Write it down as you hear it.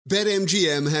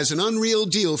BetMGM has an unreal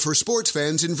deal for sports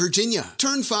fans in Virginia.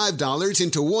 Turn $5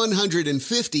 into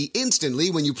 $150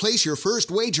 instantly when you place your first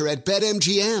wager at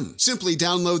BetMGM. Simply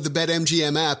download the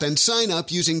BetMGM app and sign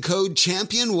up using code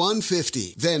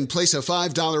CHAMPION150. Then place a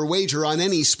 $5 wager on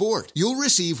any sport. You'll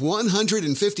receive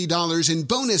 $150 in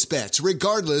bonus bets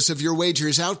regardless of your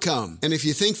wager's outcome. And if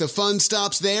you think the fun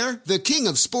stops there, the King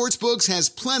of Sportsbooks has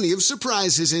plenty of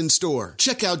surprises in store.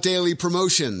 Check out daily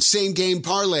promotions, same-game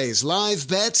parlays, live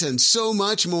bets, and so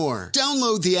much more.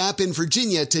 Download the app in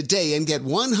Virginia today and get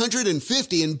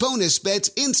 $150 in bonus bets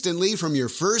instantly from your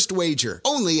first wager.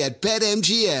 Only at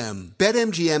BetMGM.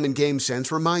 BetMGM and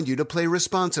GameSense remind you to play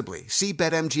responsibly. See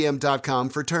BetMGM.com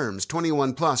for terms.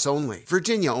 21 plus only.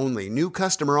 Virginia only. New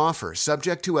customer offer.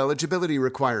 Subject to eligibility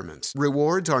requirements.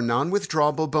 Rewards are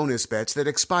non-withdrawable bonus bets that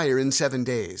expire in 7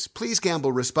 days. Please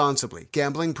gamble responsibly.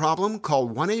 Gambling problem? Call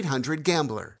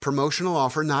 1-800-GAMBLER. Promotional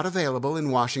offer not available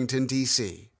in Washington,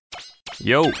 D.C.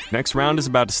 Yo, next round is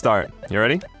about to start. You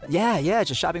ready? Yeah,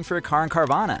 just shopping for a car in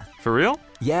Carvana. For real?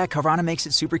 Yeah, Carvana makes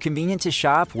it super convenient to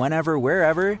shop whenever,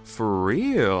 wherever. For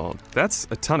real? That's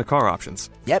a ton of car options.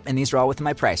 Yep, and these are all within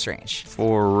my price range.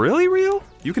 For really real?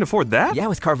 You can afford that? Yeah,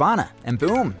 with Carvana. And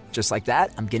boom, just like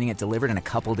that, I'm getting it delivered in a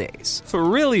couple days. For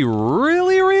really,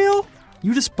 really real?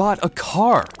 You just bought a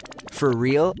car. For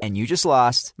real, and you just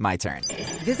lost my turn.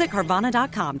 Visit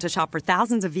Carvana.com to shop for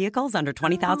thousands of vehicles under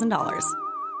 $20,000.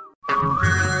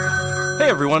 Hey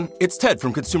everyone, it's Ted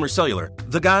from Consumer Cellular,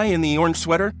 the guy in the orange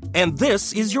sweater, and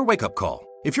this is your wake-up call.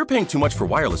 If you're paying too much for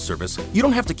wireless service, you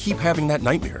don't have to keep having that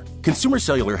nightmare. Consumer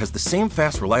Cellular has the same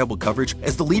fast, reliable coverage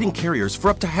as the leading carriers for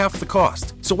up to half the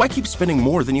cost. So why keep spending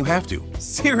more than you have to?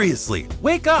 Seriously,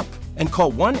 wake up and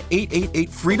call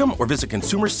 1-888-FREEDOM or visit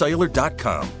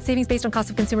consumercellular.com. Savings based on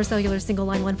cost of Consumer Cellular single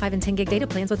line 1, 5, and 10 gig data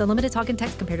plans with unlimited talk and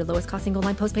text compared to lowest cost single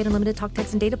line postpaid unlimited talk,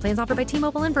 text, and data plans offered by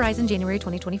T-Mobile and Verizon January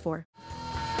 2024.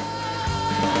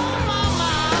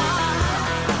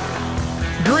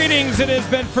 Greetings, it is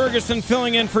Ben Ferguson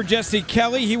filling in for Jesse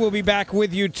Kelly. He will be back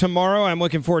with you tomorrow. I'm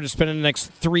looking forward to spending the next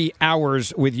 3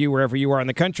 hours with you wherever you are in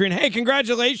the country. And hey,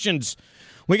 congratulations.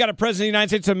 We got a president of the United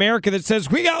States of America that says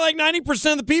we got like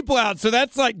 90% of the people out. So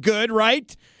that's like good,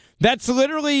 right? That's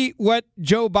literally what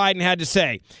Joe Biden had to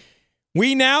say.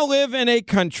 We now live in a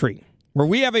country where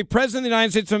we have a president of the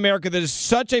United States of America that is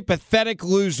such a pathetic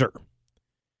loser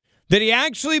that he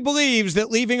actually believes that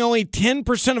leaving only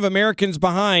 10% of Americans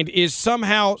behind is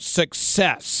somehow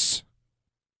success.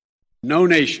 No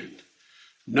nation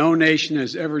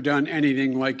has ever done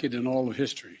anything like it in all of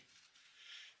history.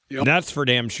 That's for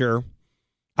damn sure.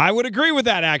 I would agree with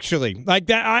that, actually. Like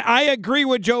that, I agree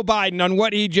with Joe Biden on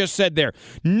what he just said there.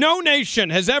 No nation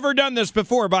has ever done this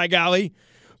before, by golly.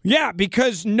 Yeah,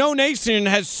 because no nation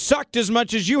has sucked as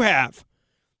much as you have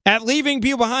at leaving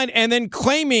people behind and then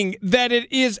claiming that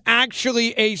it is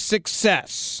actually a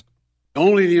success.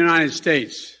 Only the United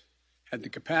States had the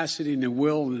capacity and the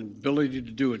will and the ability to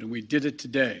do it, and we did it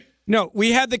today. No,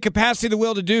 we had the capacity, the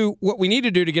will to do what we need to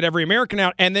do to get every American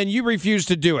out, and then you refused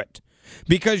to do it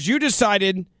because you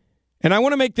decided, and I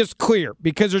want to make this clear,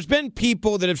 because there's been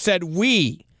people that have said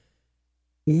we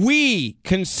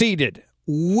conceded,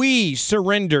 we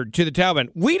surrendered to the Taliban.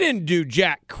 We didn't do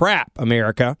jack crap,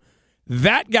 America.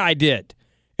 That guy did.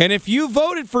 And if you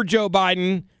voted for Joe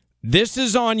Biden, this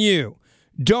is on you.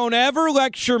 Don't ever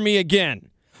lecture me again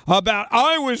about,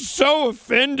 I was so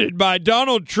offended by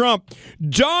Donald Trump.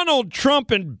 Donald Trump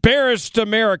embarrassed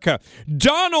America.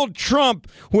 Donald Trump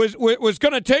was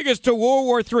going to take us to World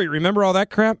War III. Remember all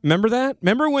that crap? Remember that?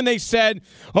 Remember when they said,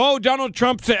 oh, Donald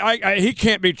Trump said he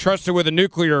can't be trusted with a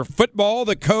nuclear football,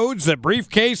 the codes, the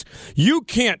briefcase. You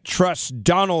can't trust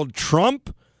Donald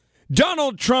Trump.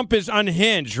 Donald Trump is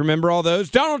unhinged. Remember all those?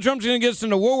 Donald Trump's going to get us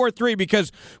into World War III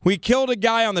because we killed a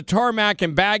guy on the tarmac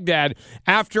in Baghdad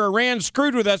after Iran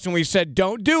screwed with us and we said,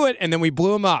 don't do it, and then we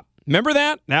blew him up. Remember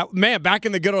that? Now, man, back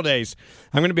in the good old days.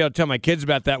 I'm going to be able to tell my kids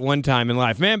about that one time in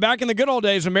life. Man, back in the good old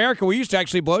days, America, we used to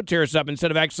actually blow terrorists up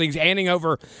instead of actually handing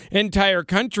over entire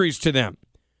countries to them.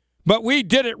 But we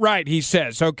did it right, he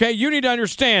says, okay? You need to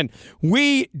understand,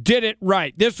 we did it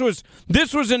right. This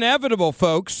was inevitable,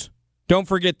 folks. Don't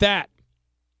forget that.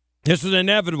 This was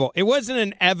inevitable. It wasn't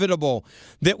inevitable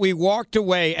that we walked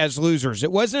away as losers.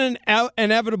 It wasn't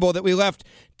inevitable that we left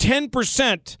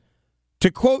 10%,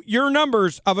 to quote your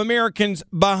numbers, of Americans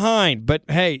behind. But,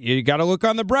 hey, you got to look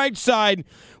on the bright side.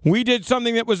 We did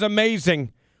something that was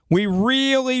amazing. We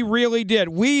really, really did.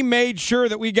 We made sure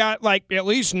that we got like at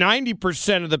least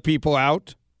 90% of the people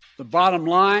out. The bottom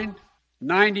line,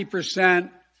 90%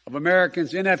 of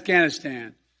Americans in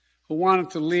Afghanistan who wanted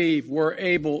to leave were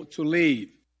able to leave.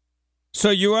 So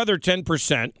you other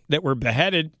 10% that were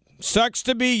beheaded, Sucks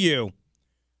to be you.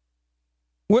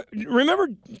 Remember,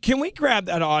 can we grab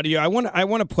that audio? I want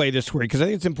to play this for you because I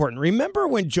think it's important. Remember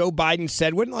when Joe Biden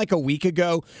said, wasn't it like a week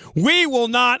ago, we will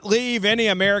not leave any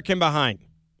American behind?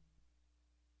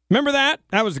 Remember that?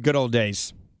 That was the good old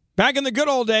days. Back in the good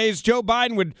old days, Joe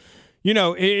Biden would,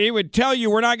 he would tell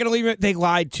you we're not going to leave it. They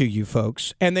lied to you,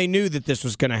 folks, and they knew that this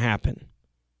was going to happen.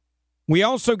 We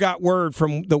also got word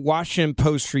from the Washington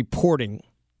Post reporting,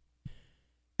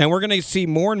 and we're going to see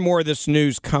more and more of this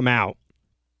news come out,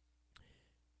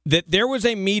 that there was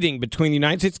a meeting between the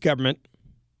United States government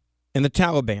and the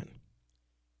Taliban.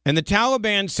 And the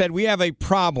Taliban said, we have a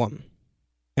problem.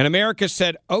 And America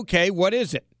said, okay, what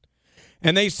is it?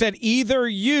 And they said, either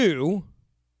you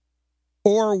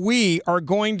or we are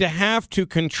going to have to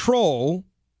control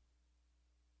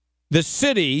the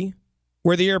city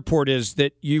where the airport is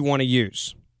that you want to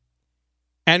use.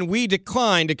 And we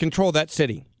declined to control that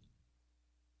city.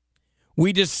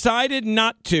 We decided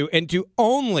not to, and to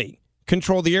only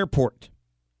control the airport.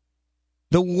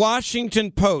 The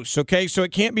Washington Post, okay, so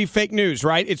it can't be fake news,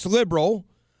 right? It's liberal.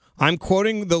 I'm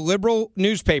quoting the liberal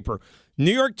newspaper.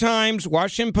 New York Times,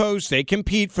 Washington Post, they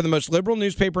compete for the most liberal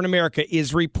newspaper in America,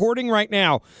 is reporting right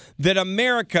now that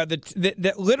America,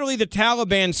 that literally the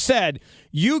Taliban said,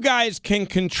 you guys can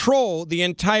control the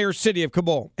entire city of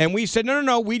Kabul. And we said,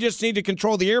 no, we just need to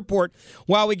control the airport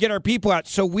while we get our people out.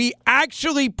 So we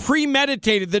actually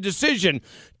premeditated the decision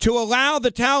to allow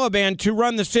the Taliban to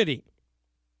run the city.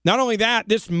 Not only that,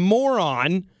 this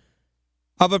moron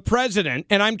of a president,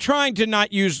 and I'm trying to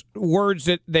not use words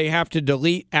that they have to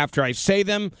delete after I say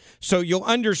them, so you'll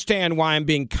understand why I'm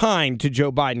being kind to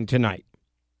Joe Biden tonight.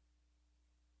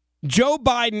 Joe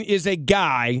Biden is a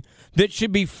guy that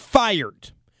should be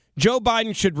fired. Joe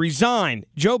Biden should resign.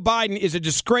 Joe Biden is a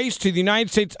disgrace to the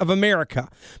United States of America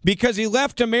because he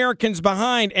left Americans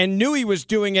behind and knew he was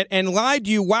doing it and lied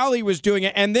to you while he was doing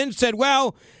it and then said,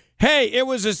 well, hey, it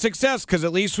was a success because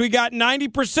at least we got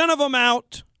 90% of them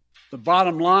out. The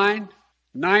bottom line,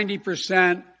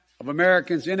 90% of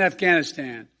Americans in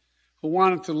Afghanistan who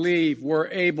wanted to leave were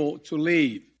able to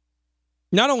leave.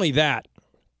 Not only that,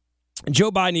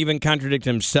 Joe Biden even contradicted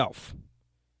himself.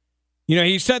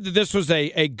 He said that this was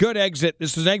a good exit.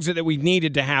 This was an exit that we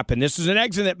needed to happen. This is an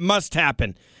exit that must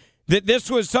happen. That this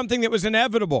was something that was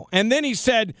inevitable. And then he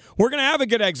said, we're going to have a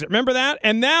good exit. Remember that?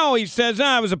 And now he says,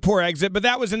 it was a poor exit, but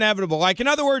that was inevitable. Like, in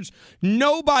other words,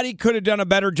 nobody could have done a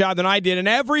better job than I did, and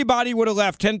everybody would have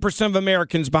left 10% of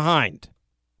Americans behind.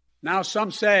 Now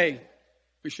some say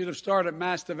we should have started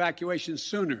mass evacuation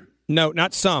sooner. No,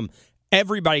 not some.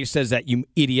 Everybody says that, you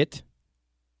idiot.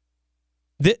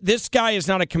 This guy is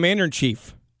not a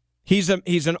commander-in-chief. He's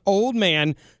an old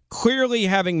man clearly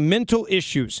having mental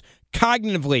issues.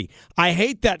 Cognitively, I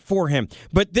hate that for him.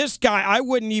 But this guy, I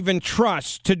wouldn't even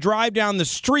trust to drive down the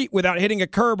street without hitting a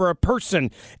curb or a person.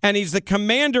 And he's the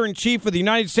commander-in-chief of the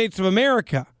United States of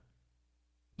America.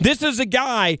 This is a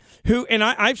guy who, and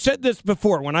I've said this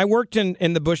before, when I worked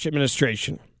in the Bush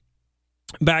administration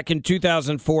back in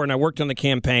 2004 and I worked on the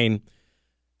campaign,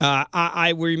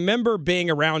 I remember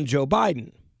being around Joe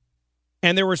Biden.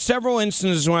 And there were several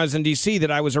instances when I was in D.C.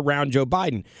 that I was around Joe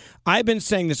Biden. I've been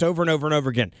saying this over and over and over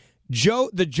again.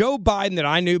 The Joe Biden that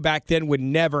I knew back then would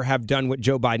never have done what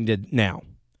Joe Biden did now.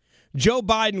 Joe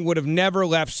Biden would have never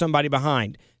left somebody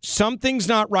behind. Something's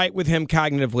not right with him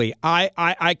cognitively.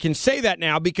 I can say that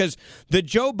now because the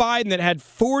Joe Biden that had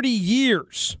 40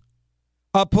 years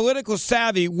of political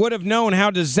savvy would have known how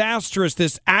disastrous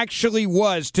this actually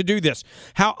was to do this,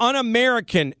 how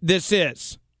un-American this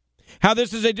is, how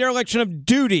this is a dereliction of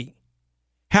duty,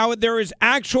 how there is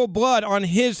actual blood on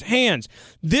his hands.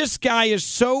 This guy is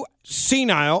so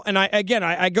senile, and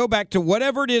I go back to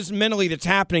whatever it is mentally that's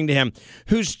happening to him,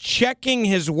 who's checking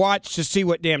his watch to see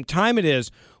what damn time it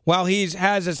is while he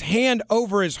has his hand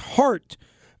over his heart,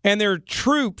 and there are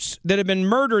troops that have been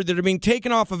murdered that are being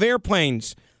taken off of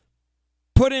airplanes,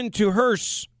 put into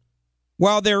hearse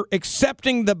while they're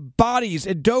accepting the bodies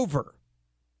at Dover.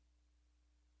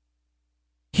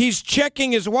 He's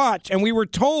checking his watch, and we were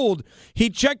told he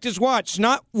checked his watch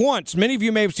not once. Many of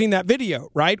you may have seen that video,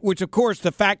 right? Which, of course,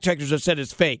 the fact checkers have said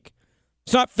is fake.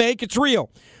 It's not fake, it's real.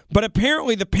 But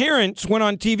apparently the parents went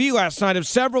on TV last night of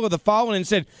several of the fallen and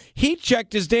said he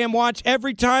checked his damn watch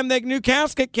every time the new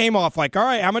casket came off. Like, all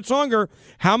right, how much longer?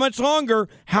 How much longer?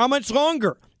 How much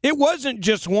longer? It wasn't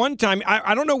just one time.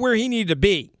 I don't know where he needed to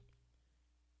be.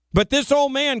 But this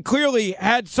old man clearly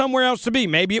had somewhere else to be.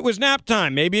 Maybe it was nap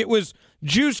time. Maybe it was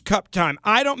juice cup time.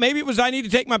 Maybe it was I need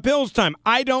to take my pills time.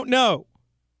 I don't know.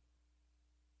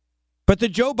 But the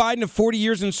Joe Biden of 40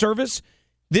 years in service,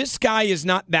 this guy is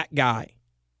not that guy.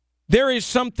 There is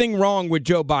something wrong with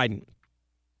Joe Biden.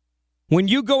 When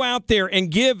you go out there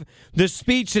and give the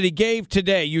speech that he gave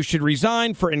today, you should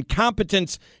resign for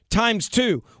incompetence times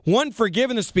 2. 1, for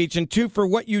giving the speech, and 2, for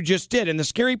what you just did. And the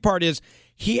scary part is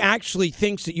he actually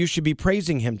thinks that you should be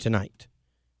praising him tonight.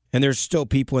 And there's still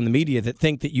people in the media that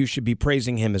think that you should be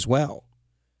praising him as well.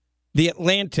 The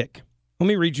Atlantic. Let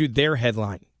me read you their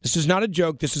headline. This is not a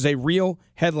joke. This is a real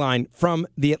headline from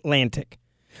The Atlantic.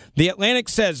 The Atlantic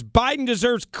says Biden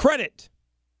deserves credit,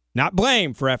 not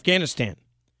blame, for Afghanistan.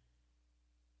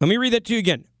 Let me read that to you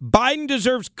again. Biden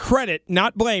deserves credit,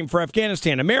 not blame, for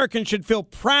Afghanistan. Americans should feel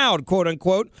proud, quote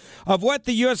unquote, of what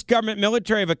the U.S. government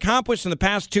military have accomplished in the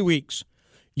past 2 weeks.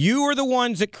 You are the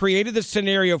ones that created the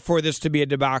scenario for this to be a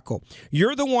debacle.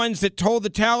 You're the ones that told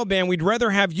the Taliban we'd rather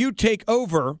have you take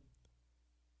over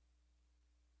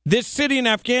this city in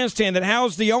Afghanistan that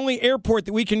housed the only airport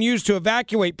that we can use to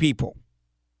evacuate people.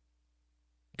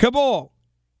 Kabul.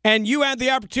 And you had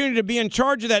the opportunity to be in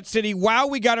charge of that city while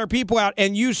we got our people out,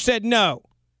 and you said no.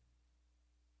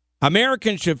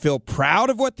 Americans should feel proud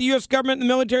of what the U.S. government and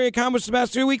the military accomplished the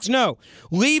past 2 weeks? No.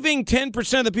 Leaving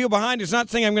 10% of the people behind is not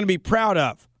something I'm going to be proud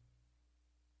of.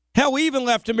 Hell, we even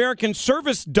left American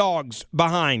service dogs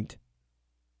behind.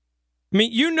 I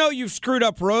mean, you know you've screwed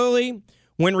up royally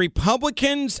when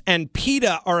Republicans and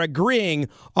PETA are agreeing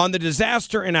on the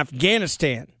disaster in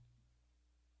Afghanistan.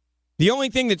 The only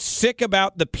thing that's sick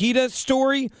about the PETA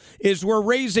story is we're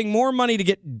raising more money to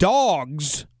get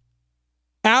dogs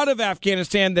out of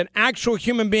Afghanistan than actual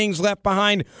human beings left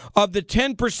behind of the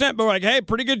 10%. But we're like, hey,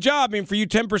 pretty good job. I mean, for you,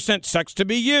 10% sucks to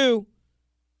be you.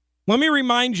 Let me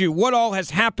remind you what all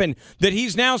has happened that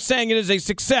he's now saying it is a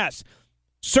success.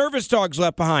 Service dogs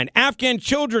left behind. Afghan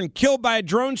children killed by a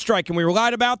drone strike, and we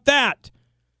lied about that.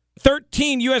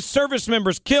 13 U.S. service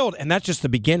members killed, and that's just the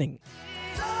beginning.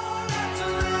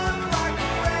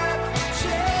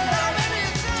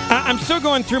 I'm still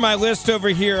going through my list over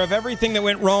here of everything that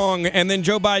went wrong, and then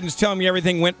Joe Biden's telling me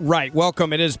everything went right.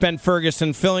 Welcome. It is Ben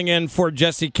Ferguson filling in for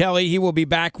Jesse Kelly. He will be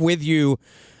back with you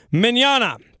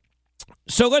mañana.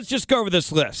 So let's just go over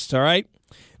this list, all right?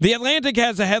 The Atlantic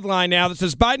has a headline now that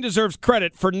says Biden deserves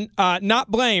credit for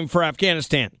not blame for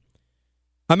Afghanistan.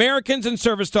 Americans and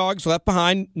service dogs left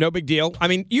behind, no big deal. I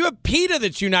mean, you have PETA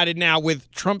that's united now with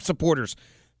Trump supporters.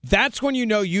 That's when you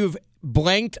know you've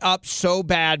blanked up so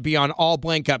bad beyond all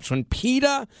blank ups. When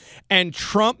PETA and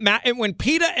Trump, when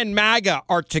PETA and MAGA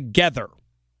are together.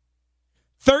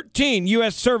 13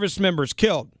 U.S. service members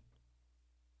killed.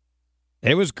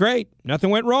 It was great. Nothing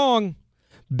went wrong.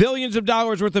 Billions of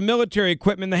dollars worth of military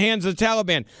equipment in the hands of the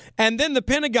Taliban. And then the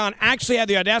Pentagon actually had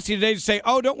the audacity today to say,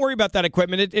 oh, don't worry about that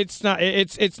equipment. It's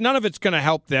none of it's going to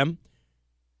help them.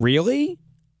 Really?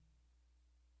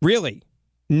 Really?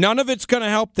 None of it's going to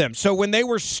help them. So when they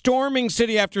were storming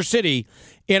city after city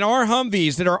in our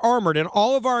Humvees that are armored and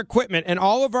all of our equipment and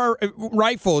all of our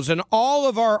rifles and all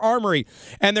of our armory,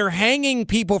 and they're hanging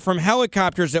people from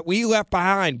helicopters that we left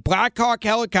behind, Black Hawk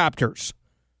helicopters.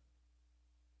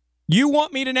 You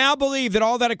want me to now believe that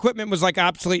all that equipment was like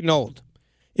obsolete and old?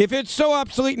 If it's so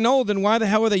obsolete and old, then why the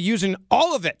hell are they using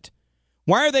all of it?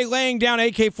 Why are they laying down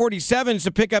AK-47s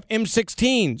to pick up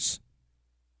M16s?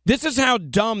 This is how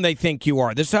dumb they think you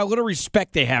are. This is how little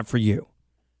respect they have for you.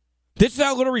 This is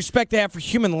how little respect they have for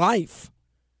human life.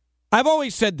 I've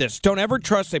always said this. Don't ever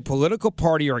trust a political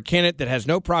party or a candidate that has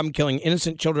no problem killing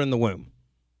innocent children in the womb.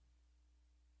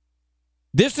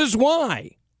 This is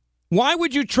why. Why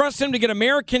would you trust them to get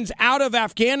Americans out of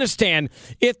Afghanistan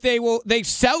if they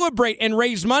celebrate and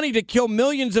raise money to kill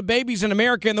millions of babies in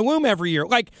America in the womb every year?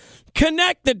 Like,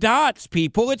 connect the dots,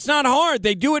 people. It's not hard.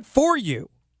 They do it for you.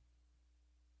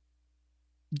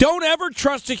 Don't ever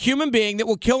trust a human being that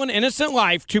will kill an innocent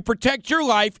life to protect your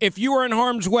life if you are in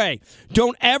harm's way.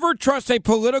 Don't ever trust a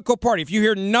political party. If you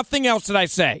hear nothing else that I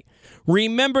say,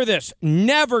 remember this.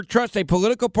 Never trust a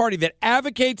political party that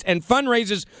advocates and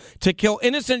fundraises to kill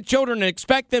innocent children and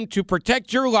expect them to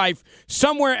protect your life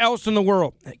somewhere else in the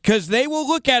world, because they will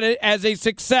look at it as a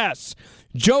success.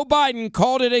 Joe Biden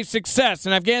called it a success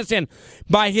in Afghanistan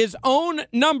by his own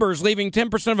numbers, leaving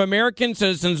 10% of American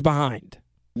citizens behind.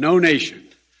 No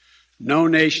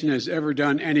nation has ever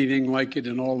done anything like it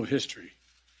in all of history.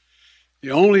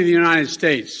 Only the United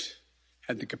States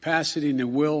had the capacity and the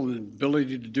will and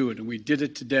ability to do it, and we did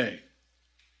it today.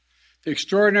 The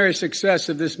extraordinary success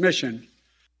of this mission.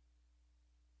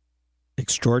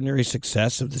 Extraordinary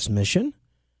success of this mission?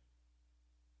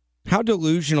 How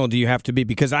delusional do you have to be?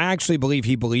 Because I actually believe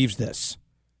he believes this.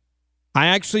 I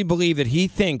actually believe that he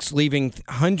thinks leaving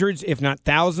hundreds, if not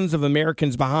thousands of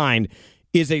Americans behind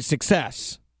is a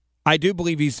success. I do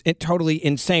believe he's totally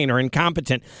insane or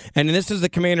incompetent. And this is the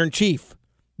commander-in-chief.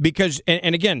 Because,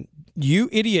 and again, you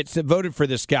idiots that voted for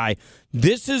this guy,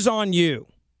 this is on you.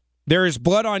 There is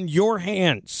blood on your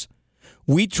hands.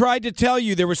 We tried to tell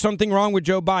you there was something wrong with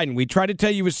Joe Biden. We tried to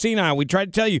tell you he was senile. We tried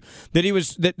to tell you that he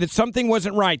was that something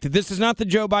wasn't right, that this is not the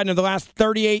Joe Biden of the last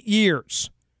 38 years.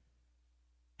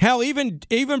 Hell, even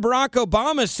Barack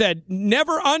Obama said,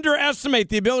 never underestimate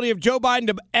the ability of Joe Biden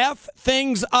to F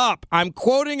things up. I'm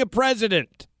quoting a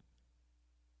president.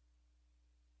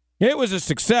 It was a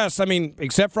success. I mean,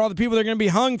 except for all the people that are going to be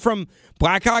hung from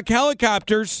Black Hawk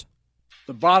helicopters.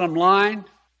 The bottom line,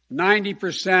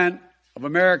 90% of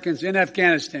Americans in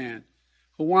Afghanistan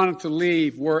who wanted to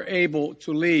leave were able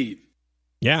to leave.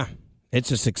 Yeah,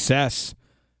 it's a success.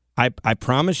 I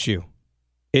promise you.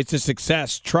 It's a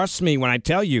success. Trust me when I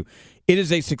tell you, it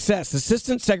is a success.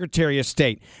 Assistant Secretary of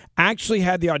State actually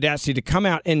had the audacity to come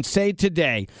out and say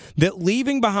today that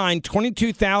leaving behind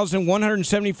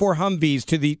 22,174 Humvees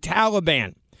to the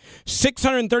Taliban,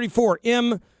 634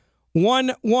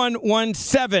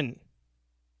 M1117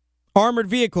 armored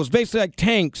vehicles, basically like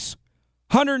tanks,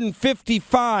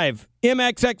 155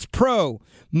 MXX Pro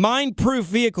mine-proof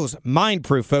vehicles.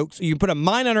 Mine-proof, folks. You can put a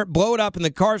mine under it, blow it up, and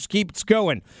the cars keeps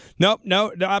going. Nope,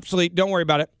 no, obsolete. Don't worry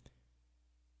about it.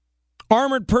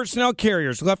 Armored personnel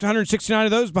carriers, left 169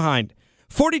 of those behind.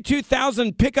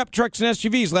 42,000 pickup trucks and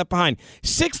SUVs left behind.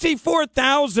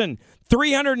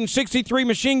 64,363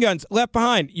 machine guns left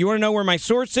behind. You want to know where my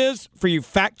source is for you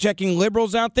fact-checking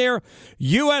liberals out there?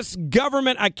 U.S.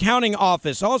 Government Accounting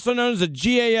Office, also known as a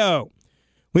GAO.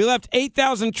 We left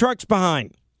 8,000 trucks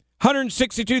behind.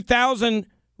 162,000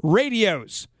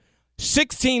 radios,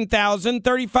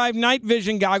 16,035 night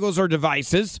vision goggles or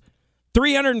devices,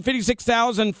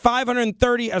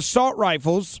 356,530 assault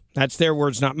rifles, that's their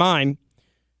words, not mine,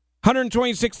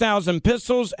 126,000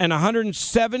 pistols, and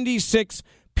 176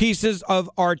 pieces of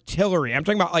artillery. I'm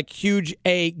talking about like huge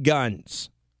A guns.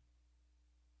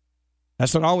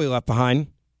 That's not all we left behind.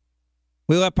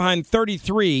 We left behind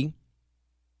 33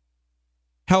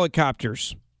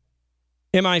 helicopters.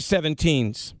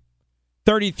 Mi-17s,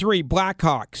 33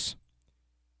 Blackhawks,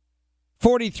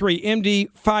 43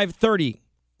 MD-530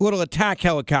 little attack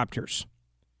helicopters.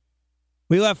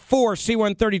 We left 4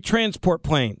 C-130 transport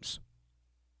planes.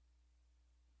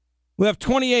 We left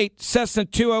 28 Cessna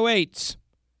 208s,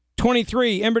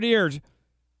 23 Embraer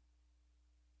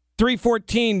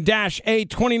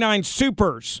 314-A29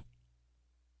 Supers,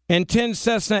 and 10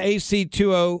 Cessna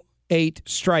AC-208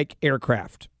 strike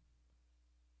aircraft.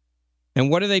 And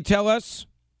what do they tell us?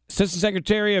 Assistant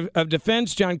Secretary of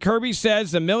Defense John Kirby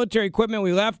says the military equipment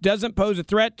we left doesn't pose a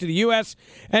threat to the U.S.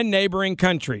 and neighboring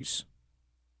countries.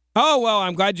 Oh, well,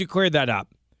 I'm glad you cleared that up.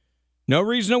 No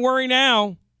reason to worry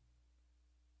now.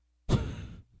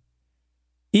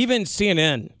 Even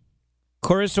CNN,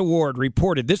 Clarissa Ward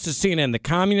reported, this is CNN, the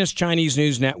Communist Chinese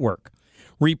News Network,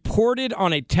 reported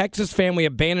on a Texas family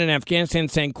abandoned in Afghanistan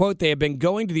saying, quote, they have been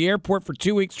going to the airport for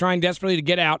 2 weeks trying desperately to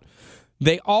get out.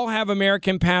 They all have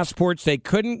American passports. They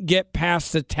couldn't get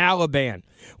past the Taliban.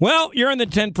 Well, you're in the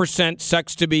 10%.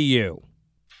 Sucks to be you.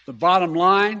 The bottom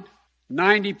line,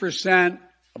 90%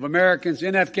 of Americans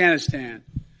in Afghanistan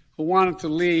who wanted to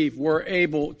leave were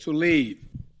able to leave.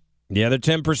 The other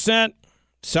 10%,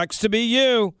 sucks to be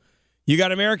you. You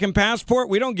got American passport?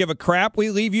 We don't give a crap.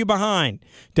 We leave you behind.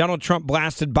 Donald Trump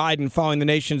blasted Biden following the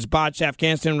nation's botched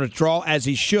Afghanistan withdrawal, as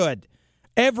he should.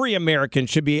 Every American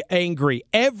should be angry.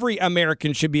 Every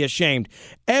American should be ashamed.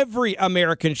 Every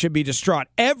American should be distraught.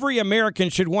 Every American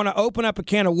should want to open up a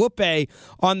can of whoopee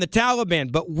on the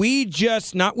Taliban. But we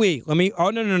just, not we.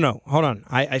 No. Hold on.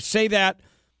 I say that,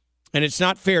 and it's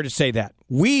not fair to say that.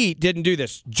 We didn't do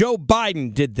this. Joe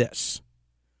Biden did this.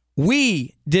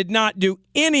 We did not do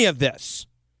any of this.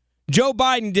 Joe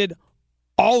Biden did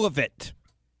all of it.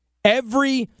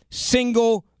 Every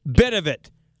single bit of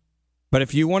it. But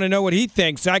if you want to know what he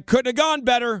thinks, I couldn't have gone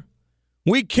better.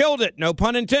 We killed it. No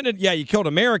pun intended. Yeah, you killed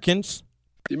Americans.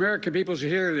 The American people should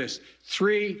hear this.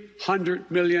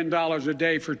 $300 million a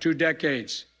day for 2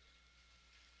 decades.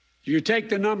 You take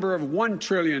the number of 1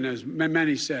 trillion, as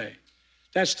many say.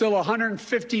 That's still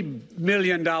 $150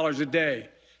 million a day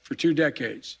for 2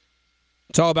 decades.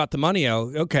 It's all about the money,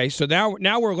 okay, so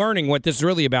now we're learning what this is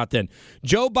really about then.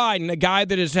 Joe Biden, a guy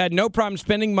that has had no problem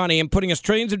spending money and putting us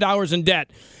trillions of dollars in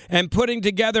debt and putting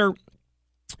together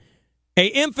a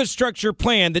infrastructure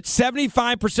plan that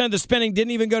 75% of the spending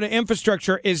didn't even go to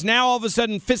infrastructure, is now all of a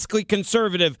sudden fiscally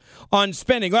conservative on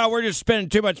spending. Well, we're just spending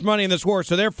too much money in this war,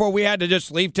 so therefore we had to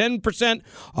just leave 10%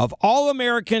 of all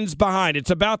Americans behind.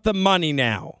 It's about the money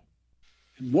now.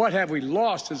 What have we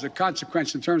lost as a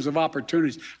consequence in terms of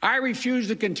opportunities? I refuse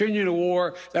to continue a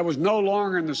war that was no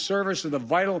longer in the service of the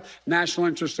vital national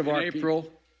interest of our people.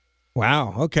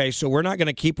 Wow. Okay, so we're not going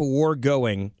to keep a war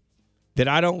going that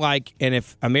I don't like, and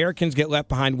if Americans get left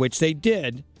behind, which they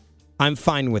did, I'm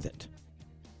fine with it.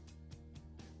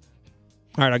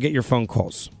 All right, I'll get your phone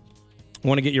calls. I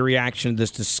want to get your reaction to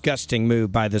this disgusting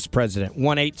move by this president.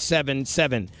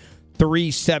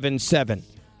 1-877-377-4373.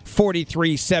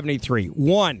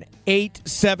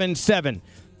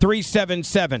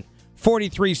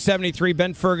 1-877-377-4373.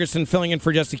 Ben Ferguson filling in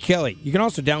for Jesse Kelly. You can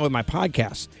also download my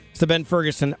podcast. It's the Ben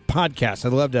Ferguson Podcast.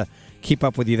 I'd love to keep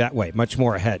up with you that way. Much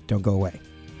more ahead. Don't go away.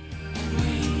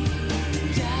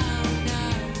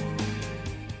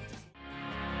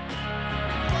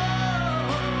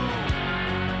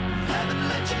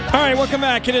 All right, welcome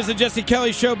back. It is the Jesse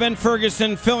Kelly Show. Ben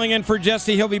Ferguson filling in for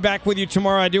Jesse. He'll be back with you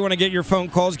tomorrow. I do want to get your phone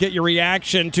calls, get your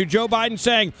reaction to Joe Biden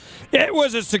saying it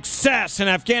was a success in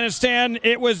Afghanistan.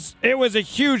 It was a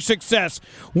huge success.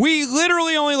 We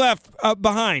literally only left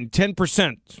behind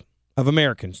 10% of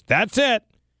Americans. That's it.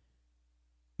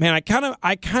 Man, I kind of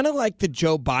like the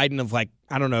Joe Biden of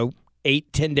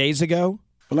 8-10 days ago.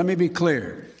 But let me be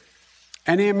clear.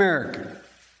 Any American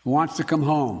who wants to come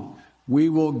home, we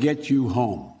will get you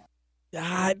home.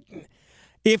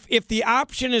 If the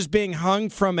option is being hung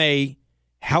from a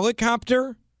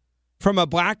helicopter, from a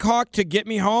Black Hawk to get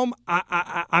me home,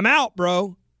 I'm out,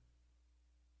 bro.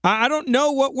 I don't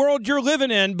know what world you're living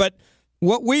in, but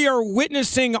what we are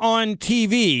witnessing on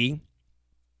TV,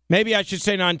 maybe I should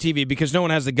say on TV because no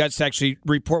one has the guts to actually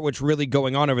report what's really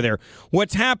going on over there.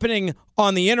 What's happening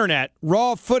on the internet,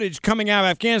 raw footage coming out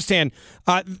of Afghanistan,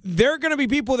 there are going to be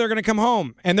people that are going to come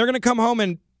home, and they're going to come home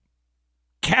in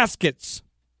caskets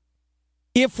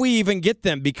if we even get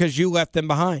them because you left them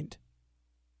behind.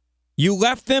 You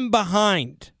left them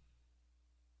behind.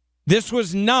 This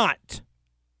was not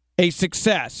a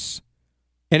success.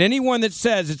 And anyone that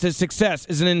says it's a success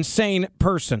is an insane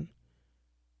person.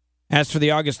 As for the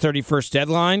August 31st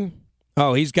deadline,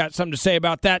 he's got something to say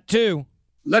about that too.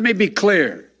 Let me be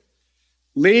clear.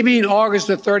 Leaving August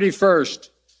the 31st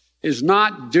is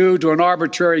not due to an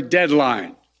arbitrary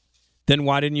deadline. Then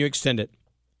why didn't you extend it?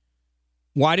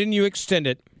 Why didn't you extend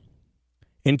it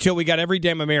until we got every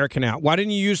damn American out? Why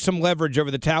didn't you use some leverage over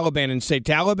the Taliban and say,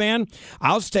 Taliban,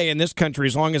 I'll stay in this country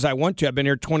as long as I want to. I've been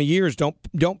here 20 years. Don't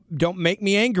make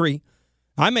me angry.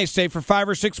 I may stay for 5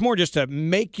 or 6 more just to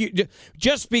make you,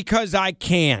 just because I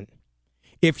can.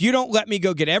 If you don't let me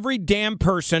go get every damn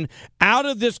person out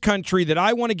of this country that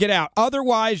I want to get out,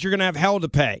 otherwise you're going to have hell to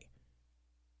pay.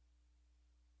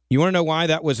 You want to know why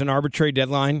that was an arbitrary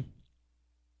deadline?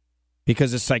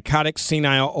 Because a psychotic,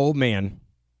 senile old man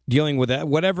dealing with that,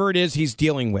 whatever it is he's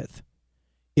dealing with,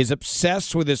 is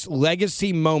obsessed with this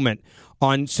legacy moment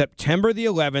on September the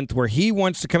 11th where he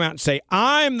wants to come out and say,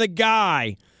 I'm the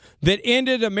guy that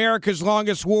ended America's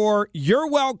longest war. You're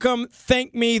welcome.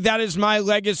 Thank me. That is my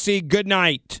legacy. Good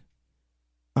night.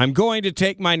 I'm going to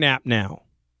take my nap now.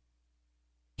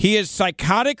 He is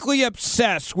psychotically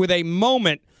obsessed with a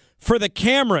moment for the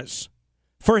cameras,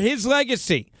 for his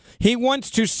legacy. He wants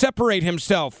to separate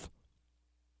himself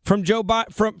from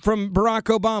from Barack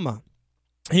Obama.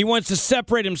 He wants to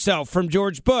separate himself from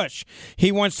George Bush.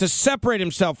 He wants to separate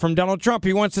himself from Donald Trump.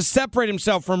 He wants to separate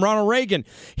himself from Ronald Reagan.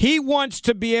 He wants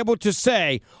to be able to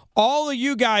say, all of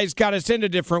you guys got us into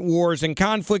different wars and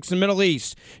conflicts in the Middle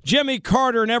East. Jimmy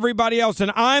Carter and everybody else.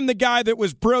 And I'm the guy that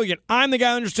was brilliant. I'm the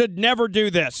guy that understood never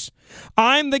do this.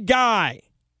 I'm the guy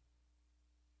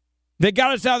that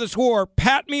got us out of this war.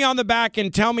 Pat me on the back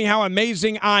and tell me how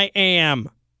amazing I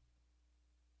am.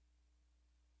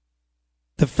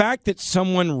 The fact that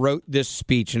someone wrote this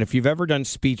speech, and if you've ever done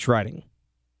speech writing,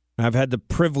 I've had the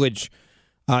privilege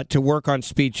to work on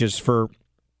speeches for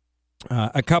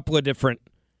a couple of different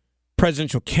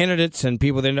presidential candidates and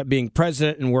people that end up being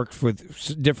president, and worked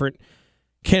with different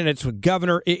candidates with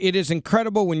governor. It is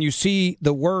incredible when you see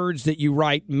the words that you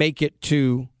write make it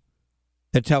to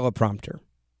the teleprompter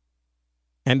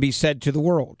and be said to the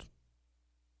world.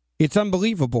 It's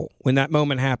unbelievable when that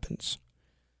moment happens.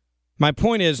 My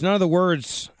point is, none of the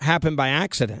words happen by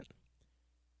accident.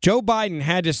 Joe Biden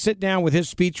had to sit down with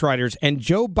his speechwriters, and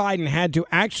Joe Biden had to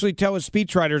actually tell his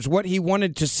speechwriters what he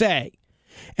wanted to say.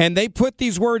 And they put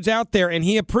these words out there, and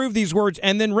he approved these words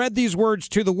and then read these words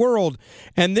to the world.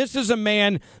 And this is a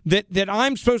man that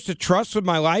I'm supposed to trust with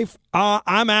my life.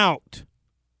 I'm out.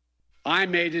 I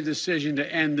made a decision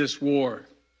to end this war.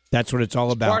 That's what it's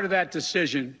all about. Part of that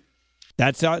decision.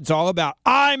 That's what it's all about.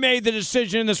 I made the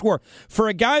decision in this war. For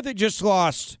a guy that just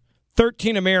lost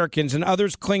 13 Americans and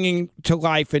others clinging to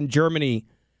life in Germany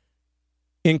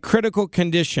in critical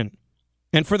condition,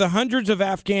 and for the hundreds of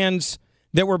Afghans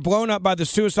that were blown up by the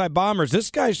suicide bombers,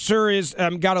 this guy sure is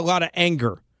got a lot of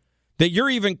anger that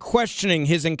you're even questioning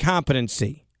his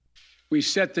incompetency. We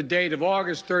set the date of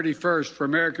August 31st for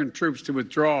American troops to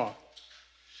withdraw.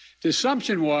 The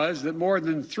assumption was that more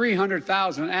than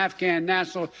 300,000 Afghan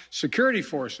national security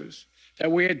forces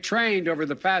that we had trained over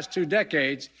the past 2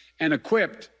 decades and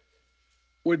equipped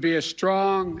would be a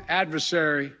strong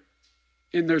adversary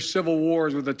in their civil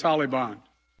wars with the Taliban.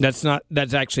 That's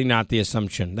actually not the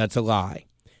assumption. That's a lie.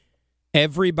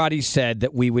 Everybody said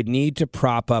that we would need to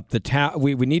prop up the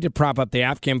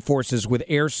Afghan forces with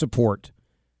air support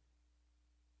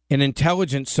and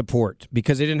intelligence support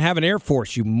because they didn't have an air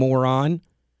force, you moron.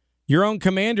 Your own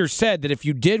commander said that if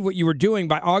you did what you were doing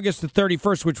by August the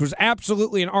 31st, which was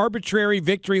absolutely an arbitrary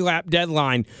victory lap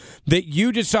deadline, that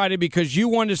you decided because you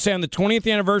wanted to say on the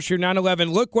 20th anniversary of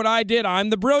 9/11, look what I did, I'm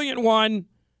the brilliant one.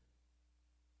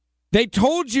 They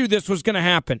told you this was going to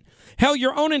happen. Hell,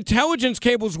 your own intelligence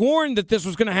cables warned that this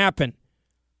was going to happen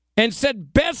and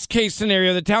said best case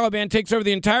scenario, the Taliban takes over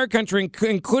the entire country,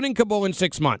 including Kabul, in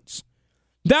 6 months.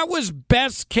 That was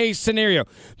best case scenario.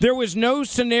 There was no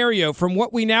scenario from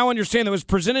what we now understand that was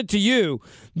presented to you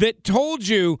that told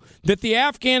you that the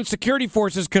Afghan security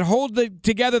forces could hold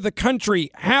together the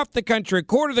country, half the country, a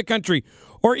quarter of the country,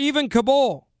 or even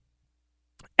Kabul.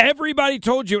 Everybody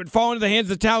told you it would fall into the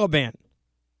hands of the Taliban,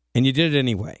 and you did it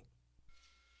anyway.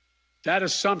 That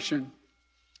assumption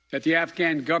that the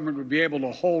Afghan government would be able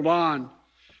to hold on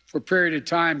for a period of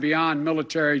time beyond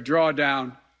military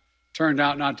drawdown turned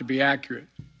out not to be accurate.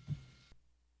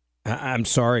 I'm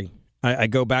sorry. I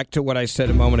go back to what I said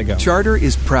a moment ago. Charter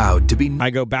is proud to be... I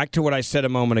go back to what I said a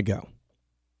moment ago.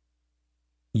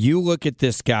 You look at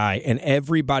this guy, and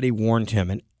everybody warned him,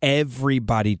 and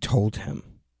everybody told him,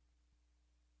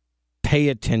 pay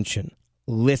attention,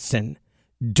 listen,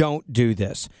 don't do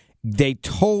this. They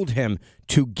told him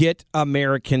to get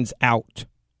Americans out.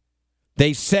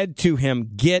 They said to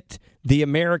him, get the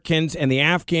Americans and the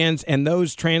Afghans and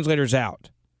those translators out.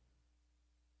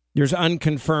 There's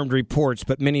unconfirmed reports,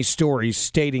 but many stories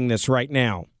stating this right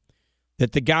now,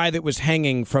 that the guy that was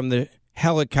hanging from the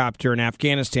helicopter in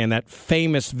Afghanistan, that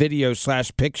famous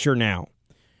video/picture now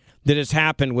that has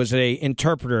happened, was an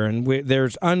interpreter, and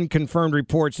there's unconfirmed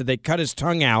reports that they cut his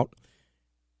tongue out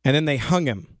and then they hung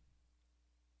him.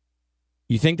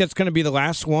 You think that's going to be the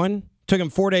last one? Took him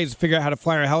 4 days to figure out how to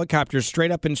fly a helicopter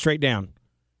straight up and straight down.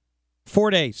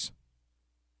 4 days.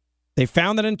 They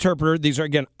found that interpreter. These are,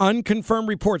 again, unconfirmed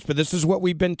reports, but this is what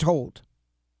we've been told.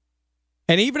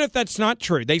 And even if that's not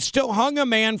true, they still hung a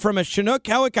man from a Chinook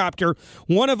helicopter,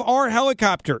 one of our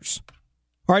helicopters,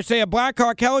 or I say a Black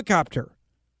Hawk helicopter.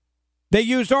 They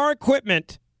used our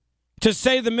equipment to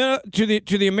say to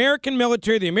the American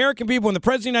military, the American people, and the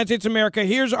President of the United States of America,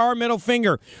 here's our middle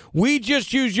finger. We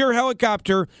just used your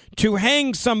helicopter to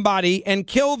hang somebody and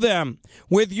kill them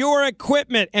with your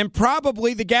equipment and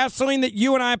probably the gasoline that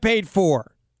you and I paid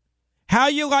for. How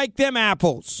you like them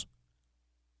apples?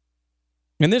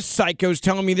 And this psycho's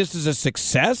telling me this is a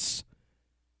success?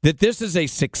 That this is a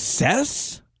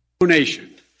success?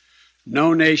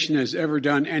 No nation has ever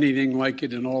done anything like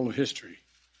it in all of history.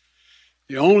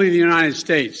 Only the United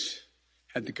States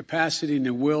had the capacity and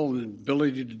the will and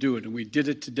ability to do it, and we did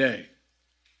it today.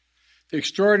 The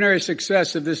extraordinary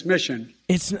success of this mission.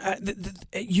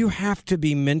 You have to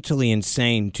be mentally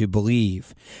insane to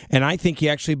believe, and I think he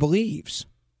actually believes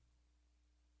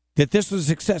that this was a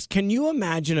success. Can you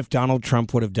imagine if Donald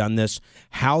Trump would have done this,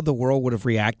 how the world would have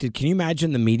reacted? Can you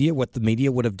imagine the media, what the media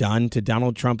would have done to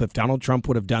Donald Trump if Donald Trump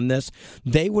would have done this?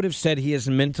 They would have said he is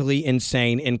mentally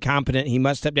insane, incompetent, he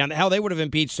must step down. Hell, they would have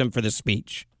impeached him for this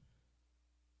speech.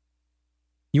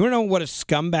 You want to know what a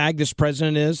scumbag this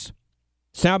president is?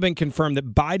 It's now been confirmed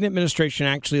that Biden administration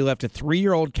actually left a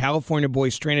 3-year-old California boy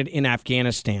stranded in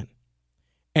Afghanistan,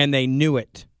 and they knew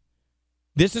it.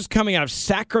 This is coming out of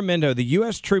Sacramento. The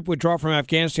U.S. troop withdrawal from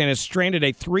Afghanistan has stranded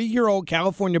a 3-year-old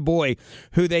California boy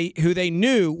who they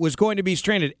knew was going to be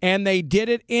stranded, and they did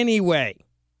it anyway.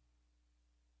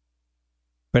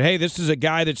 But hey, this is a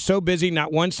guy that's so busy,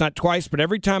 not once, not twice, but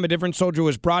every time a different soldier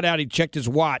was brought out, he checked his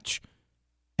watch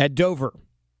at Dover.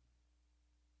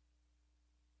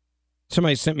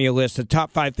 Somebody sent me a list of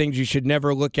top 5 things you should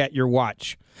never look at your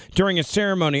watch. During a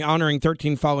ceremony honoring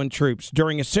 13 fallen troops.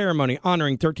 During a ceremony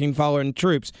honoring 13 fallen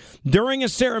troops. During a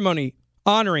ceremony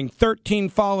honoring 13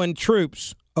 fallen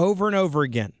troops over and over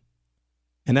again.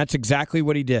 And that's exactly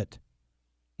what he did.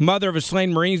 Mother of a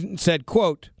slain Marine said,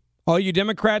 quote, all you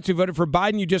Democrats who voted for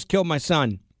Biden, you just killed my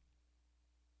son.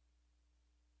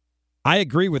 I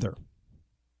agree with her.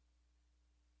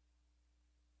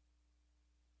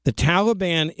 The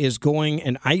Taliban is going,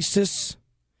 and ISIS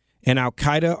and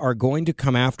Al-Qaeda are going to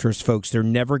come after us, folks. They're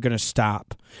never going to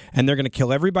stop. And they're going to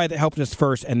kill everybody that helped us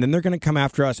first, and then they're going to come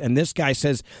after us. And this guy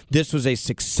says this was a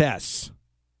success.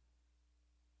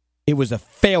 It was a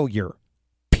failure,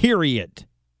 period.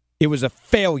 It was a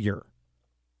failure.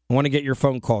 I want to get your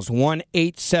phone calls.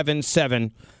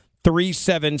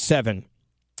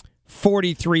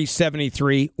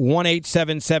 1-877-377-4373.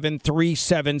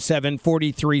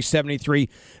 1-877-377-4373.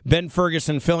 Ben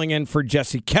Ferguson filling in for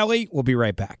Jesse Kelly. We'll be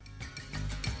right back.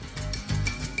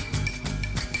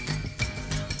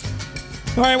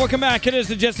 All right, welcome back. It is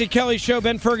the Jesse Kelly Show.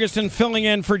 Ben Ferguson filling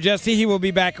in for Jesse. He will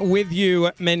be back with you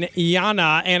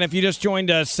mañana. And if you just joined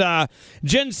us,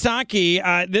 Jen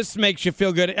Psaki, this makes you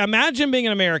feel good. Imagine being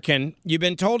an American. You've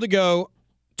been told to go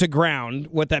to ground.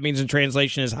 What that means in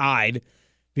translation is hide.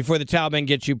 Before the Taliban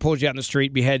gets you, pulls you out in the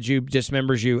street, beheads you,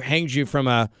 dismembers you, hangs you from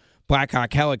a Black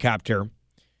Hawk helicopter.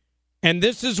 And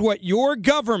this is what your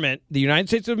government, the United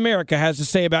States of America, has to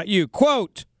say about you.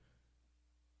 Quote,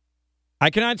 I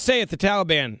cannot say if the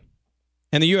Taliban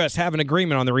and the U.S. have an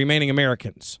agreement on the remaining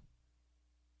Americans.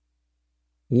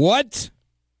 What?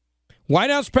 White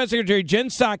House Press Secretary Jen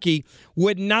Psaki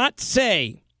would not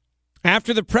say,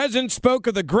 after the president spoke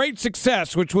of the great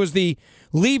success, which was the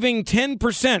leaving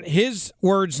 10%, his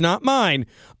words, not mine,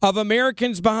 of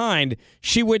Americans behind,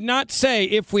 she would not say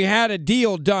if we had a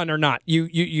deal done or not.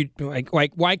 You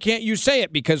like why can't you say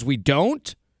it? Because we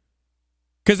don't?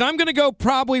 Because I'm going to go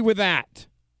probably with that.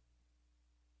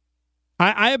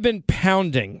 I have been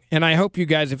pounding, and I hope you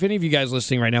guys, if any of you guys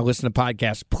listening right now listen to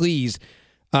podcasts, please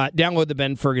download the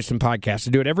Ben Ferguson podcast.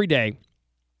 I do it every day.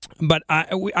 But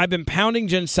I've been pounding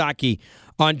Jen Psaki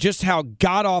on just how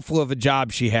god-awful of a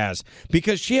job she has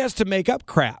because she has to make up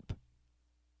crap.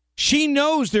 She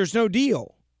knows there's no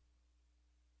deal.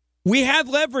 We had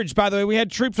leverage, by the way. We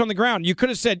had troops on the ground. You could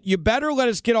have said, you better let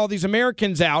us get all these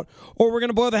Americans out or we're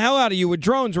going to blow the hell out of you with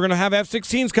drones. We're going to have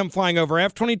F-16s come flying over,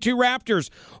 F-22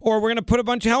 Raptors, or we're going to put a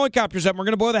bunch of helicopters up. We're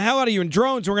going to blow the hell out of you in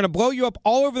drones. We're going to blow you up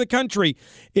all over the country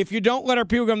if you don't let our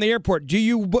people go to the airport. Do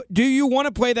you want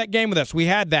to play that game with us? We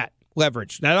had that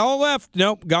leverage. That all left?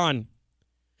 Nope, gone.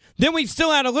 Then we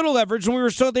still had a little leverage when we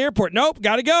were still at the airport. Nope,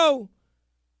 got to go.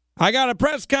 I got a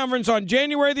press conference on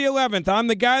January the 11th. I'm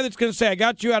the guy that's going to say, I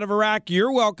got you out of Iraq.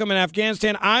 You're welcome in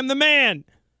Afghanistan. I'm the man.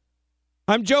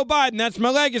 I'm Joe Biden. That's my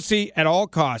legacy at all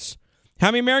costs. How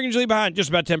many Americans leave behind? Just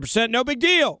about 10%. No big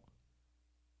deal.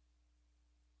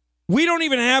 We don't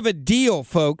even have a deal,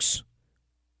 folks,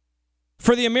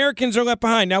 for the Americans who are left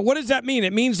behind. Now, what does that mean?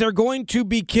 It means they're going to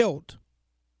be killed.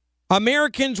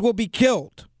 Americans will be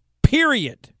killed,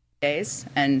 period.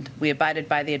 And we abided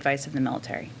by the advice of the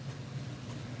military.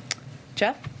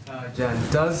 Jeff? Jen,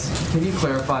 can you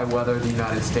clarify whether the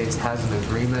United States has an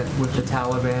agreement with the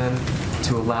Taliban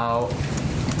to allow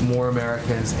more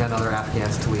Americans and other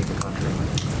Afghans to leave the country?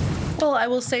 Well, I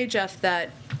will say, Jeff, that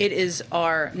it is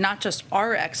not just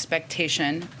our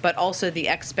expectation, but also the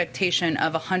expectation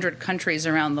of 100 countries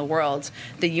around the world,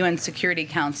 the UN Security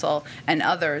Council and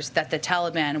others, that the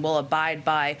Taliban will abide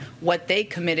by what they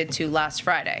committed to last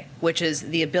Friday, which is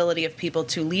the ability of people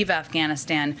to leave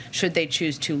Afghanistan should they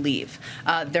choose to leave.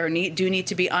 There do need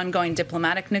to be ongoing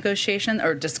diplomatic negotiations,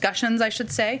 or discussions, I should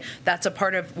say. That's a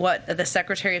part of what the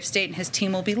Secretary of State and his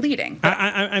team will be leading.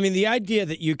 I mean, the idea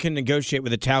that you can negotiate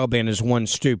with the Taliban is, one,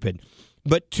 stupid.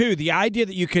 But two, the idea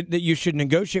that you should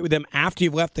negotiate with them after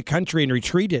you've left the country and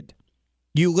retreated,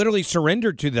 you literally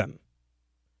surrendered to them,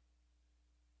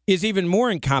 is even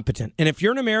more incompetent. And if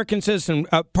you're an American citizen,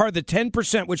 part of the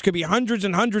 10%, which could be hundreds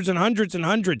and hundreds and hundreds and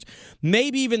hundreds,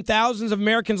 maybe even thousands of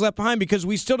Americans left behind because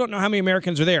we still don't know how many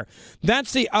Americans are there.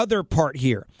 That's the other part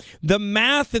here. The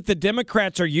math that the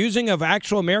Democrats are using of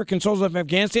actual American soldiers left in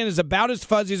Afghanistan is about as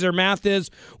fuzzy as their math is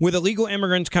with illegal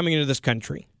immigrants coming into this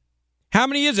country. How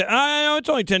many is it? It's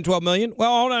only 10, 12 million.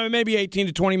 Well, hold on, maybe 18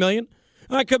 to 20 million.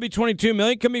 It could be 22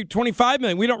 million. It could be 25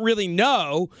 million. We don't really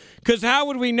know, because how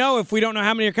would we know if we don't know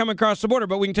how many are coming across the border?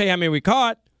 But we can tell you how many we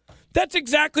caught. That's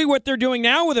exactly what they're doing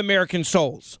now with American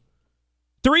souls.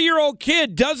 3-year-old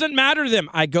kid, doesn't matter to them.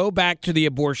 I go back to the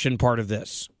abortion part of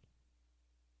this.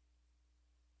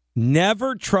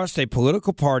 Never trust a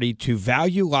political party to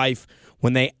value life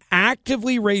when they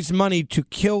actively raise money to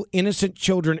kill innocent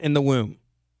children in the womb.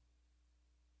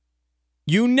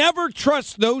 You never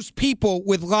trust those people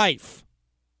with life,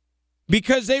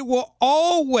 because they will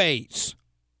always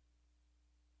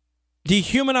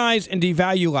dehumanize and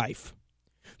devalue life.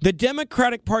 The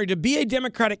Democratic Party, to be a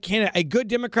Democratic candidate, a good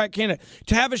Democratic candidate,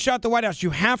 to have a shot at the White House,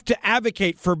 you have to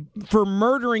advocate for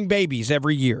murdering babies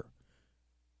every year.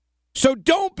 So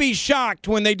don't be shocked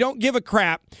when they don't give a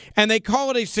crap and they call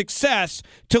it a success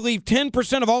to leave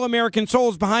 10% of all American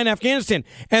souls behind Afghanistan.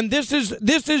 And this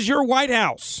is your White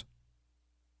House.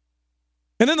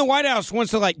 And then the White House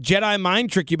wants to like Jedi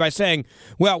mind trick you by saying,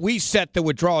 well, we set the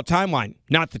withdrawal timeline,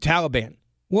 not the Taliban.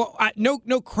 Well,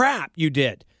 no crap you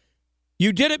did.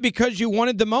 You did it because you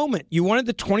wanted the moment. You wanted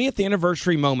the 20th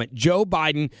anniversary moment. Joe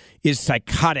Biden is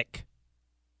psychotic.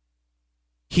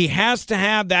 He has to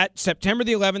have that September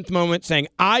the 11th moment saying,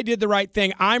 I did the right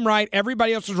thing. I'm right.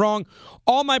 Everybody else is wrong.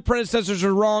 All my predecessors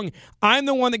are wrong. I'm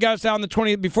the one that got us out on the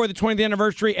 20th before the 20th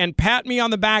anniversary, and pat me on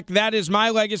the back. That is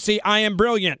my legacy. I am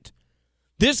brilliant.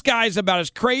 This guy's about as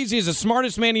crazy as the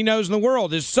smartest man he knows in the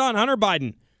world. His son, Hunter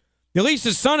Biden. At least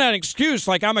his son had an excuse,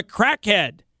 like I'm a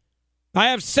crackhead.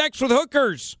 I have sex with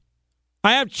hookers.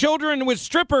 I have children with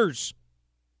strippers.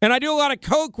 And I do a lot of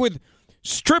coke with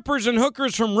strippers and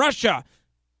hookers from Russia.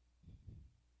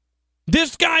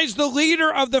 This guy's the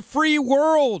leader of the free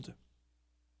world.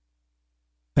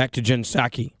 Back to Jen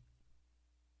Psaki.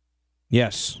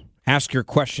 Yes, ask your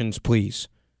questions, please.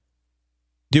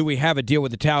 Do we have a deal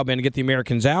with the Taliban to get the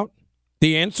Americans out?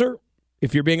 The answer,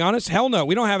 if you're being honest, hell no.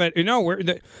 We don't have it. No,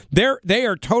 they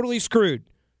are totally screwed.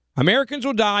 Americans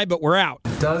will die, but we're out.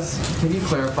 Can you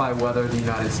clarify whether the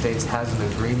United States has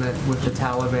an agreement with the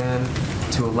Taliban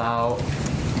to allow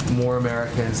more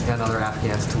Americans and other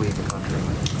Afghans to leave the country?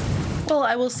 Well,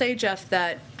 I will say, Jeff,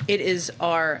 that it is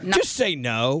our... Just say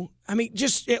no. I mean,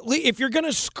 just if you're going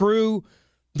to screw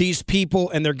these people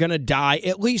and they're going to die,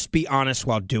 at least be honest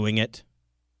while doing it.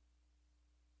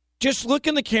 Just look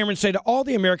in the camera and say to all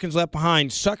the Americans left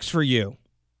behind, sucks for you.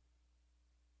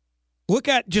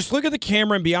 Just look at the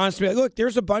camera and be honest. Be like, look,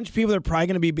 there's a bunch of people that are probably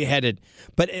going to be beheaded,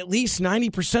 but at least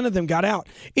 90% of them got out.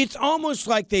 It's almost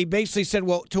like they basically said,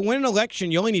 well, to win an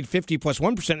election, you only need 50 plus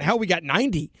 1%. Hell, we got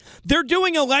 90. They're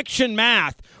doing election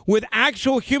math with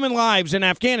actual human lives in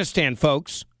Afghanistan,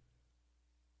 folks.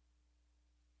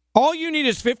 All you need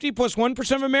is 50 plus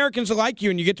 1% of Americans to like you,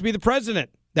 and you get to be the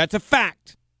president. That's a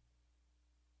fact.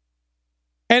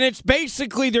 And it's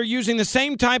basically they're using the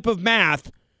same type of math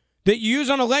that you use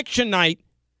on election night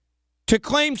to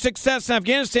claim success in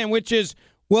Afghanistan, which is,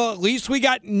 well, at least we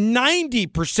got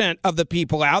 90% of the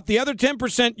people out. The other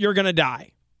 10%, you're going to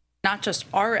die. Not just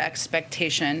our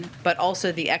expectation, but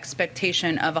also the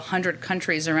expectation of 100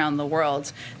 countries around the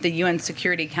world, the UN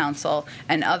Security Council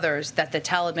and others, that the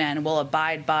Taliban will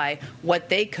abide by what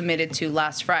they committed to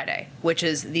last Friday, which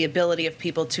is the ability of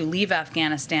people to leave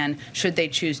Afghanistan should they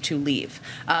choose to leave.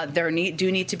 There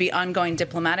do need to be ongoing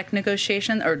diplomatic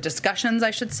negotiations, or discussions, I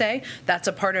should say. That's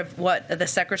a part of what the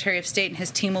Secretary of State and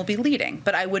his team will be leading.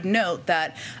 But I would note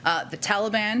that the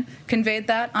Taliban conveyed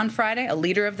that on Friday, a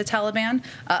leader of the Taliban.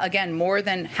 Again, more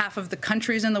than half of the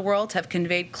countries in the world have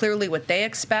conveyed clearly what they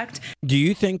expect. Do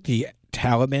you think the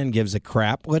Taliban gives a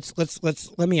crap? Let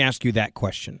me ask you that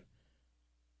question.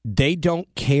 They don't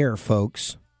care,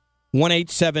 folks.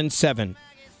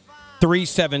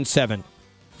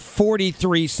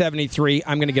 1-877-377-4373.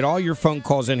 I'm going to get all your phone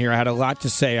calls in here. I had a lot to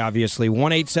say, obviously.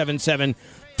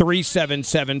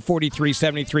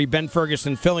 1-877-377-4373. Ben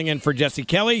Ferguson filling in for Jesse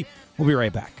Kelly. We'll be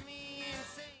right back.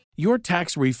 Your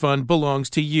tax refund belongs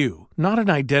to you, not an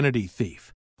identity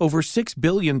thief. Over $6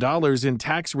 billion in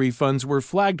tax refunds were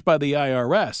flagged by the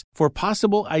IRS for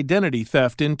possible identity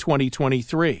theft in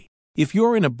 2023. If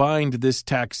you're in a bind this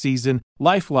tax season,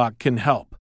 LifeLock can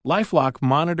help. LifeLock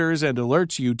monitors and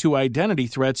alerts you to identity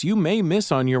threats you may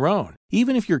miss on your own,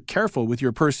 even if you're careful with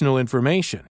your personal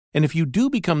information. And if you do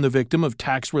become the victim of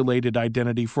tax-related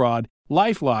identity fraud,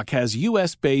 LifeLock has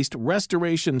U.S.-based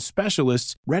restoration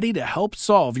specialists ready to help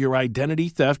solve your identity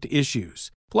theft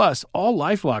issues. Plus, all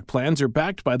LifeLock plans are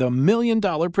backed by the $1 Million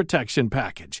Protection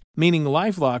Package, meaning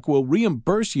LifeLock will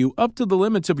reimburse you up to the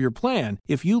limits of your plan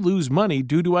if you lose money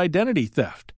due to identity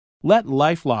theft. Let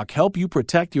LifeLock help you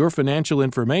protect your financial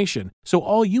information, so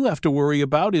all you have to worry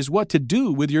about is what to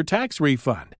do with your tax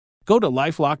refund. Go to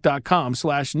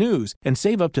LifeLock.com/news and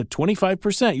save up to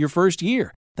 25% your first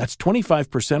year. That's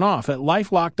 25% off at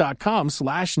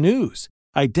LifeLock.com/news.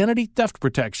 Identity theft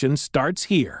protection starts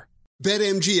here.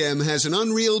 BetMGM has an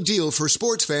unreal deal for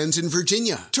sports fans in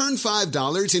Virginia. Turn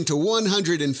 $5 into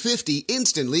 $150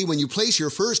 instantly when you place your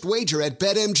first wager at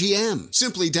BetMGM.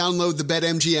 Simply download the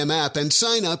BetMGM app and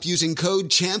sign up using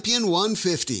code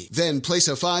CHAMPION150. Then place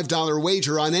a $5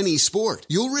 wager on any sport.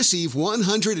 You'll receive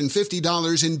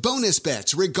 $150 in bonus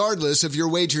bets regardless of your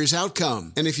wager's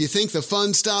outcome. And if you think the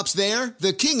fun stops there,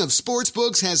 the King of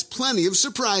Sportsbooks has plenty of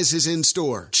surprises in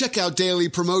store. Check out daily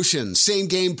promotions,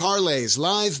 same-game parlays,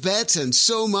 live bets, bets, and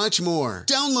so much more.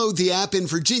 Download the app in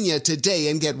Virginia today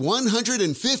and get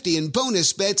 $150 in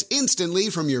bonus bets instantly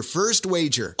from your first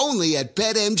wager. Only at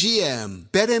BetMGM.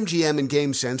 BetMGM and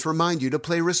GameSense remind you to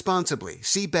play responsibly.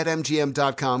 See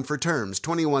BetMGM.com for terms.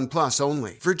 21 plus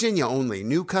only. Virginia only.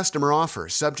 New customer offer.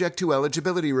 Subject to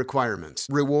eligibility requirements.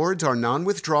 Rewards are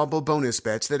non-withdrawable bonus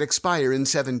bets that expire in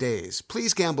 7 days.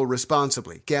 Please gamble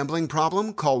responsibly. Gambling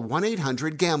problem? Call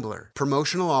 1-800-GAMBLER.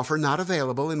 Promotional offer not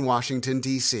available in Washington,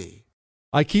 D.C.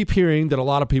 I keep hearing that a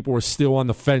lot of people are still on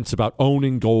the fence about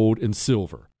owning gold and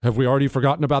silver. Have we already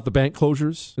forgotten about the bank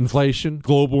closures, inflation,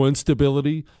 global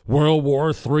instability, World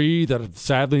War III that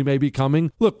sadly may be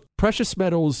coming? Look, precious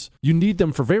metals, you need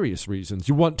them for various reasons.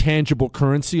 You want tangible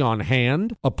currency on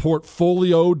hand, a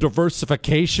portfolio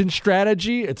diversification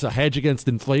strategy. It's a hedge against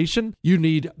inflation. You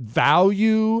need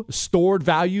value, stored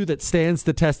value that stands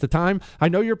the test of time. I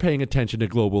know you're paying attention to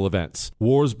global events.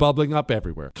 Wars bubbling up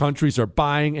everywhere. Countries are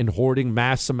buying and hoarding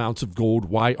mass amounts of gold.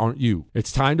 Why aren't you?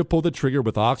 It's time to pull the trigger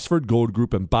with Oxford Gold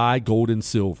Group and buy gold and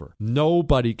silver.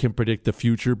 Nobody can predict the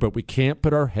future, but we can't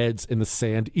put our heads in the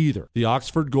sand either. The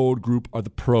Oxford Gold Group are the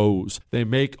pros. They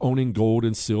make owning gold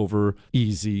and silver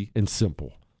easy and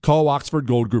simple. Call Oxford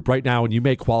Gold Group right now and you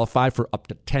may qualify for up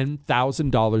to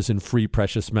 $10,000 in free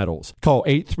precious metals. Call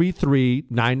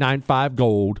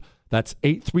 833-995-GOLD. That's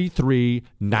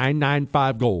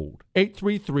 833-995-GOLD.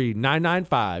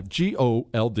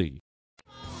 833-995-GOLD.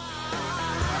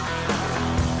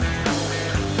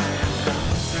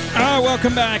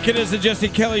 Welcome back. It is the Jesse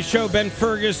Kelly Show. Ben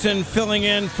Ferguson filling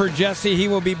in for Jesse. He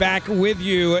will be back with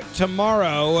you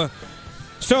tomorrow.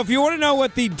 So if you want to know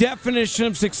what the definition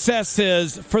of success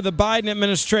is for the Biden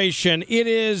administration, it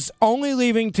is only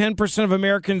leaving 10% of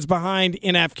Americans behind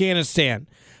in Afghanistan.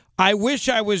 I wish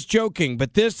I was joking,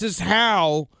 but this is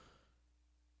how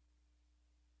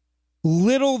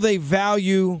little they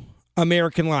value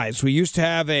American lives. We used to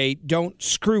have a don't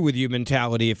screw with you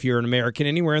mentality if you're an American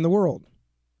anywhere in the world.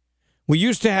 We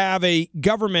used to have a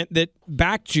government that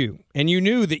backed you, and you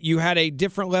knew that you had a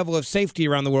different level of safety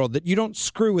around the world, that you don't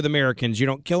screw with Americans, you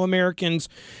don't kill Americans,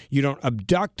 you don't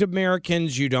abduct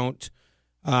Americans, you don't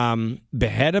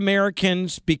behead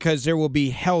Americans, because there will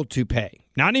be hell to pay.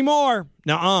 Not anymore.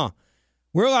 Nuh-uh.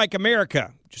 We're like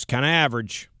America, just kind of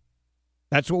average.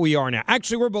 That's what we are now.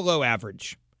 Actually, we're below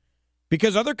average.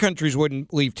 Because other countries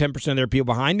wouldn't leave 10% of their people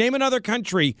behind. Name another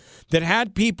country that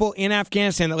had people in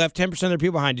Afghanistan that left 10% of their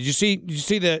people behind. Did you see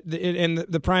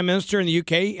the Prime Minister in the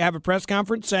UK have a press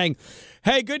conference saying,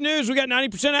 hey, good news, we got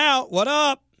 90% out. What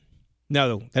up?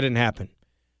 No, that didn't happen.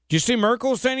 Did you see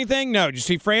Merkel say anything? No. Did you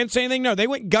see France say anything? No. They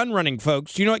went gun running,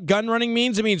 folks. Do you know what gun running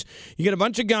means? It means you get a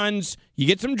bunch of guns, you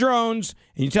get some drones,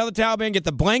 and you tell the Taliban, get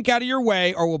the blank out of your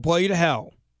way or we'll blow you to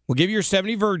hell. We'll give you your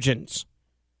 70 virgins.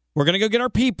 We're going to go get our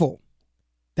people.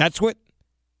 That's what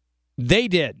they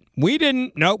did. We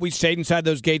didn't. No, we stayed inside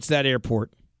those gates of that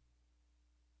airport.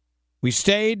 We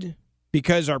stayed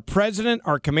because our president,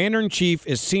 our commander-in-chief,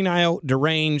 is senile,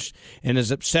 deranged, and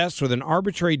is obsessed with an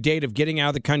arbitrary date of getting out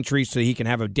of the country so he can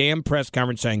have a damn press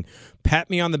conference saying, pat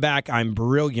me on the back, I'm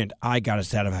brilliant, I got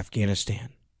us out of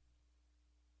Afghanistan.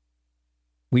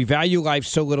 We value life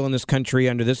so little in this country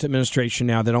under this administration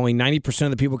now that only 90%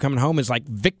 of the people coming home is like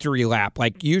victory lap.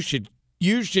 Like, you should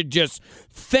just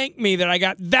thank me that I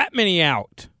got that many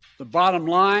out. The bottom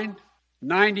line,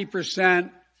 90%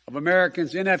 of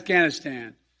Americans in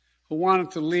Afghanistan who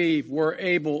wanted to leave were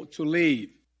able to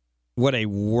leave. What a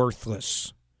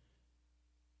worthless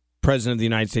president of the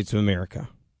United States of America.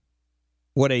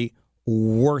 What a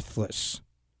worthless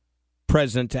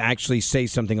president to actually say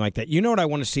something like that. You know what I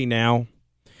want to see now?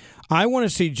 I want to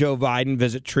see Joe Biden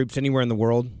visit troops anywhere in the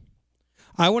world.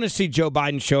 I want to see Joe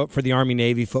Biden show up for the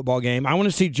Army-Navy football game. I want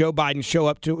to see Joe Biden show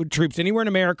up to troops anywhere in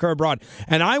America or abroad.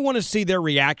 And I want to see their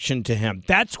reaction to him.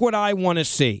 That's what I want to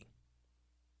see.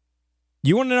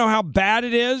 You want to know how bad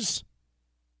it is?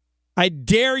 I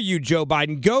dare you, Joe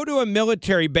Biden, go to a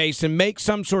military base and make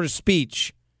some sort of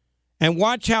speech and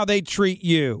watch how they treat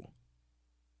you.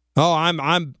 Oh,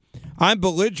 I'm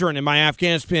belligerent in my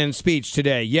Afghanistan speech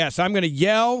today. Yes, I'm going to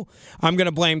yell. I'm going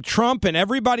to blame Trump and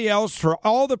everybody else for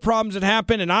all the problems that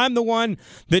happened, and I'm the one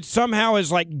that somehow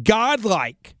is like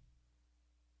godlike,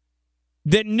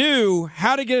 that knew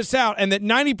how to get us out, and that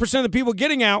 90% of the people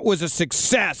getting out was a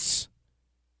success.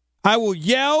 I will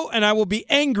yell and I will be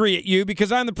angry at you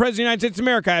because I'm the President of the United States of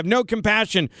America. I have no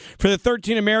compassion for the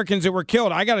 13 Americans that were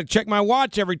killed. I got to check my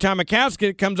watch every time a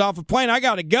casket comes off a plane. I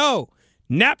got to go.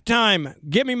 Nap time.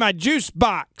 Give me my juice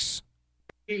box.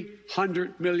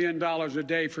 $300 million a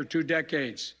day for 2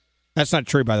 decades. That's not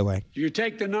true, by the way. You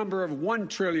take the number of $1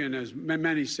 trillion, as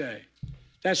many say.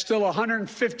 That's still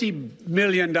 $150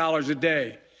 million a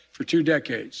day for 2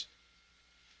 decades.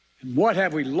 And what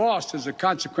have we lost as a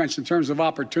consequence in terms of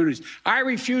opportunities? I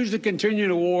refuse to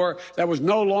continue a war that was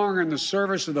no longer in the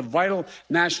service of the vital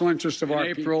national interest of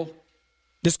our people.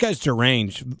 This guy's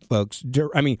deranged, folks.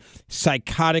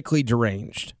 Psychotically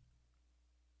deranged.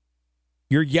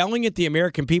 You're yelling at the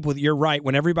American people that you're right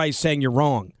when everybody's saying you're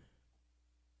wrong.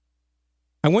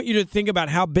 I want you to think about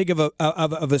how big of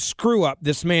a screw-up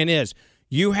this man is.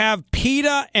 You have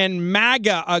PETA and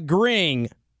MAGA agreeing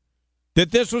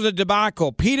that this was a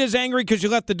debacle. PETA's angry because you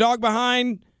left the dogs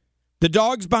behind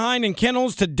in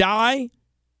kennels to die.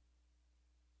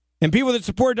 And people that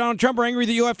support Donald Trump are angry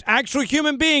that you left actual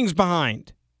human beings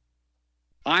behind.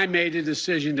 I made a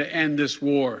decision to end this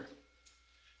war.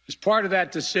 As part of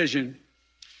that decision,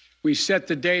 we set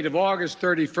the date of August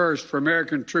 31st for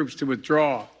American troops to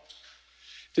withdraw.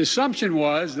 The assumption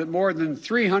was that more than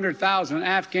 300,000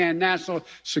 Afghan national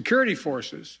security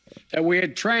forces that we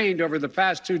had trained over the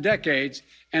past 2 decades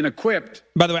and equipped.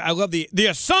 By the way, I love the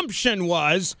assumption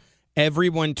was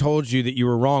everyone told you that you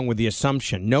were wrong with the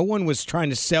assumption. No one was trying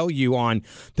to sell you on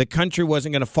the country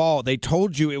wasn't going to fall. They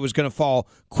told you it was going to fall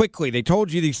quickly. They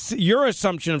told you your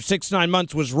assumption of 6 to 9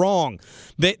 months was wrong.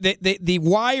 The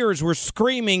wires were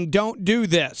screaming, don't do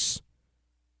this.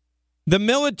 The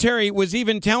military was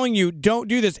even telling you, don't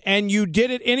do this, and you did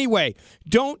it anyway.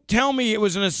 Don't tell me it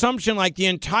was an assumption like the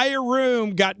entire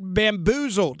room got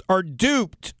bamboozled or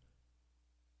duped.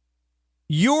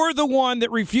 You're the one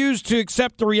that refused to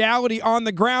accept the reality on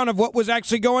the ground of what was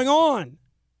actually going on.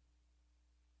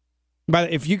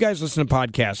 But if you guys listen to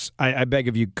podcasts, I beg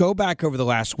of you, go back over the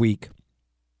last week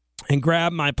and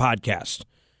grab my podcast.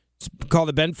 It's called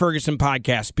the Ben Ferguson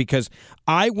Podcast, because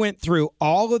I went through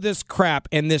all of this crap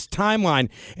and this timeline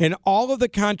and all of the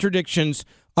contradictions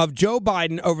of Joe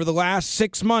Biden over the last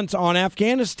 6 months on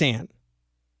Afghanistan.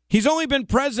 He's only been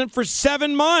president for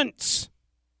 7 months.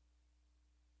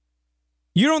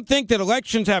 You don't think that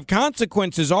elections have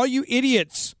consequences? All you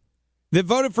idiots that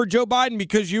voted for Joe Biden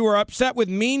because you were upset with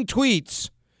mean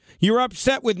tweets. You were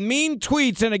upset with mean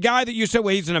tweets and a guy that you said,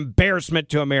 well, he's an embarrassment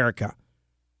to America.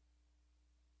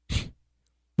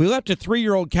 We left a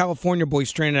 3-year-old California boy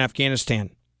stranded in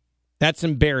Afghanistan. That's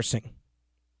embarrassing.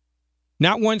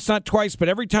 Not once, not twice, but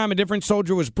every time a different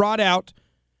soldier was brought out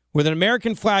with an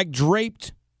American flag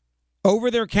draped over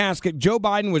their casket, Joe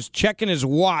Biden was checking his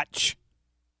watch.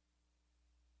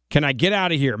 Can I get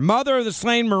out of here? Mother of the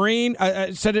slain Marine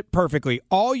said it perfectly.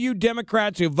 All you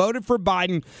Democrats who voted for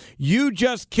Biden, you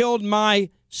just killed my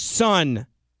son.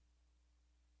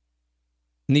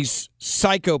 And these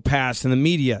psychopaths in the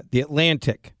media, The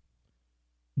Atlantic.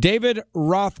 David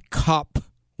Rothkopf,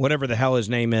 whatever the hell his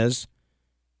name is.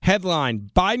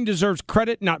 Headline, Biden deserves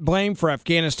credit, not blame, for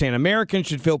Afghanistan. Americans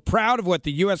should feel proud of what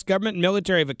the U.S. government and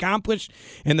military have accomplished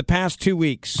in the past 2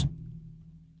 weeks.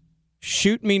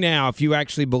 Shoot me now if you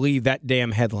actually believe that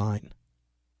damn headline.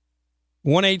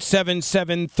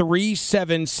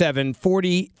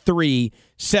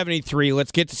 1-877-377-4373.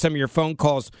 Let's get to some of your phone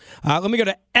calls. Let me go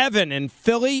to Evan in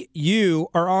Philly. You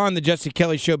are on the Jesse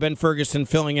Kelly Show. Ben Ferguson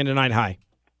filling in tonight. Hi.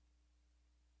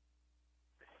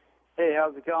 Hey,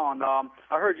 how's it going? I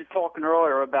heard you talking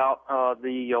earlier about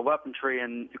the weaponry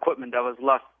and equipment that was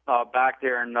left back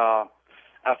there in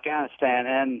Afghanistan,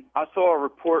 and I saw a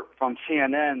report from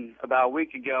CNN about a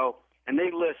week ago, and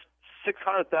they list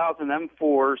 600,000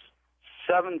 M4s,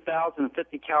 7,000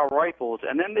 50 cal rifles,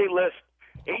 and then they list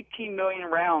 18 million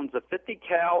rounds of 50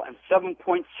 cal and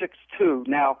 7.62.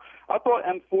 Now, I thought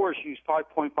M4s used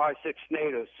 5.56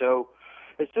 NATO, so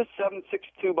is this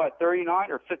 7.62 by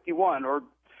 39 or 51, or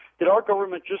did our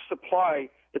government just supply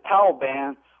the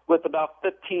Taliban with about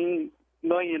 15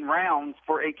 million rounds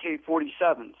for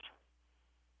AK-47s?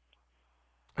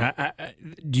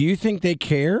 Do you think they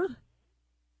care?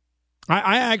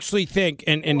 I actually think,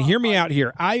 and hear me out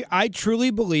here, I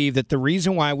truly believe that the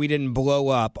reason why we didn't blow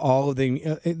up all of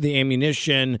the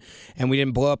ammunition and we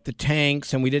didn't blow up the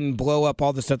tanks and we didn't blow up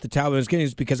all the stuff the Taliban was getting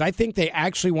is because I think they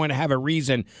actually want to have a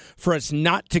reason for us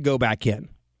not to go back in.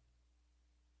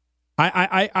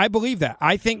 I believe that.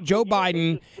 I think Joe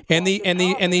Biden and these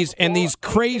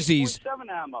crazies.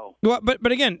 Well,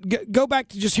 but again, go back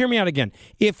to just hear me out again.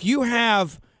 If you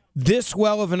have this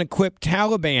well of an equipped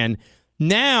Taliban,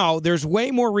 now there's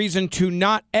way more reason to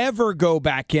not ever go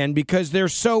back in because they're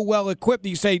so well equipped that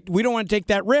you say we don't want to take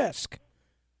that risk.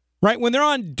 Right? When they're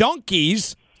on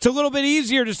donkeys, it's a little bit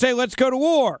easier to say let's go to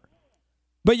war.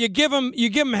 But you give them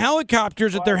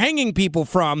helicopters that they're hanging people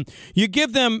from. You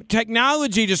give them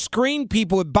technology to screen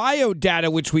people with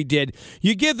biodata, which we did.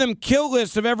 You give them kill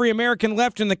lists of every American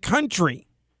left in the country.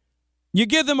 You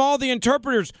give them all the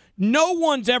interpreters. No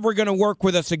one's ever going to work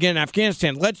with us again in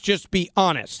Afghanistan. Let's just be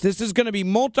honest. This is going to be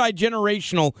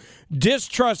multi-generational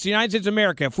distrust of the United States of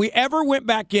America. If we ever went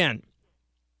back in,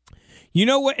 you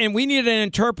know what, and we needed an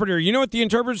interpreter, you know what the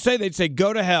interpreters say? They'd say,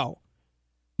 go to hell.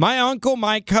 My uncle,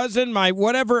 my cousin, my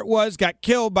whatever it was, got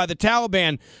killed by the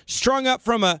Taliban, strung up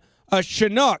from a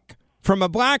Chinook, from a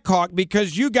Black Hawk,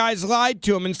 because you guys lied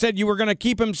to him and said you were going to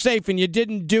keep him safe and you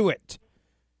didn't do it.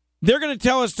 They're going to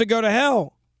tell us to go to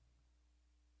hell.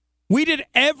 We did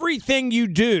everything you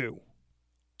do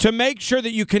to make sure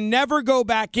that you can never go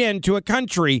back into a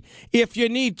country if you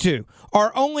need to.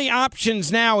 Our only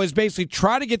options now is basically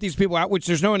try to get these people out, which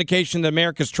there's no indication that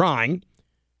America's trying,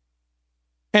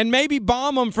 and maybe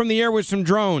bomb them from the air with some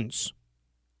drones.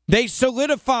 They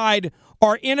solidified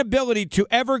our inability to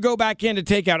ever go back in to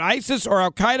take out ISIS or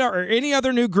Al-Qaeda or any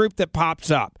other new group that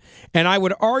pops up. And I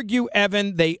would argue,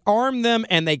 Evan, they armed them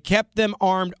and they kept them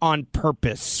armed on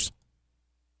purpose.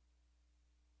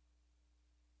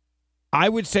 I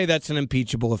would say that's an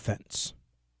impeachable offense.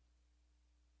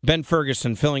 Ben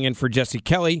Ferguson filling in for Jesse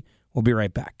Kelly. We'll be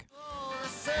right back.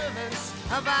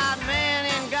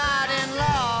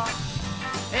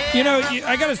 You know,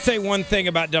 I got to say one thing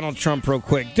about Donald Trump real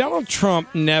quick. Donald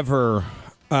Trump never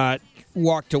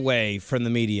walked away from the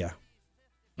media.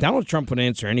 Donald Trump would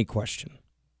answer any question.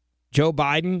 Joe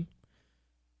Biden?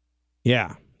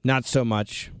 Yeah, not so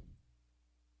much.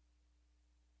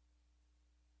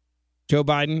 Joe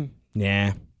Biden?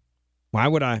 Nah. Why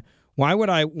on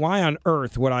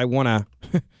earth would I want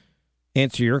to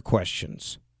answer your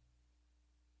questions?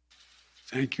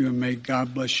 Thank you, and may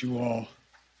God bless you all.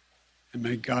 And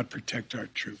may God protect our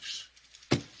troops.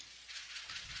 President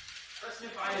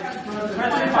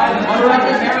Biden,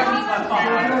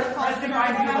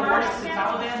 the worst is the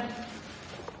Taliban.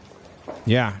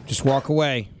 Yeah, just walk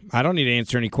away. I don't need to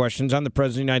answer any questions. I'm the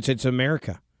President of the United States of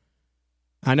America.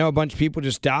 I know a bunch of people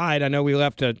just died. I know we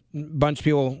left a bunch of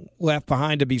people left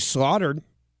behind to be slaughtered.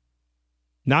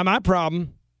 Not my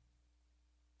problem.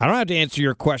 I don't have to answer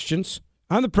your questions.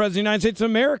 I'm the President of the United States of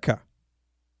America.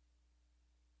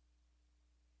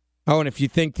 Oh, and if you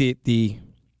think the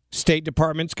State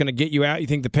Department's going to get you out, you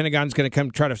think the Pentagon's going to come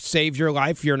try to save your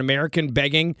life, you're an American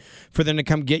begging for them to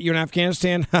come get you in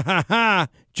Afghanistan? Ha, ha, ha.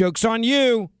 Joke's on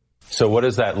you. So what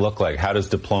does that look like? How does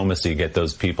diplomacy get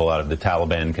those people out of the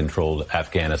Taliban-controlled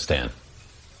Afghanistan?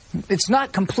 It's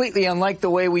not completely unlike the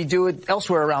way we do it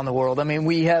elsewhere around the world. I mean,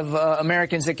 we have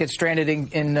Americans that get stranded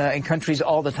in countries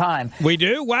all the time. We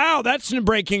do? Wow, that's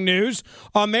breaking news.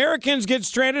 Americans get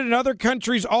stranded in other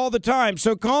countries all the time.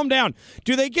 So calm down.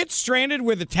 Do they get stranded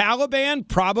with the Taliban?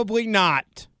 Probably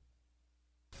not.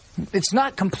 It's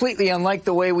not completely unlike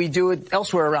the way we do it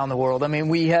elsewhere around the world. I mean,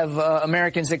 we have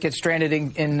Americans that get stranded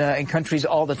in countries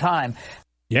all the time.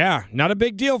 Yeah, not a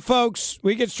big deal, folks.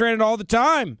 We get stranded all the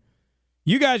time.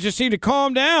 You guys just need to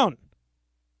calm down.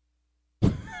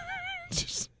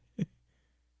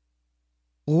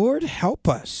 Lord help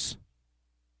us.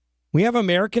 We have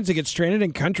Americans that get stranded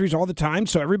in countries all the time,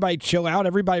 so everybody chill out,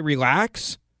 everybody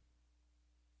relax.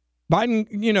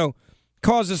 Biden,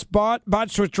 calls this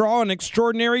botched withdrawal an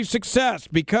extraordinary success.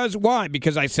 Because why?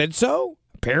 Because I said so?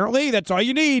 Apparently, that's all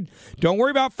you need. Don't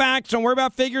worry about facts. Don't worry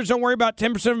about figures. Don't worry about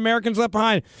 10% of Americans left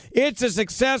behind. It's a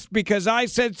success because I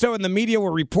said so, and the media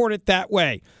will report it that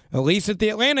way. At least at the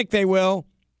Atlantic, they will.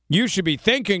 You should be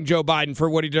thanking Joe Biden for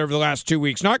what he did over the last 2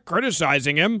 weeks, not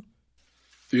criticizing him.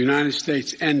 The United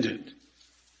States ended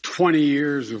 20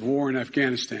 years of war in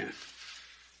Afghanistan,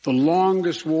 the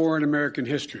longest war in American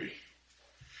history.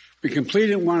 We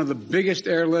completed one of the biggest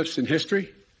airlifts in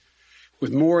history,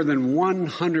 with more than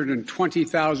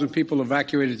 120,000 people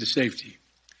evacuated to safety.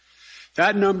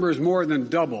 That number is more than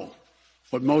double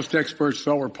what most experts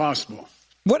thought were possible.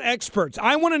 What experts?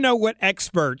 I want to know what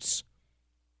experts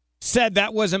said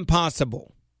that wasn't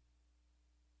possible.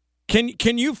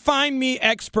 Can you find me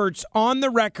experts on the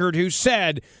record who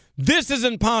said this is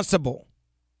impossible?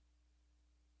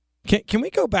 Can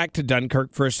we go back to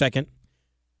Dunkirk for a second?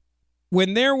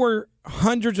 When there were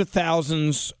hundreds of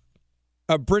thousands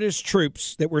of British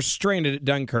troops that were stranded at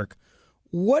Dunkirk,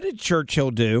 what did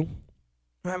Churchill do?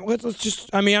 I'm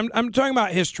talking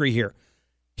about history here.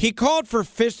 He called for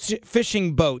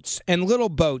fishing boats and little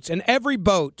boats, and every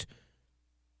boat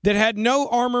that had no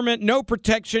armament, no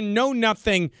protection, no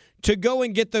nothing to go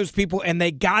and get those people, and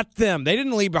they got them. They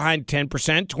didn't leave behind 10%,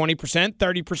 20%,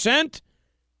 30%.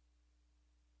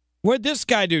 What did this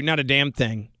guy do? Not a damn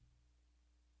thing.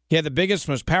 He had the biggest,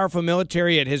 most powerful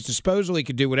military at his disposal. He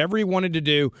could do whatever he wanted to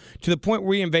do, to the point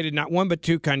where we invaded not one but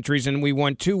two countries, and we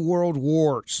won 2 world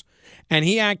wars. and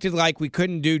he acted like we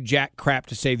couldn't do jack crap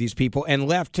to save these people and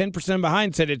left 10%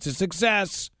 behind, said it's a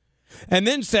success, and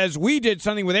then says we did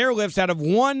something with airlifts out of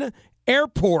one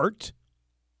airport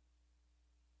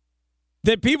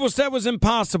that people said was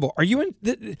impossible. Are you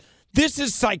in? This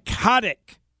is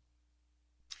psychotic.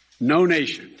 No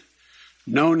nation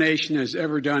has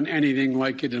ever done anything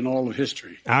like it in all of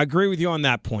history. I agree with you on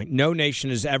that point. No nation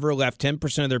has ever left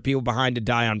 10% of their people behind to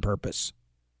die on purpose.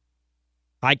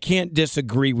 I can't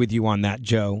disagree with you on that,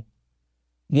 Joe.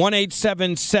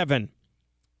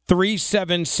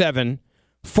 1-877-377-4373.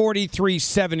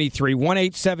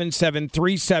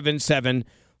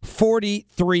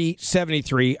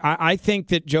 1-877-377-4373. I think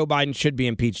that Joe Biden should be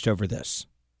impeached over this.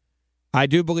 I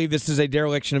do believe this is a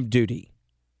dereliction of duty.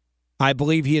 I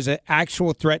believe he is an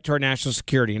actual threat to our national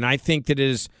security, and I think that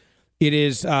it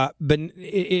is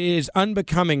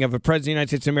unbecoming of a president of the United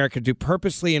States of America to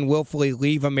purposely and willfully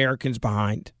leave Americans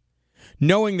behind,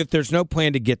 knowing that there's no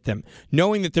plan to get them,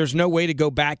 knowing that there's no way to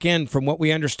go back in from what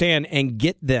we understand and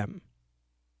get them.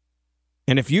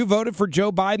 And if you voted for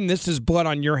Joe Biden, this is blood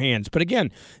on your hands. But again,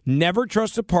 never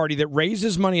trust a party that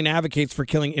raises money and advocates for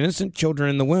killing innocent children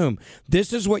in the womb.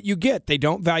 This is what you get. They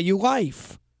don't value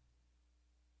life.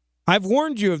 I've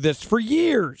warned you of this for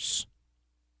years.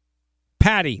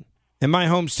 Patty, in my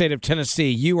home state of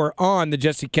Tennessee, you are on the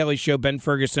Jesse Kelly Show. Ben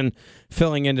Ferguson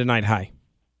filling in tonight. Hi.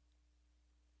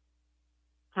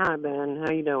 Hi, Ben.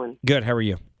 How you doing? Good. How are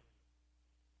you?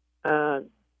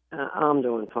 I'm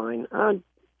doing fine. I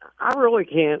really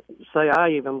can't say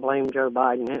I even blame Joe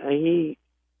Biden. He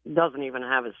doesn't even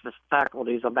have his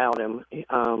faculties about him.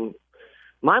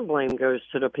 My blame goes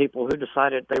to the people who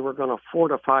decided they were going to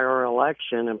fortify our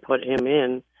election and put him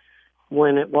in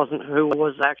when it wasn't who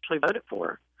was actually voted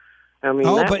for. I mean,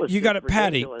 but you got it,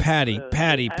 Patty.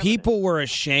 People were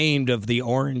ashamed of the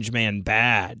orange man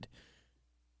bad.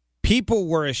 People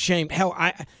were ashamed. Hell,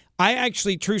 I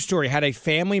actually, true story, had a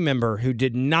family member who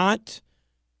did not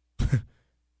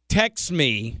text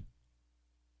me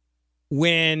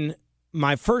when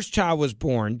my first child was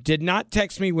born, did not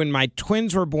text me when my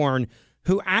twins were born,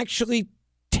 who actually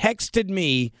texted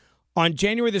me on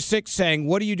January the 6th saying,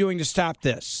 what are you doing to stop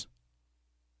this?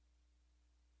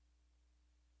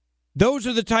 Those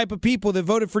are the type of people that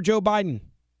voted for Joe Biden.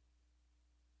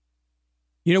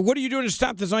 You know, what are you doing to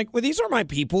stop this? I'm like, well, these are my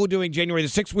people doing January the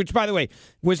 6th, which, by the way,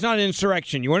 was not an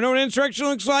insurrection. You want to know what an insurrection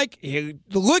looks like?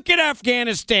 Look at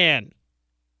Afghanistan.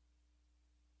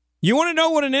 You want to know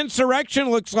what an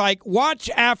insurrection looks like? Watch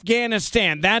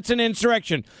Afghanistan. That's an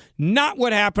insurrection. Not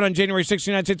what happened on January 6th in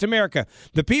the United States of America.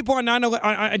 The people on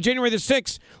January the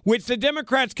 6th, which the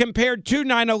Democrats compared to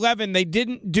 9/11, they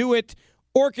didn't do it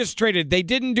orchestrated. They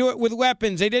didn't do it with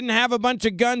weapons. They didn't have a bunch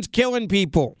of guns killing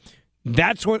people.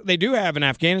 That's what they do have in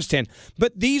Afghanistan.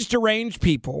 But these deranged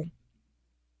people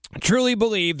truly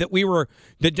believe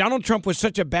that Donald Trump was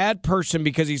such a bad person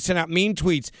because he sent out mean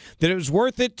tweets that it was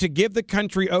worth it to give the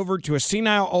country over to a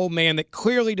senile old man that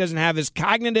clearly doesn't have his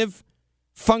cognitive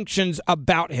functions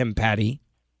about him, Patty.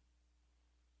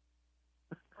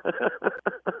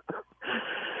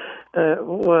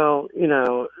 Well, you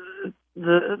know,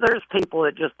 there's people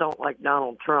that just don't like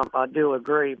Donald Trump. I do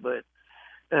agree, but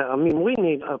I mean, we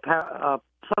need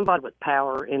somebody with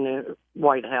power in the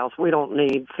White House. We don't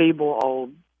need feeble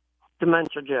old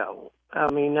Dementia Joe. I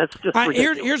mean, that's just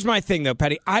ridiculous. Here's my thing, though,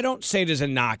 Patty. I don't say it as a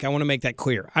knock. I want to make that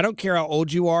clear. I don't care how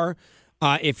old you are.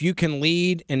 If you can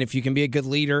lead and if you can be a good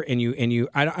leader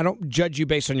I don't judge you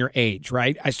based on your age,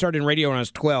 right? I started in radio when I was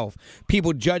 12.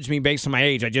 People judge me based on my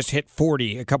age. I just hit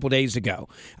 40 a couple days ago.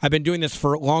 I've been doing this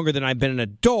for longer than I've been an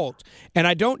adult, and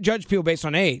I don't judge people based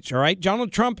on age, all right?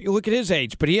 Donald Trump, you look at his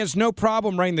age, but he has no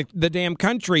problem running the damn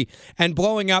country and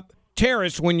blowing up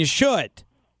terrorists when you should,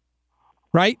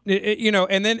 right? You know,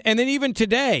 and then even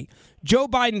today, Joe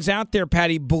Biden's out there,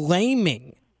 Patty,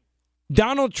 blaming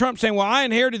Donald Trump, saying, well, I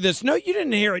inherited this. No, you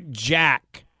didn't inherit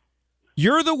jack.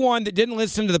 You're the one that didn't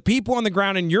listen to the people on the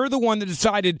ground, and you're the one that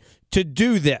decided to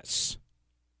do this.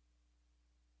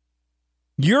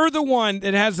 You're the one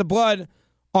that has the blood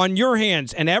on your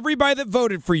hands, and everybody that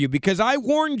voted for you, because I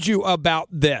warned you about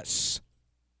this.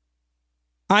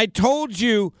 I told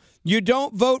you you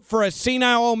don't vote for a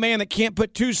senile old man that can't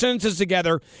put two sentences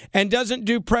together and doesn't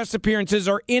do press appearances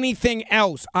or anything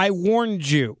else. I warned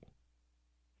you.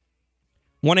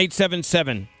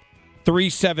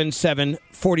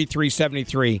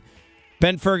 1-877-377-4373.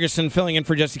 Ben Ferguson filling in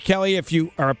for Jesse Kelly. If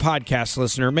you are a podcast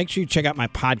listener, make sure you check out my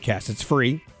podcast. It's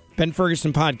free. Ben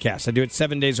Ferguson Podcast. I do it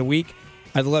 7 days a week.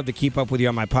 I'd love to keep up with you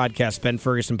on my podcast, Ben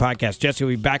Ferguson Podcast. Jesse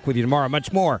will be back with you tomorrow.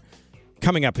 Much more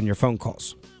coming up in your phone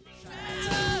calls.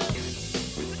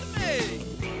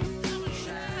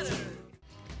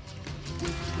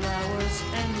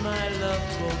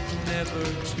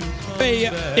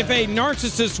 If a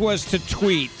narcissist was to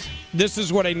tweet, this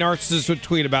is what a narcissist would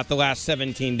tweet about the last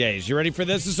 17 days. You ready for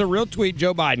this? This is a real tweet,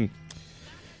 Joe Biden.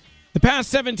 The past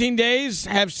 17 days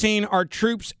have seen our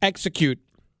troops execute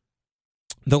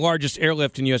the largest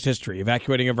airlift in U.S. history,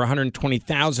 evacuating over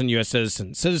 120,000 U.S.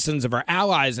 citizens of our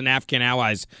allies and Afghan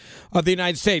allies of the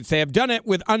United States. They have done it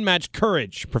with unmatched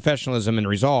courage, professionalism, and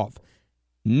resolve.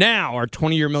 Now, our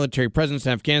 20-year military presence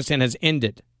in Afghanistan has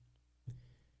ended.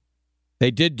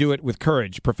 They did do it with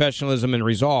courage, professionalism, and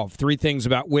resolve. Three things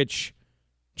about which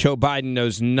Joe Biden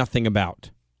knows nothing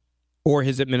about, or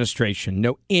his administration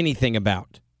know anything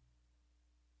about.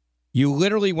 You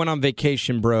literally went on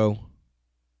vacation, bro.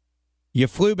 You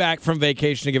flew back from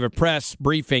vacation to give a press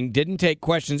briefing, didn't take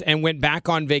questions, and went back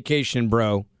on vacation,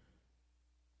 bro.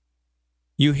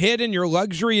 You hid in your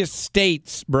luxury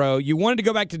estates, bro. You wanted to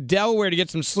go back to Delaware to get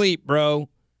some sleep, bro.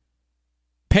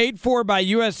 Paid for by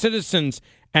U.S. citizens,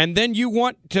 and then you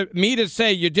want me to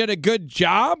say you did a good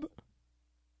job?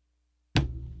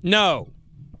 No.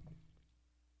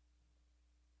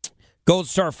 Gold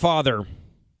Star father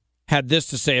had this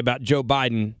to say about Joe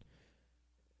Biden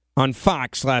on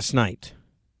Fox last night.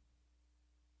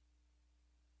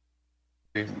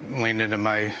 I leaned into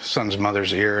my son's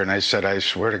mother's ear and I said, I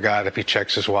swear to God, if he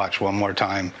checks his watch one more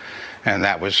time, and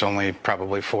that was only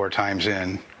probably 4 times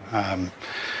in,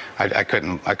 I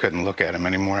couldn't look at him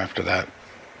anymore after that.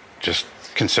 Just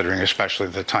considering especially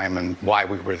the time and why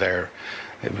we were there,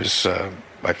 it was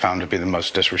I found to be the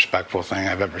most disrespectful thing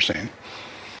I've ever seen.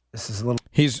 This is a little.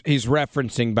 He's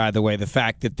referencing, by the way, the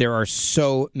fact that there are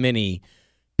so many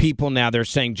people now. They're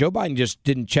saying Joe Biden just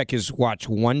didn't check his watch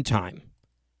one time.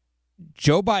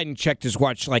 Joe Biden checked his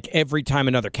watch like every time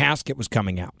another casket was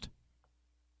coming out.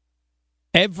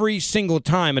 Every single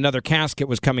time another casket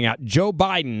was coming out, Joe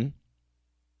Biden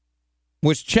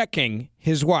was checking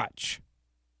his watch.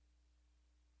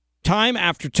 Time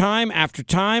after time after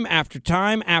time after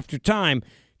time after time.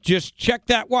 Just check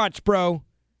that watch, bro.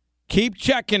 Keep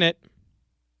checking it. I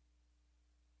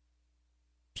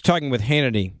was talking with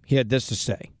Hannity. He had this to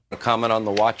say. A comment on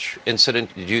the watch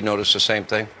incident. Did you notice the same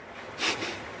thing?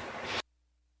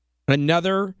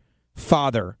 Another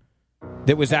father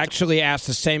that was actually asked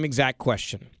the same exact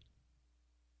question.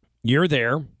 You're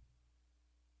there.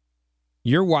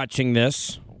 You're watching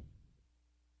this.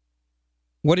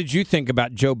 What did you think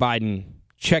about Joe Biden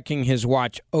checking his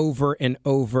watch over and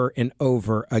over and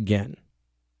over again?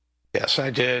 Yes, I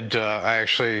did. I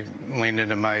actually leaned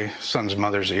into my son's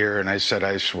mother's ear and I said,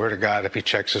 I swear to God, if he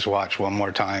checks his watch one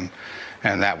more time,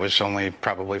 and that was only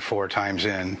probably 4 times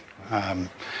in,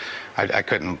 I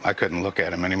couldn't look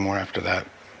at him anymore after that.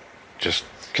 Just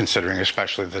considering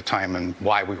especially the time and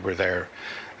why we were there,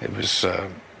 it was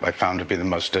I found to be the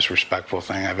most disrespectful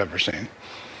thing I've ever seen.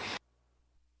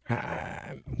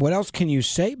 What else can you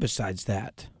say besides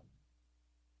that?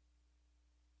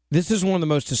 This is one of the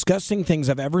most disgusting things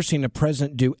I've ever seen a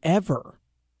president do ever.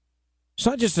 It's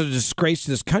not just a disgrace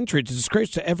to this country. It's a disgrace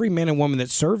to every man and woman that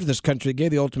served this country, that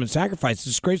gave the ultimate sacrifice. It's a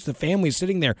disgrace to the families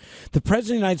sitting there. The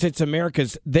president of the United States of America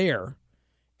is there,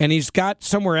 and he's got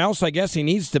somewhere else, I guess, he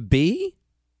needs to be?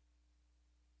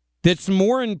 That's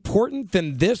more important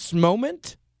than this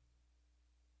moment?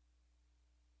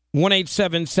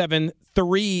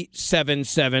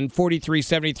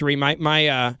 1-877-377-4373.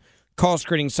 My call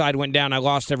screening side went down. I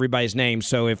lost everybody's name,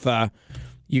 so if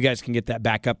you guys can get that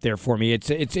back up there for me. It's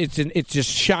just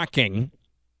shocking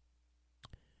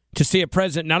to see a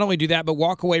president not only do that, but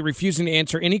walk away refusing to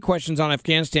answer any questions on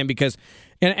Afghanistan because,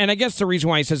 and I guess the reason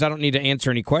why he says I don't need to answer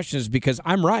any questions is because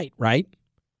I'm right?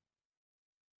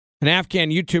 An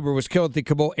Afghan YouTuber was killed at the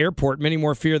Kabul airport. Many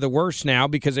more fear the worst now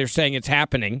because they're saying it's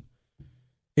happening.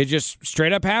 It's just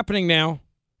straight up happening now.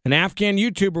 An Afghan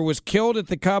YouTuber was killed at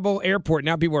the Kabul airport.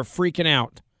 Now people are freaking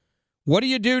out. What do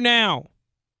you do now?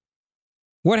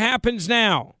 What happens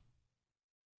now?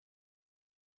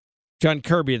 John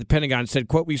Kirby at the Pentagon said,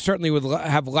 quote, we certainly would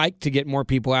have liked to get more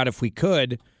people out if we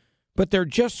could, but there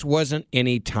just wasn't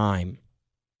any time.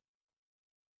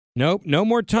 Nope, no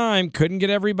more time. Couldn't get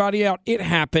everybody out. It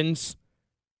happens.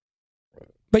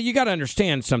 But you got to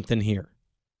understand something here.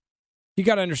 You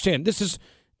got to understand. This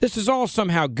is all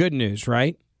somehow good news,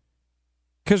 right?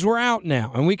 Because we're out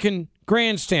now, and we can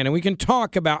grandstand, and we can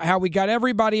talk about how we got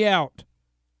everybody out.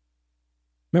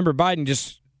 Remember, Biden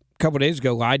just a couple of days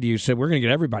ago lied to you, said we're going to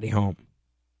get everybody home.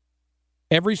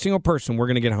 Every single person we're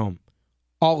going to get home.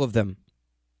 All of them.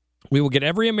 We will get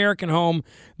every American home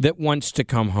that wants to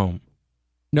come home.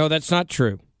 No, that's not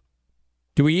true.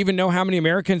 Do we even know how many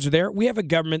Americans are there? We have a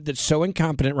government that's so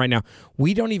incompetent right now.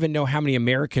 We don't even know how many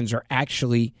Americans are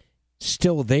actually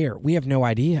still there. We have no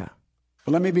idea.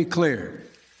 But let me be clear.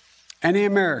 Any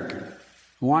American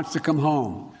who wants to come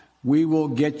home, we will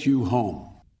get you home.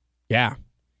 Yeah.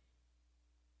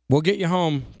 We'll get you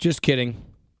home. Just kidding.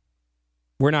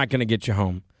 We're not going to get you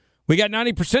home. We got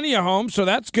 90% of you home, so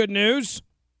that's good news.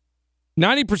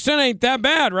 90% ain't that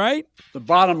bad, right? The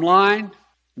bottom line,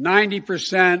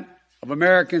 90% of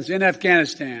Americans in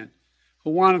Afghanistan who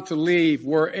wanted to leave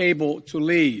were able to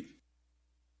leave.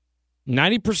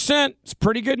 90% is a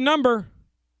pretty good number.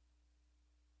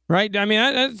 Right? I mean,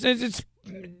 it's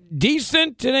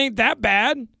decent. It ain't that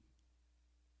bad.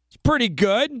 It's pretty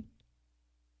good.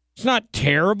 It's not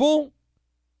terrible.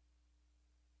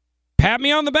 Pat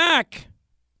me on the back.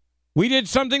 We did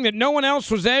something that no one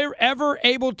else was ever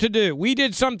able to do. We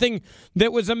did something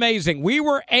that was amazing. We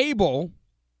were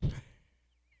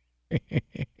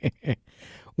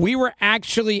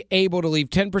actually able to leave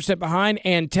 10% behind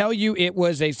and tell you it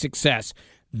was a success.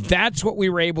 That's what we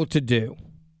were able to do.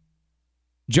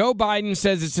 Joe Biden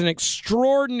says it's an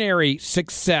extraordinary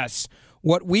success,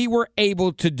 what we were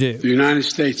able to do. The United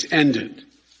States ended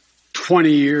 20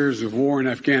 years of war in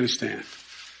Afghanistan,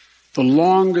 the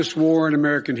longest war in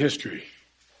American history.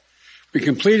 We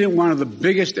completed one of the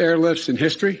biggest airlifts in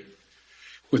history,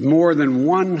 with more than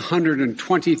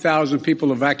 120,000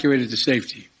 people evacuated to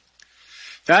safety.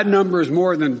 That number is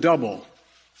more than double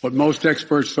what most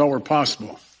experts thought were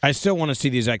possible. I still want to see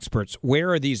these experts. Where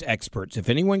are these experts? If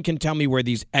anyone can tell me where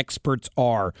these experts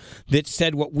are that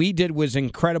said what we did was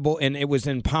incredible and it was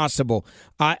impossible,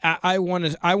 I want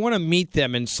to meet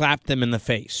them and slap them in the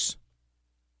face.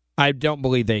 I don't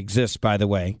believe they exist, by the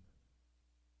way.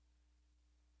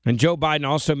 And Joe Biden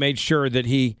also made sure that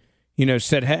he,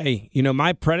 said, hey,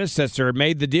 my predecessor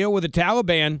made the deal with the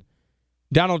Taliban.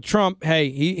 Donald Trump,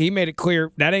 hey, he made it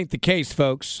clear that ain't the case,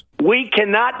 folks. We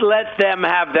cannot let them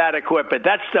have that equipment.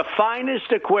 That's the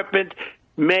finest equipment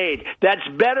made. That's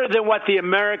better than what the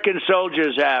American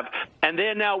soldiers have. And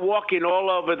they're now walking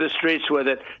all over the streets with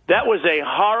it. That was a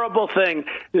horrible thing.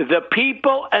 The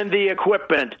people and the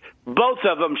equipment, both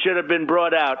of them should have been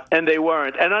brought out, and they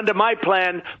weren't. And under my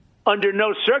plan, under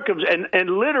no circumstance,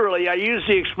 and literally I use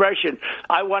the expression,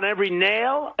 I want every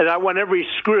nail and I want every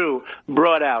screw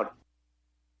brought out.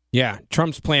 Yeah,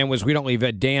 Trump's plan was we don't leave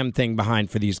a damn thing behind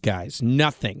for these guys.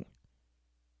 Nothing.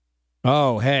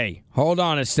 Oh, hey, hold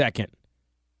on a second.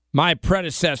 My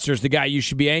predecessor's the guy you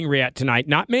should be angry at tonight,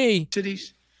 not me.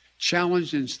 Cities,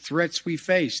 challenges, and threats we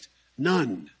faced,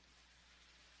 none.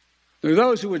 There are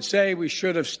those who would say we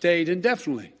should have stayed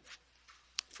indefinitely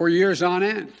for years on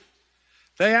end.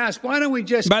 They ask, why don't we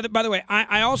just... By the way,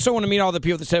 I also want to meet all the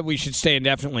people that said we should stay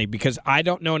indefinitely because I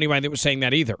don't know anybody that was saying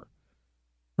that either.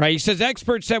 Right? He says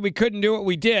experts said we couldn't do what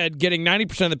we did, getting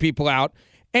 90% of the people out,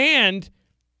 and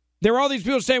there were all these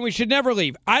people saying we should never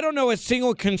leave. I don't know a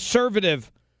single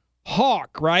conservative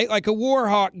hawk, right? Like a war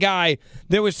hawk guy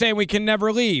that was saying we can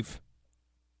never leave.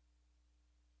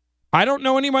 I don't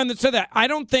know anyone that said that. I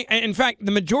don't think, in fact,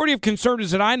 the majority of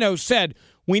conservatives that I know said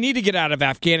we need to get out of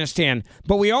Afghanistan,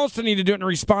 but we also need to do it in a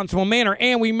responsible manner,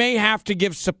 and we may have to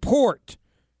give support.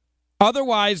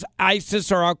 Otherwise,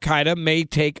 ISIS or Al-Qaeda may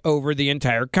take over the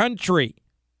entire country.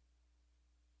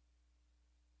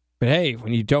 But hey,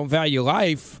 when you don't value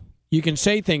life, you can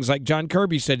say things like John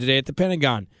Kirby said today at the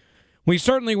Pentagon. We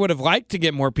certainly would have liked to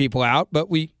get more people out, but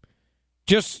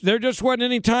there just wasn't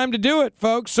any time to do it,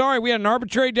 folks. Sorry, we had an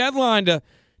arbitrary deadline to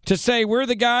say we're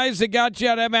the guys that got you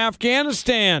out of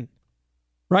Afghanistan.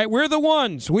 Right? We're the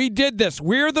ones. We did this.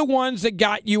 We're the ones that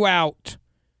got you out.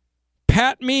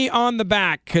 Pat me on the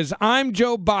back because I'm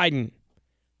Joe Biden.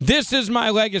 This is my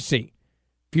legacy.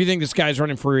 If you think this guy's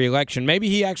running for re-election, maybe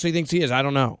he actually thinks he is. I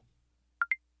don't know.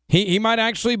 He might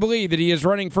actually believe that he is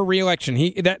running for re-election.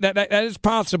 That is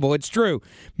possible. It's true.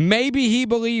 Maybe he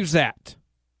believes that.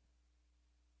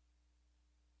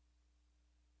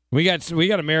 We got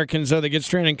Americans though that get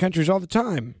stranded in countries all the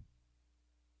time.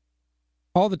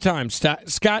 All the time.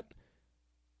 Scott,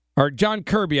 or John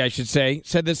Kirby, I should say,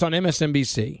 said this on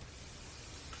MSNBC.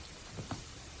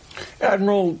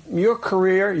 Admiral, your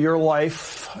career, your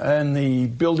life, and the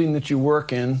building that you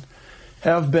work in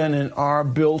have been and are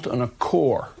built on a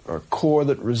core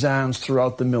that resounds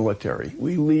throughout the military.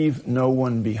 We leave no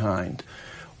one behind.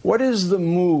 What is the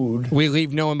mood? We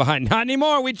leave no one behind. Not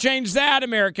anymore. We changed that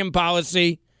American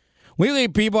policy. We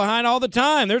leave people behind all the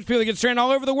time. There's people that get stranded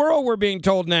all over the world, we're being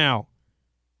told now.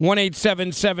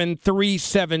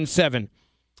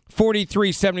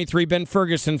 1-877-377-4373. Ben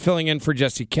Ferguson filling in for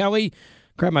Jesse Kelly.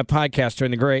 Grab my podcast during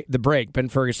the break. Ben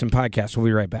Ferguson Podcast. We'll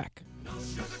be right back.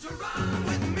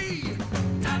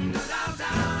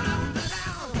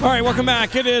 All right, welcome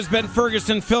back. It is Ben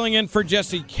Ferguson filling in for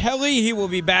Jesse Kelly. He will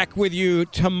be back with you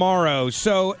tomorrow.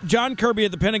 So John Kirby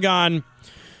at the Pentagon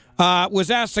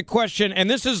was asked a question, and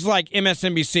this is like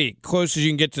MSNBC, close as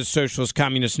you can get to socialist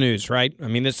communist news, right? I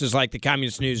mean, this is like the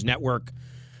Communist News Network.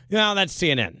 No, that's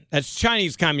CNN. That's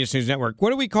Chinese Communist News Network.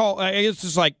 What do we call? I guess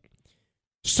it's like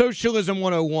Socialism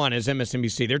 101 is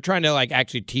MSNBC. They're trying to like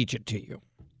actually teach it to you.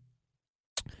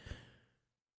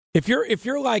 If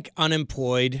you're like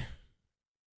unemployed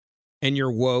and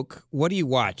you're woke, what do you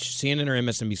watch? CNN or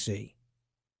MSNBC?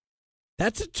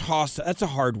 That's a toss. That's a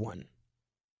hard one.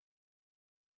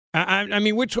 I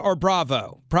mean, which, or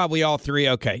Bravo? Probably all three.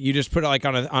 Okay, you just put it like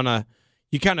on a.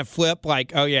 You kind of flip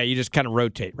like, oh yeah, you just kind of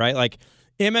rotate, right? Like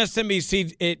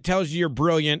MSNBC, it tells you you're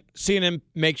brilliant. CNN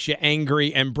makes you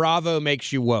angry, and Bravo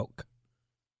makes you woke.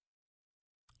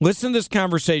 Listen to this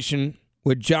conversation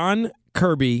with John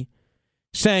Kirby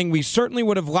saying we certainly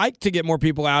would have liked to get more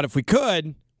people out if we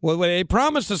could. Well, they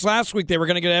promised us last week they were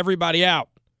going to get everybody out.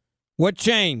 What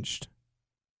changed?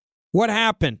 What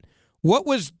happened? What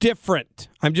was different?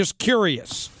 I'm just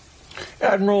curious.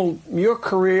 Admiral, your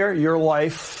career, your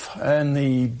life, and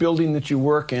the building that you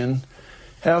work in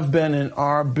have been and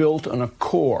are built on a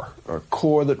core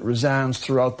that resounds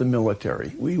throughout the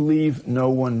military. We leave no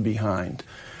one behind.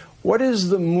 What is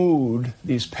the mood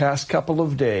these past couple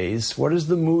of days? What is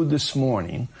the mood this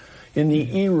morning in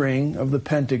the E-ring of the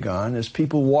Pentagon as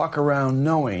people walk around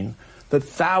knowing that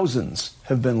thousands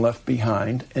have been left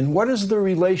behind? And what is the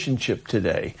relationship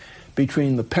today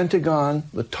between the Pentagon,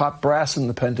 the top brass in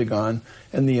the Pentagon,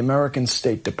 and the American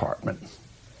State Department?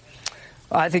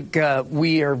 I think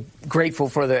we are grateful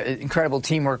for the incredible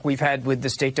teamwork we've had with the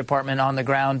State Department on the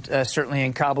ground, certainly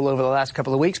in Kabul over the last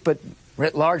couple of weeks, but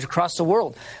writ large across the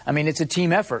world. I mean, it's a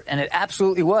team effort, and it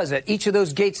absolutely was. At each of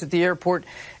those gates at the airport,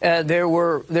 there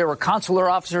were consular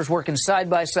officers working side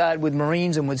by side with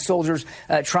Marines and with soldiers,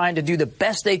 trying to do the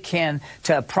best they can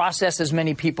to process as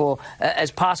many people as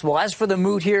possible. As for the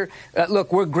mood here,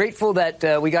 look, we're grateful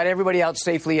that we got everybody out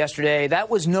safely yesterday. That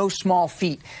was no small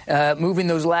feat, moving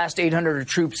those last 800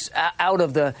 troops out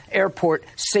of the airport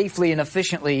safely and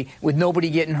efficiently with nobody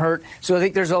getting hurt. So I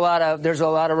think there's a lot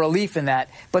of relief in that.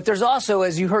 But there's also,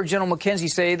 as you heard General McKenzie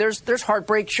say, there's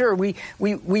heartbreak. Sure, we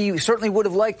certainly would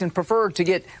have liked and preferred to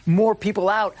get more people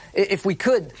out if we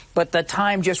could, but the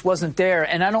time just wasn't there.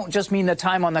 And I don't just mean the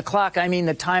time on the clock. I mean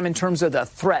the time in terms of the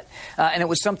threat. And it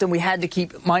was something we had to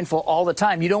keep mindful all the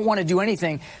time. You don't want to do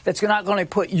anything that's not going to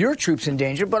put your troops in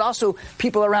danger, but also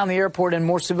people around the airport and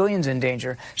more civilians in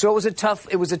danger. So it was a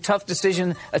tough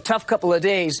decision, a tough couple of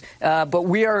days. But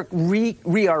we are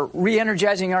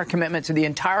re-energizing our commitment to the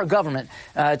entire government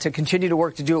to continue to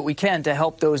work to do what we can to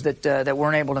help those that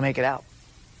weren't able to make it out.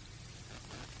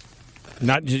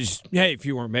 Not just, hey, if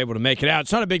you weren't able to make it out,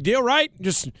 it's not a big deal, right?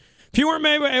 Just if you weren't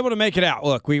able to make it out,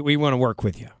 look, we want to work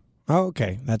with you. Oh,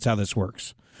 okay, that's how this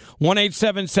works.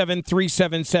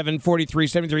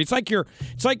 1-877-377-4373.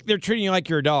 It's like they're treating you like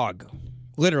you're a dog,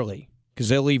 literally, because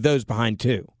they'll leave those behind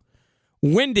too.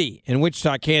 Wendy in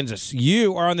Wichita, Kansas.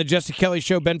 You are on the Jesse Kelly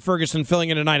Show. Ben Ferguson filling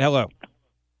in tonight. Hello.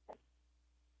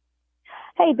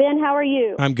 Hey, Ben, how are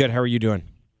you? I'm good. How are you doing?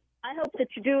 I hope that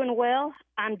you're doing well.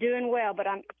 I'm doing well, but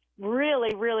I'm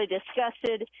really, really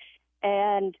disgusted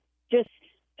and just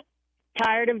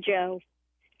tired of Joe.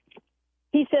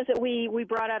 He says that we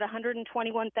brought out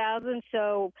 121,000,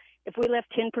 so if we left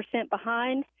 10%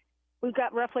 behind, we've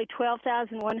got roughly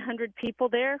 12,100 people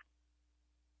there.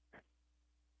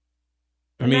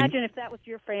 Imagine if that was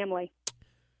your family.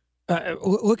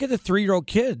 Look at the 3-year-old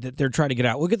kid that they're trying to get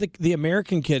out. Look at the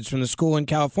American kids from the school in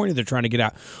California they're trying to get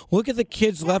out. Look at the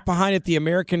kids left behind at the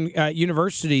American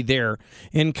University there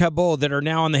in Kabul that are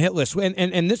now on the hit list.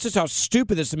 And this is how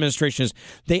stupid this administration is.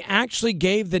 They actually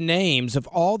gave the names of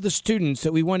all the students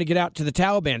that we want to get out to the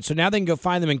Taliban. So now they can go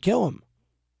find them and kill them.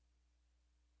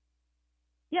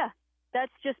 Yeah,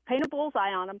 that's just paint a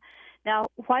bullseye on them. Now,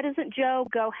 why doesn't Joe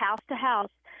go house to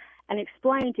house and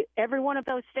explain to every one of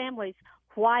those families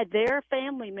why their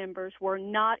family members were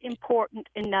not important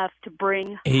enough to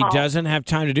bring He home? doesn't have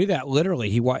time to do that, literally.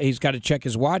 He's got to check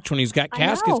his watch when he's got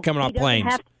caskets coming off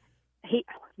planes.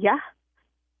 Yeah.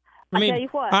 I mean, tell you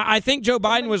what. I think Joe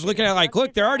Biden was looking at it like,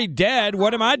 look, they're already dead.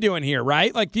 What am I doing here,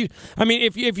 right? Like,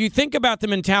 if you think about the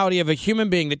mentality of a human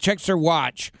being that checks their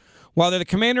watch while they're the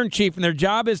commander-in-chief and their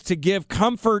job is to give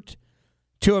comfort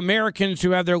to Americans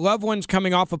who have their loved ones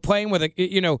coming off a plane with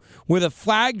a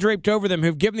flag draped over them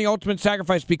who've given the ultimate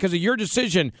sacrifice because of your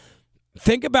decision.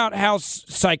 Think about how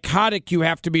psychotic you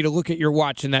have to be to look at your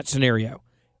watch in that scenario.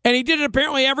 And he did it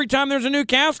apparently every time there's a new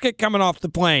casket coming off the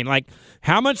plane. Like,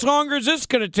 how much longer is this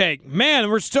going to take? Man,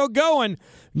 we're still going.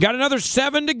 Got another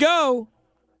 7 to go.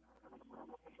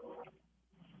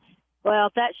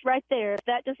 Well, that's right there. If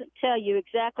that doesn't tell you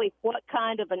exactly what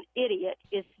kind of an idiot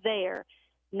is there,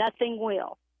 Nothing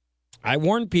will. I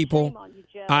warned people. Shame on you,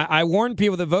 Joe. I warned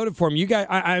people that voted for him. You guys,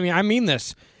 I mean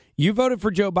this. You voted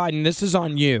for Joe Biden. This is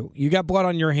on you. You got blood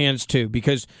on your hands, too,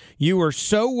 because you were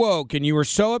so woke and you were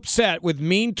so upset with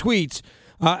mean tweets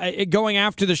going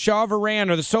after the Shah of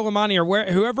Iran or the Soleimani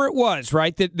or whoever it was,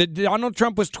 right, that Donald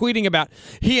Trump was tweeting about.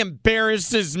 He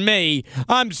embarrasses me.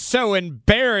 I'm so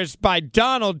embarrassed by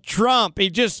Donald Trump.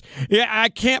 I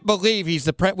can't believe he's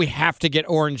the president. We have to get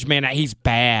Orange Man out. He's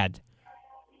bad.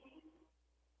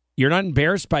 You're not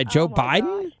embarrassed by Joe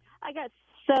Biden? Gosh. I got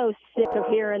so sick of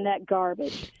hearing that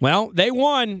garbage. Well, they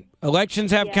won.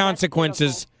 Elections have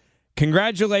consequences.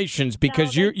 Congratulations,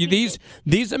 because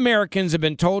these Americans have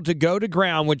been told to go to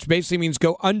ground, which basically means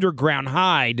go underground,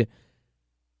 hide,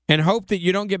 and hope that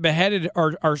you don't get beheaded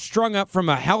or strung up from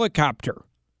a helicopter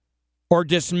or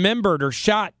dismembered or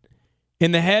shot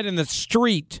in the head in the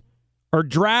street or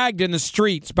dragged in the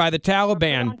streets by the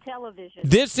Taliban. On television.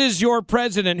 This is your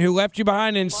president who left you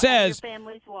behind and says, your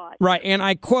families watch. right, and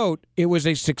I quote, it was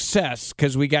a success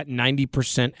because we got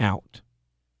 90% out.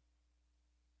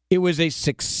 It was a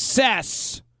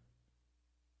success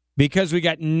because we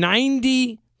got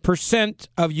 90%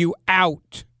 of you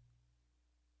out.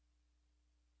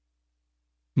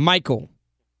 Michael,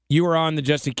 you are on the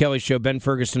Jesse Kelly Show. Ben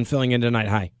Ferguson filling in tonight.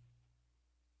 Hi.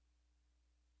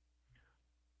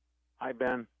 Hi,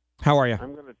 Ben. How are you?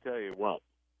 I'm going to tell you, well,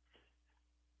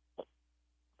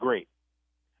 great.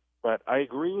 But I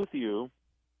agree with you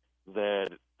that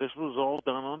this was all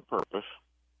done on purpose.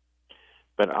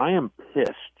 But I am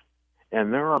pissed,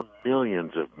 and there are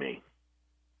millions of me.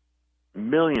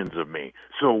 Millions of me.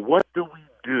 So what do we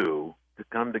do to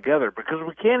come together? Because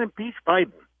we can't impeach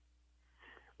Biden.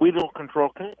 We don't control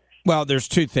Congress. Well, there's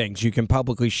two things. You can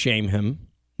publicly shame him,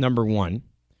 number one.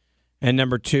 And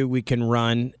number two, we can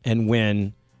run and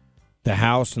win the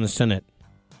House and the Senate.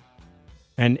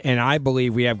 And I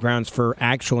believe we have grounds for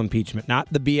actual impeachment,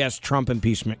 not the BS Trump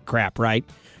impeachment crap, right?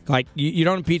 Like, you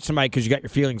don't impeach somebody because you got your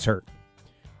feelings hurt.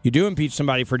 You do impeach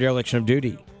somebody for dereliction of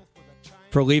duty,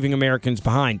 for leaving Americans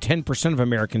behind, 10% of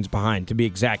Americans behind, to be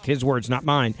exact. His words, not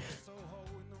mine.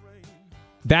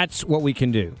 That's what we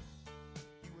can do.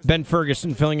 Ben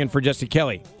Ferguson filling in for Jesse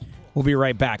Kelly. We'll be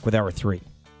right back with Hour 3.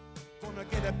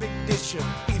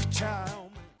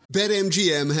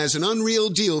 BetMGM has an unreal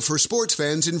deal for sports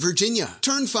fans in Virginia.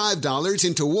 Turn $5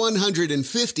 into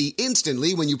 $150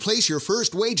 instantly when you place your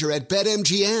first wager at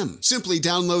BetMGM. Simply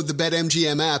download the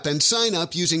BetMGM app and sign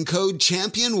up using code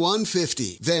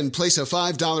Champion150. Then place a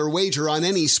 $5 wager on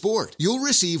any sport. You'll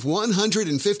receive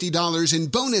 $150 in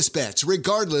bonus bets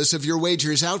regardless of your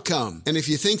wager's outcome. And if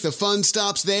you think the fun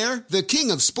stops there, the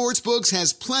king of sportsbooks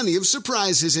has plenty of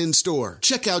surprises in store.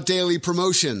 Check out daily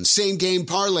promotions, same-game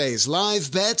parlays,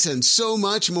 live bets, and so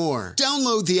much more.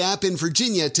 Download the app in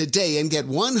Virginia today and get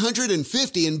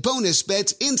 $150 in bonus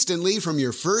bets instantly from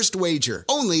your first wager.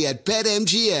 Only at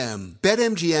BetMGM.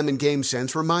 BetMGM and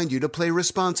GameSense remind you to play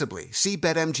responsibly. See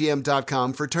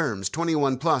BetMGM.com for terms.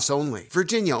 21 plus only.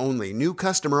 Virginia only. New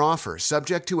customer offer.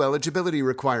 Subject to eligibility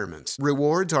requirements.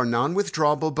 Rewards are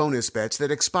non-withdrawable bonus bets that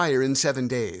expire in 7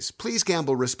 days. Please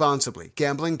gamble responsibly.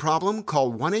 Gambling problem?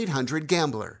 Call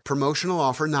 1-800-GAMBLER. Promotional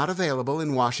offer not available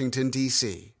in Washington,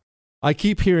 D.C. I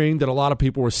keep hearing that a lot of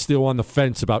people are still on the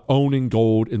fence about owning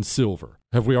gold and silver.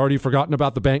 Have we already forgotten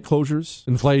about the bank closures,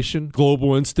 inflation,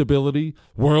 global instability,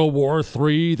 World War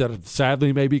III that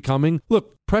sadly may be coming?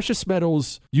 Look, precious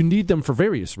metals, you need them for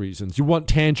various reasons. You want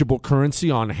tangible currency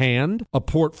on hand, a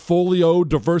portfolio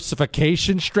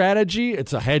diversification strategy.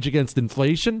 It's a hedge against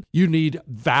inflation. You need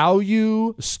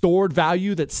value, stored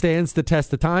value that stands the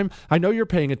test of time. I know you're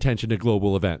paying attention to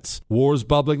global events. Wars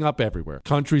bubbling up everywhere.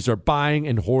 Countries are buying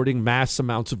and hoarding mass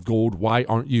amounts of gold. Why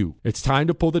aren't you? It's time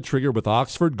to pull the trigger with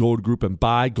Oxford Gold Group and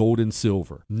buy gold and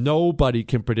silver. Nobody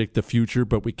can predict the future,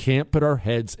 but we can't put our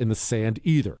heads in the sand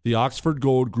either. The Oxford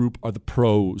Gold Group are the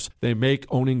pros. They make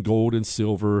owning gold and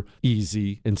silver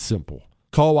easy and simple.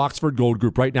 Call Oxford Gold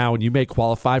Group right now and you may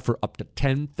qualify for up to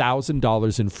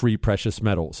 $10,000 in free precious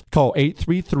metals. Call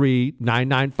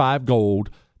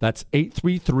 833-995-GOLD. That's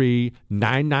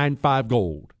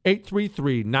 833-995-GOLD.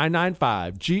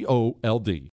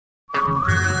 833-995-GOLD.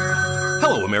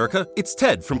 Hello, America. It's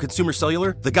Ted from Consumer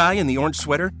Cellular, the guy in the orange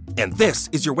sweater, and this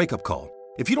is your wake-up call.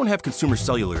 If you don't have Consumer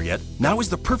Cellular yet, now is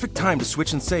the perfect time to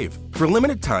switch and save. For a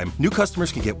limited time, new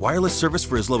customers can get wireless service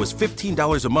for as low as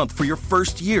 $15 a month for your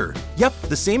first year. Yep,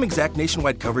 the same exact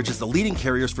nationwide coverage as the leading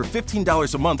carriers for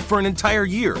 $15 a month for an entire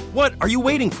year. What are you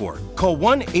waiting for? Call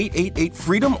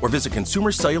 1-888-FREEDOM or visit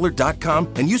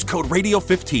ConsumerCellular.com and use code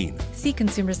Radio15. See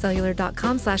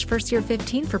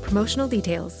ConsumerCellular.com/firstyear15 for promotional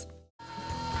details.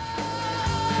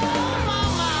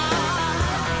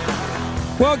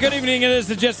 Well, good evening. It is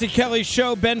the Jesse Kelly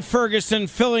Show. Ben Ferguson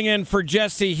filling in for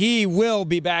Jesse. He will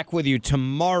be back with you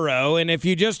tomorrow. And if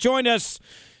you just joined us,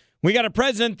 we got a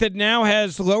president that now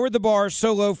has lowered the bar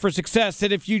so low for success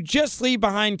that if you just leave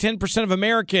behind 10% of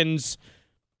Americans,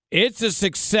 it's a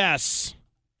success.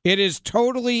 It is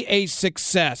totally a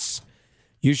success.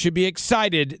 You should be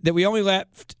excited that we only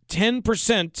left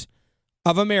 10%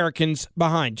 of Americans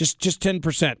behind. Just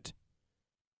 10%.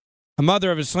 A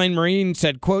mother of a slain Marine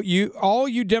said, quote, all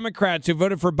you Democrats who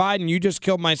voted for Biden, you just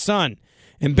killed my son.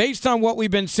 And based on what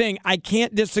we've been seeing, I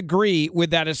can't disagree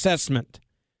with that assessment.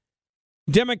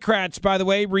 Democrats, by the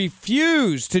way,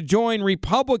 refuse to join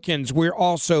Republicans, we're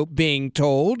also being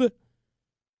told.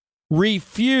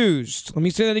 Refused. Let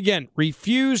me say that again.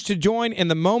 Refused to join in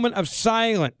the moment of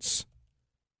silence.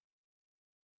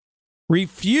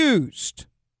 Refused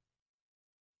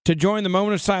to join the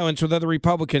moment of silence with other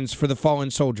Republicans for the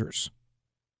fallen soldiers.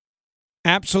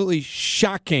 Absolutely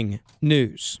shocking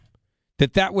news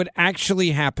that would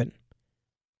actually happen.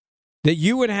 That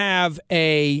you would have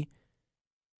a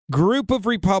group of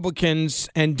Republicans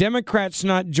and Democrats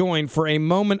not join for a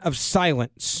moment of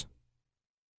silence.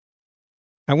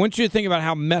 I want you to think about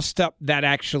how messed up that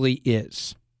actually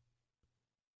is.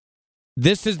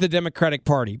 This is the Democratic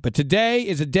Party, but today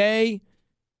is a day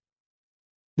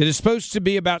that is supposed to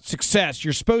be about success.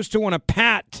 You're supposed to want to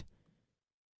pat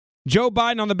Joe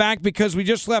Biden on the back because we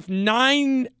just left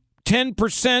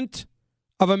 10%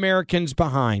 of Americans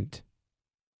behind.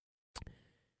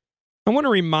 I want to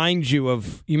remind you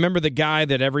remember the guy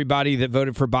that everybody that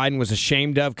voted for Biden was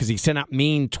ashamed of because he sent out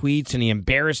mean tweets and he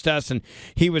embarrassed us and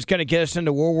he was going to get us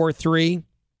into World War III?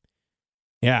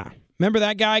 Yeah. Remember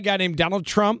that guy, a guy named Donald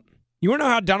Trump? You want to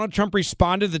know how Donald Trump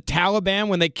responded to the Taliban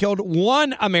when they killed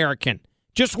one American?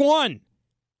 Just one.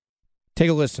 Take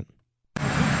a listen.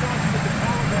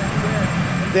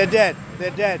 They're dead.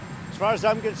 They're dead. As far as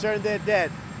I'm concerned, they're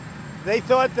dead. They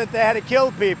thought that they had to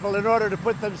kill people in order to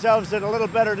put themselves in a little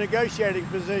better negotiating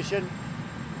position.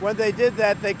 When they did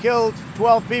that, they killed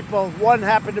 12 people. One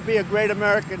happened to be a great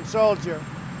American soldier,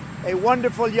 a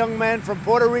wonderful young man from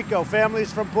Puerto Rico,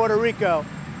 families from Puerto Rico.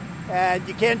 And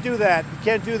you can't do that. You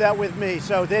can't do that with me.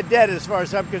 So they're dead as far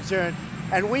as I'm concerned.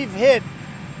 And we've hit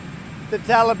the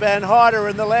Taliban harder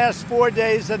in the last 4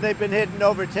 days than they've been hit in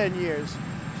over 10 years.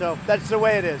 So that's the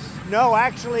way it is. No,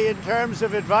 actually, in terms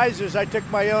of advisors, I took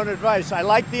my own advice. I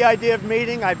like the idea of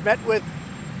meeting. I've met with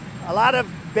a lot of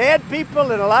bad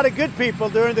people and a lot of good people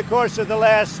during the course of the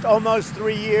last almost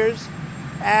 3 years.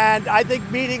 And I think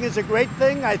meeting is a great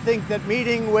thing. I think that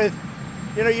meeting with,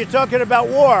 you're talking about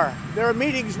war. There are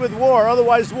meetings with war.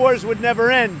 Otherwise, wars would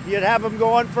never end. You'd have them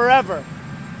go on forever.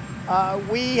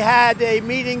 We had a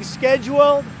meeting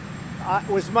scheduled. It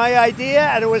was my idea,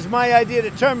 and it was my idea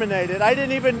to terminate it. I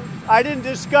didn't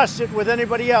discuss it with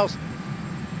anybody else.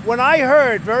 When I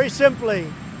heard, very simply,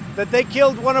 that they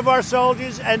killed one of our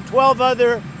soldiers and 12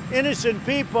 other innocent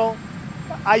people,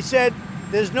 I said,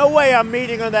 there's no way I'm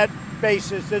meeting on that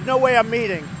basis. There's no way I'm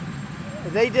meeting.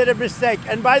 They did a mistake.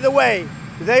 And by the way,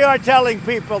 they are telling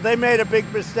people they made a big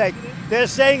mistake. They're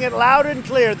saying it loud and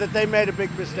clear that they made a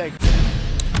big mistake.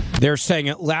 They're saying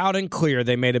it loud and clear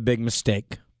they made a big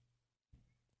mistake.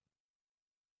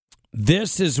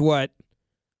 This is what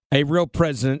a real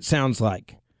president sounds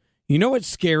like. You know what's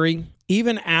scary?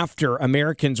 Even after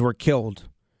Americans were killed,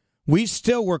 we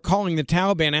still were calling the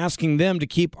Taliban, asking them to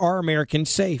keep our Americans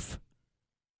safe.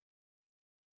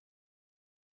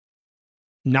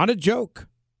 Not a joke.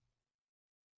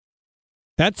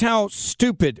 That's how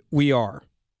stupid we are.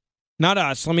 Not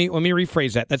us. Let me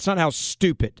rephrase that. That's not how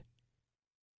stupid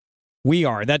we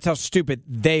are. That's how stupid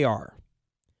they are.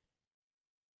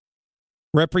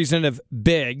 Representative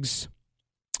Biggs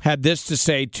had this to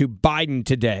say to Biden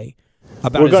today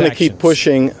about his actions. We're going to keep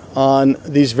pushing on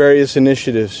these various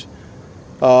initiatives.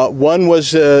 One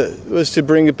was to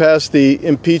bring past the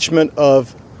impeachment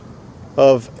of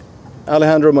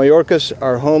Alejandro Mayorkas,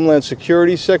 our Homeland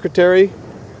Security Secretary,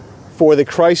 for the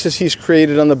crisis he's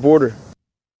created on the border.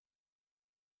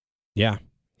 Yeah,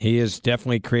 he has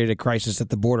definitely created a crisis at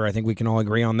the border. I think we can all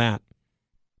agree on that.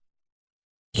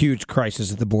 Huge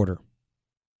crisis at the border.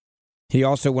 He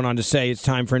also went on to say it's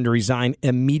time for him to resign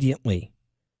immediately.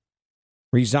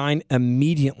 Resign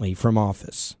immediately from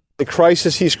office. The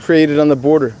crisis he's created on the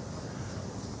border.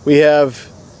 We had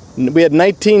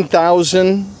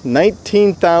 19,000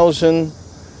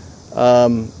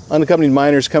 unaccompanied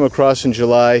minors come across in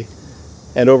July,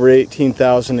 and over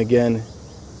 18,000 again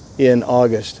in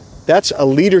August. That's a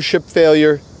leadership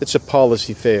failure. It's a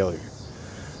policy failure.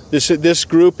 This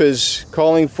group is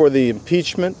calling for the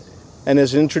impeachment and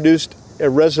has introduced a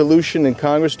resolution in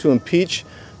Congress to impeach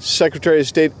Secretary of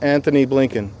State Anthony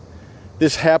Blinken.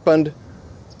 This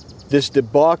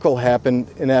debacle happened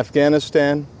in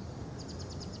Afghanistan.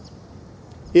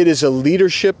 It is a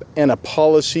leadership and a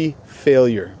policy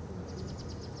failure.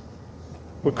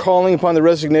 We're calling upon the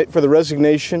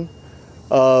resignation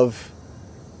of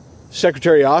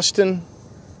Secretary Austin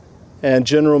and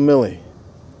General Milley.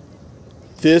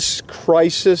 This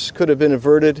crisis could have been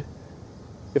averted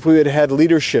if we had had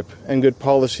leadership and good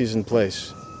policies in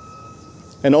place.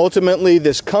 And ultimately,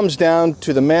 this comes down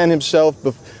to the man himself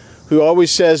who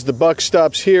always says the buck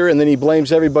stops here and then he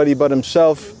blames everybody but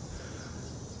himself,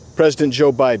 President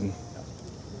Joe Biden.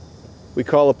 We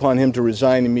call upon him to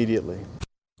resign immediately.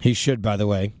 He should, by the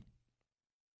way.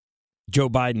 Joe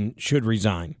Biden should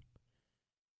resign.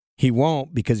 He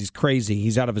won't because he's crazy.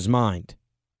 He's out of his mind.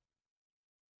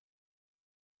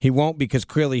 He won't because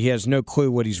clearly he has no clue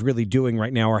what he's really doing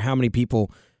right now or how many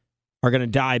people are going to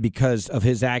die because of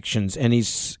his actions. And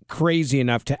he's crazy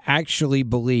enough to actually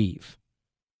believe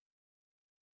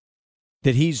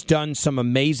that he's done some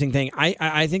amazing thing.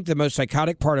 I think the most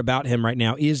psychotic part about him right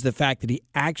now is the fact that he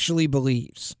actually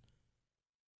believes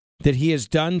that he has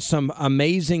done some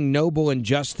amazing, noble, and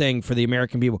just thing for the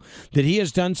American people, that he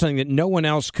has done something that no one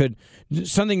else could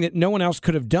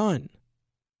have done.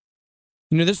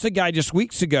 You know, this is a guy just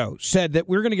weeks ago said that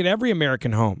we're going to get every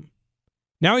American home.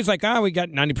 Now he's like, we got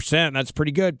 90%. That's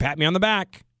pretty good. Pat me on the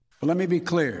back. But let me be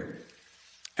clear.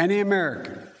 Any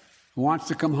American who wants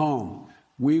to come home,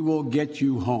 we will get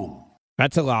you home.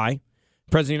 That's a lie.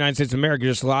 The President of the United States of America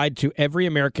just lied to every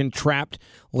American trapped,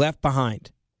 left behind.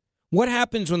 What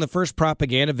happens when the first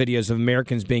propaganda videos of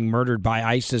Americans being murdered by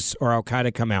ISIS or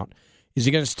Al-Qaeda come out? Is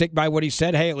he going to stick by what he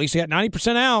said? Hey, at least he got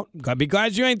 90% out. Be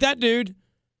glad you ain't that dude.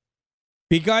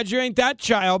 Be glad you ain't that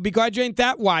child. Be glad you ain't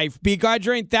that wife. Be glad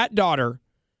you ain't that daughter.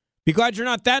 Be glad you're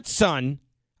not that son.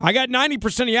 I got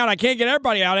 90% of you out. I can't get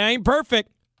everybody out. I ain't perfect.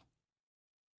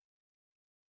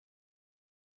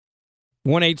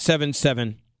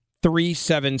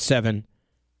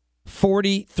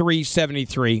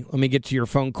 1-877-377-4373. Let me get to your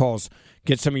phone calls,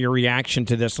 get some of your reaction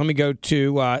to this. Let me go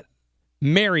to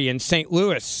Mary in St.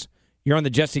 Louis. You're on the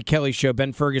Jesse Kelly Show.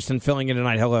 Ben Ferguson filling in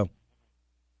tonight. Hello.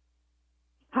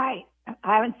 Hi.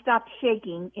 I haven't stopped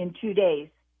shaking in 2 days.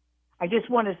 I just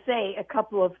want to say a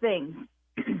couple of things.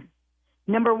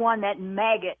 Number one, that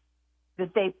maggot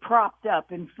that they propped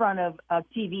up in front of a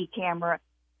TV camera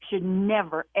should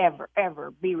never, ever,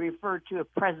 ever be referred to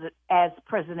as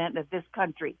president of this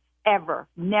country. Ever.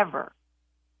 Never.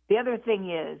 The other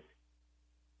thing is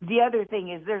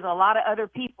there's a lot of other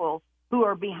people who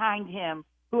are behind him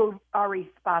who are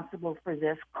responsible for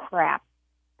this crap.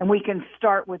 And we can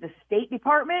start with the State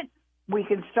Department. We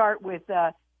can start with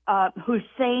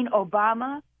Hussein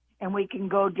Obama, and we can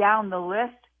go down the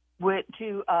list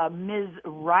to Ms.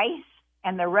 Rice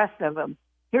and the rest of them.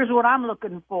 Here's what I'm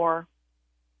looking for.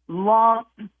 I'm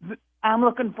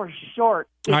looking for short.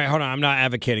 All right, hold on. I'm not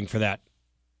advocating for that.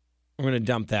 I'm going to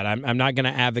dump that. I'm not going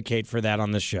to advocate for that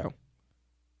on this show.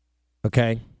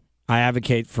 Okay? I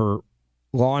advocate for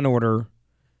law and order,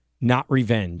 not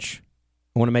revenge.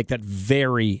 I want to make that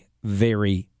very,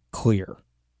 very clear.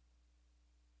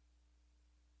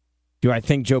 Do I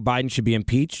think Joe Biden should be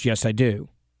impeached? Yes, I do.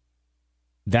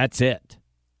 That's it.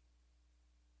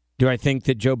 Do I think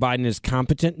that Joe Biden is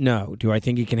competent? No. Do I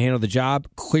think he can handle the job?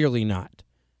 Clearly not.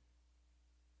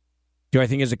 Do I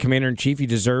think as a commander-in-chief he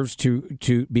deserves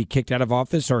to be kicked out of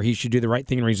office or he should do the right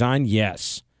thing and resign?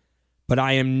 Yes. But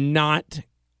I am not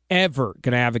ever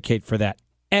going to advocate for that.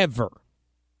 Ever.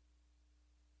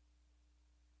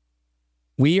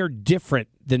 We are different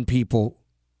than people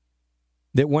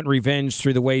that want revenge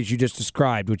through the ways you just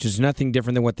described, which is nothing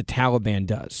different than what the Taliban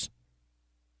does.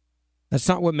 That's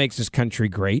not what makes this country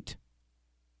great.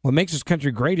 What makes this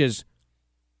country great is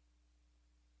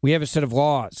we have a set of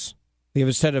laws. We have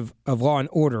a set of law and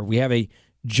order. We have a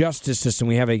justice system.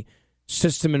 We have a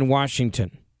system in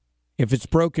Washington. If it's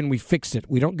broken, we fix it.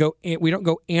 We don't go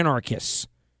anarchists.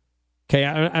 Okay,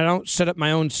 I don't set up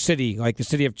my own city like the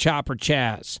city of Chop or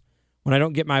Chaz when I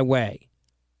don't get my way.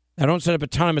 I don't set up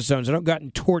autonomous zones. I don't go out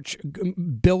and torch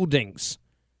buildings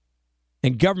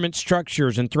and government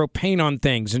structures and throw paint on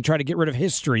things and try to get rid of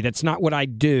history. That's not what I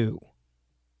do.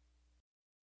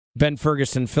 Ben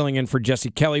Ferguson filling in for Jesse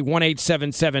Kelly.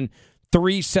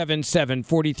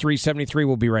 1-877-377-4373.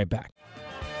 We'll be right back.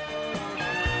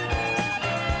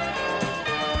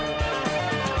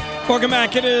 Welcome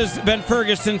back. It is Ben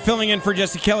Ferguson filling in for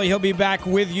Jesse Kelly. He'll be back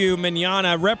with you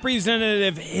manana.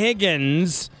 Representative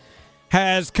Higgins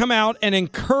has come out and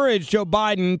encouraged Joe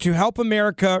Biden to help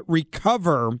America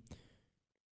recover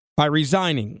by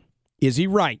resigning. Is he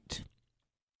right?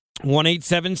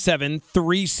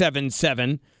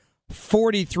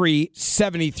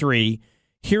 1-877-377-4373.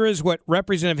 Here is what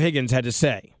Representative Higgins had to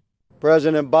say.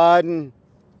 President Biden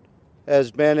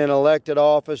has been in elected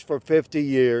office for 50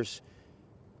 years.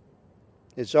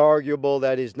 It's arguable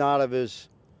that he's not of his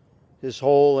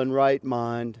whole and right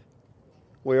mind.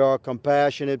 We are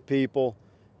compassionate people,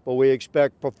 but we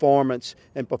expect performance.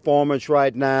 And performance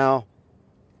right now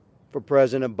for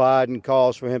President Biden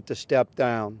calls for him to step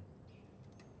down.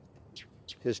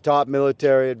 His top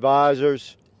military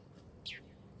advisors,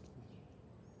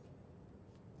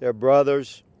 their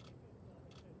brothers,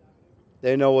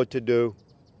 they know what to do.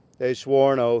 They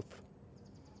swore an oath.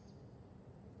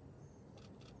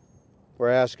 We're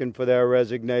asking for their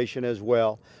resignation as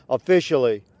well.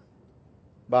 Officially,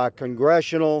 by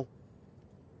congressional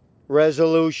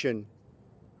resolution,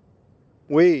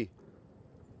 we,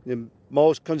 the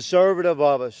most conservative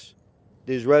of us,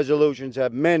 these resolutions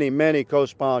have many, many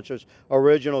co-sponsors,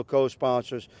 original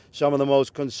co-sponsors, some of the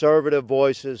most conservative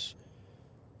voices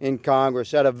in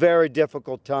Congress at a very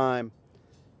difficult time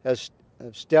have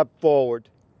stepped forward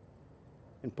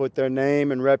and put their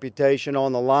name and reputation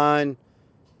on the line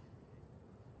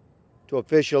to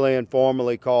officially and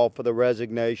formally call for the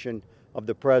resignation of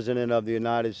the President of the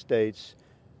United States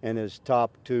and his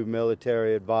top 2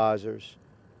 military advisors.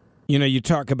 You know, you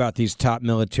talk about these top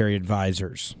military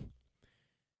advisors,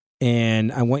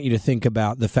 and I want you to think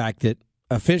about the fact that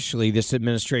officially this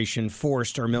administration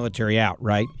forced our military out,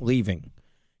 right? Leaving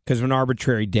because of an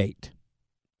arbitrary date.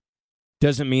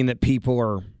 Doesn't mean that people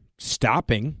are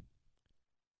stopping.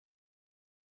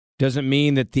 Doesn't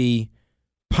mean that the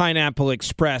Pineapple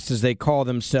Express, as they call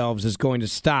themselves, is going to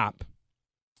stop.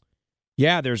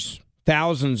 Yeah, there's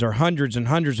thousands or hundreds and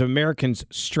hundreds of Americans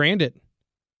stranded.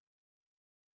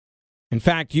 In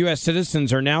fact, U.S.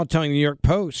 citizens are now telling the New York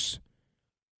Post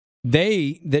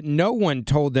that no one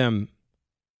told them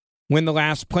when the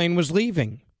last plane was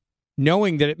leaving,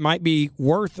 knowing that it might be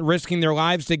worth risking their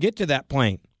lives to get to that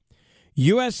plane.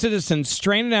 U.S. citizens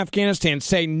stranded in Afghanistan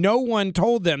say no one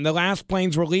told them the last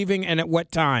planes were leaving and at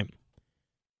what time.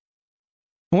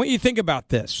 I want you to think about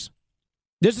this.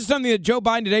 This is something that Joe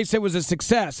Biden today said was a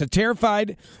success. A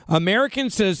terrified American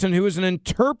citizen who is an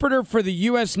interpreter for the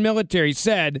U.S. military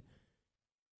said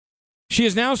she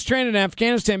is now stranded in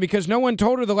Afghanistan because no one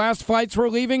told her the last flights were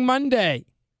leaving Monday.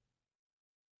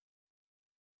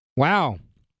 Wow.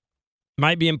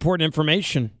 Might be important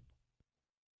information.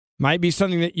 Might be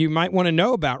something that you might want to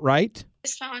know about, right? I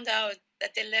just found out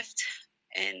that they left,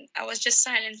 and I was just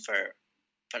silent for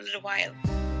a little while.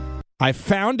 I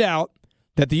found out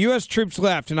that the U.S. troops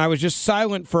left, and I was just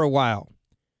silent for a while.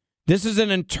 This is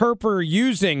an interpreter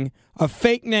using a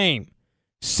fake name.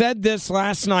 Said this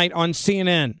last night on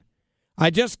CNN. I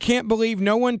just can't believe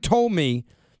no one told me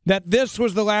that this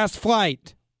was the last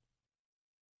flight.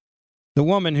 The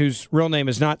woman, whose real name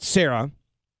is not Sarah,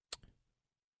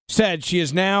 said she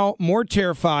is now more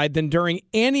terrified than during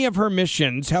any of her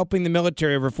missions helping the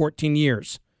military over 14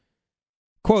 years.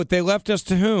 Quote, they left us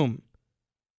to whom?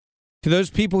 To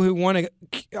those people who want to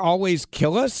always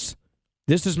kill us?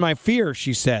 This is my fear,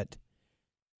 she said.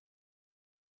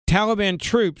 Taliban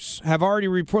troops have already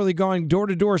reportedly gone door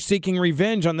to door seeking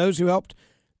revenge on those who helped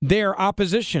their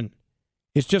opposition.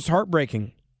 It's just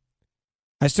heartbreaking.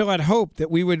 I still had hope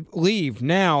that we would leave.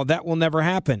 Now that will never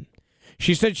happen.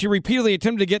 She said she repeatedly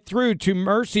attempted to get through to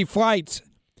Mercy flights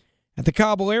at the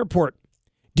Kabul airport,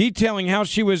 detailing how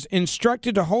she was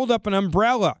instructed to hold up an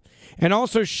umbrella and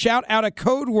also shout out a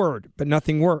code word, but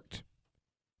nothing worked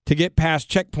to get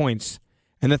past checkpoints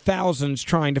and the thousands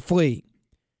trying to flee.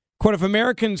 Quote, if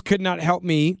Americans could not help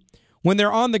me when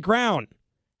they're on the ground,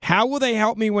 how will they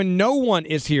help me when no one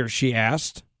is here, she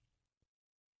asked.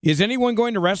 Is anyone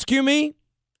going to rescue me?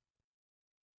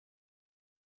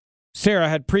 Sarah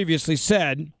had previously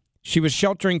said she was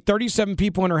sheltering 37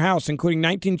 people in her house, including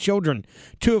 19 children,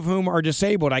 2 of whom are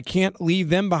disabled. I can't leave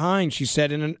them behind, she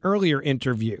said in an earlier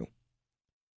interview.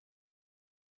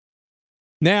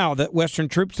 Now that Western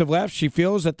troops have left, she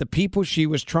feels that the people she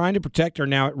was trying to protect are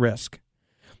now at risk.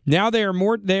 Now they are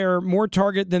more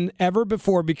target than ever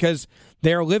before because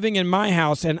they are living in my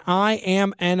house and I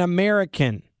am an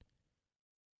American.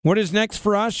 What is next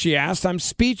for us, she asked. I'm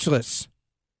speechless.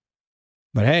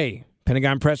 But hey,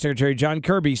 Pentagon Press Secretary John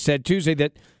Kirby said Tuesday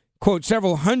that, quote,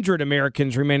 several hundred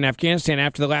Americans remain in Afghanistan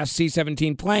after the last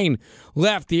C-17 plane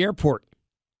left the airport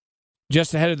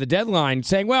just ahead of the deadline,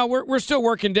 saying, well, we're still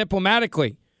working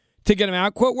diplomatically to get them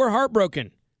out. Quote, we're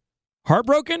heartbroken.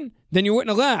 Heartbroken? Then you wouldn't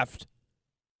have left.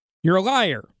 You're a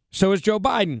liar. So is Joe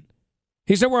Biden.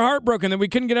 He said we're heartbroken that we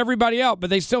couldn't get everybody out, but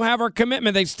they still have our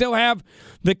commitment. They still have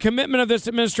the commitment of this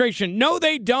administration. No,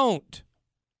 they don't.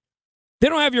 They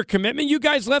don't have your commitment. You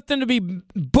guys left them to be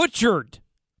butchered.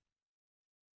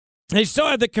 They still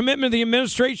have the commitment of the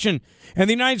administration and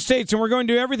the United States, and we're going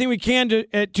to do everything we can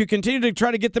to continue to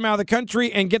try to get them out of the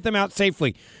country and get them out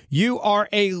safely. You are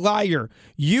a liar.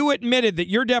 You admitted that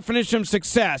your definition of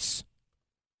success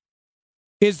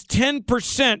is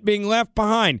 10% being left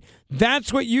behind.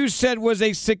 That's what you said was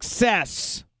a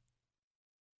success.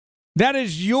 That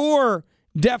is your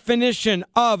definition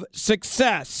of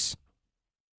success.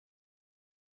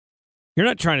 You're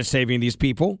not trying to save any of these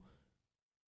people.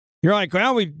 You're like,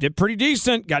 well, we did pretty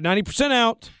decent, got 90%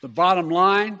 out. The bottom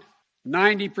line,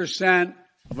 90%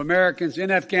 of Americans in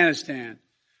Afghanistan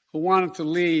who wanted to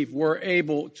leave were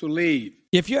able to leave.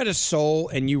 If you had a soul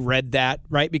and you read that,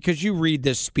 right, because you read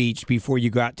this speech before you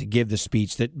got to give the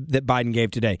speech that Biden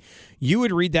gave today, you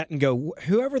would read that and go,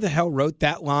 whoever the hell wrote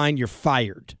that line, you're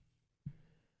fired.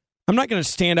 I'm not going to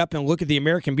stand up and look at the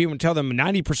American people and tell them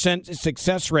 90%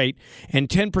 success rate and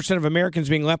 10% of Americans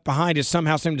being left behind is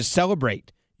somehow something to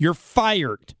celebrate. You're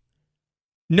fired.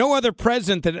 No other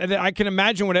president that I can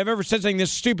imagine would have ever said something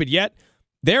this stupid, yet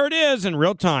there it is in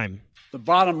real time. The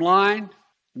bottom line,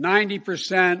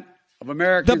 90% of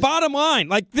Americans. The bottom line,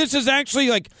 like this is actually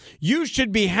like you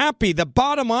should be happy. The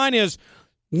bottom line is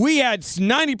we had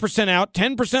 90% out,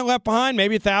 10% left behind,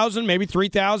 maybe 1,000, maybe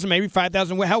 3,000, maybe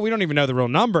 5,000. Hell, we don't even know the real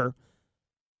number.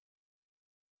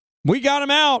 We got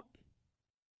them out.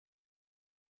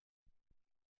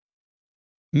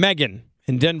 Megan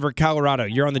in Denver, Colorado.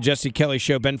 You're on the Jesse Kelly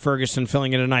Show. Ben Ferguson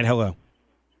filling in tonight. Hello.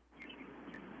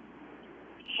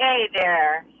 Hey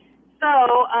there. So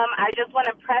I just want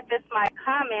to preface my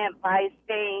comment by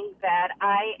saying that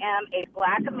I am a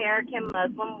Black American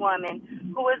Muslim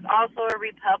woman who is also a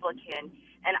Republican,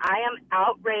 and I am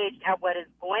outraged at what is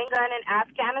going on in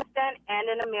Afghanistan and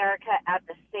in America at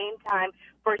the same time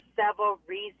for several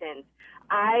reasons.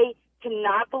 I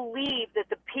cannot believe that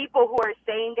the people who are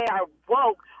saying they are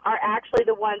woke are actually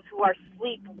the ones who are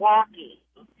sleepwalking.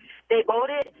 They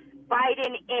voted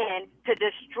Biden in to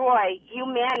destroy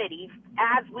humanity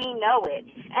as we know it,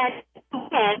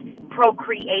 and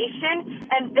procreation,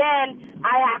 and then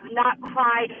I have not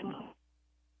cried.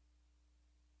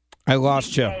 I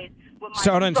lost you.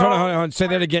 So hold on. Say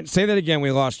that again. Say that again.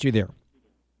 We lost you there.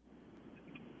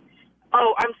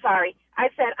 Oh, I'm sorry. I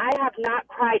said I have not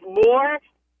cried more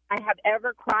I have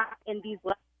ever cried in these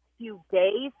last few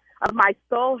days of my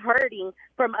soul hurting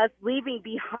from us leaving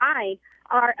behind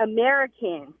our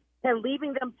Americans and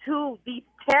leaving them to these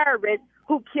terrorists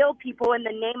who kill people in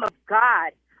the name of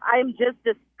God. I'm just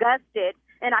disgusted.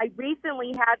 And I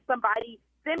recently had somebody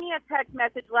send me a text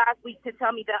message last week to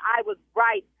tell me that I was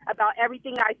right about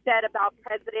everything I said about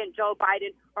President Joe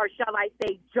Biden, or shall I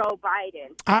say Joe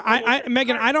Biden.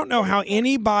 Megan, I don't know how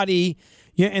anybody,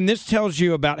 and this tells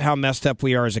you about how messed up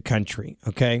we are as a country,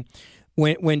 okay?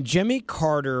 When Jimmy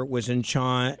Carter was in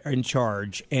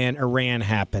charge and Iran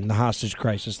happened, the hostage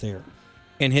crisis there,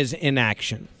 and his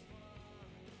inaction,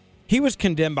 he was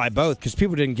condemned by both because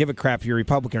people didn't give a crap if you're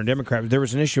Republican or Democrat. There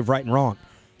was an issue of right and wrong.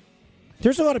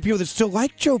 There's a lot of people that still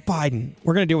like Joe Biden.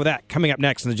 We're going to deal with that coming up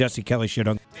next on the Jesse Kelly Show.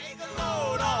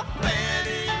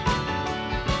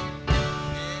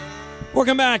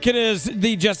 Welcome back. It is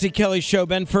the Jesse Kelly Show.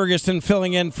 Ben Ferguson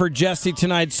filling in for Jesse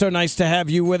tonight. So nice to have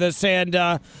you with us. And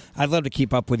I'd love to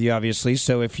keep up with you, obviously.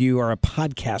 So if you are a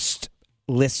podcast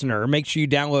listener, make sure you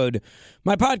download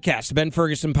my podcast, Ben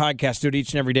Ferguson Podcast. Do it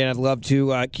each and every day. And I'd love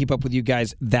to keep up with you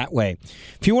guys that way.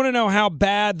 If you want to know how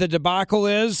bad the debacle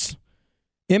is,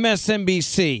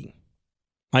 MSNBC,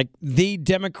 like the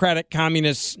Democratic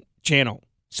Communist channel,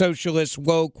 socialist,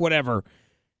 woke, whatever.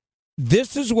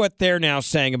 This is what they're now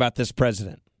saying about this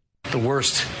president. The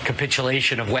worst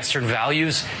capitulation of Western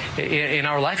values in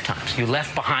our lifetimes. You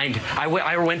left behind. I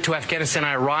went to Afghanistan.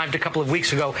 I arrived a couple of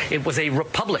weeks ago. It was a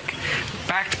republic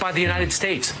backed by the United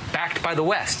States, backed by the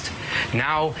West.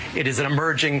 Now it is an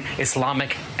emerging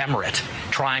Islamic emirate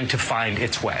trying to find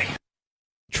its way.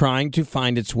 Trying to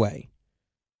find its way.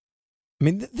 I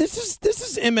mean, this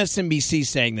is MSNBC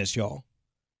saying this, y'all.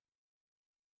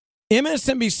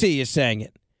 MSNBC is saying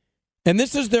it. And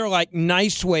this is their, like,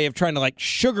 nice way of trying to, like,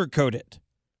 sugarcoat it.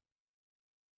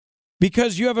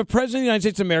 Because you have a president of the United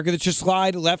States of America that's just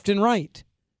lied left and right.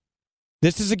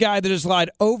 This is a guy that has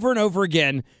lied over and over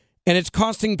again, and it's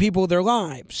costing people their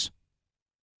lives.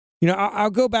 You know, I'll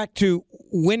go back to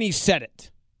when he said it.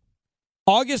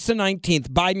 August the 19th,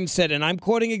 Biden said, and I'm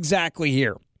quoting exactly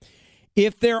here,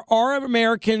 if there are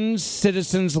American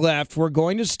citizens left, we're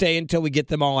going to stay until we get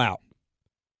them all out.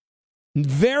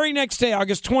 Very next day,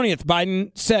 August 20th,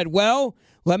 Biden said, well,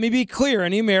 let me be clear.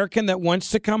 Any American that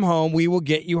wants to come home, we will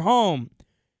get you home.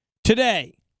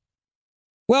 Today,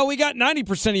 well, we got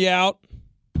 90% of you out.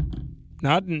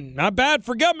 Not bad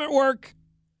for government work.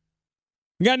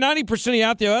 We got 90% of you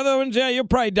out there. Other ones, yeah, you'll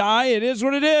probably die. It is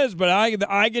what it is. But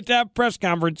I get to have a press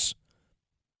conference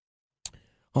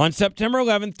on September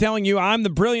 11th telling you I'm the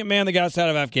brilliant man that got us out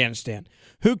of Afghanistan.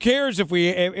 Who cares if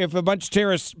a bunch of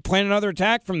terrorists plan another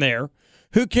attack from there?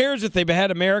 Who cares if they behead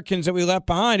Americans that we left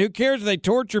behind? Who cares if they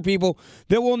torture people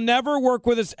that will never work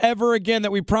with us ever again,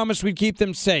 that we promised we'd keep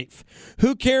them safe?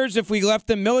 Who cares if we left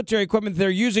them military equipment they're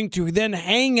using to then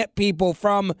hang at people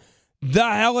from the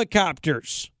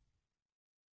helicopters?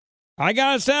 I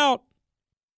got us out.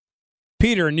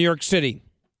 Peter in New York City.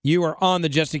 You are on the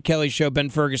Jesse Kelly Show. Ben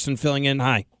Ferguson filling in.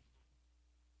 Hi.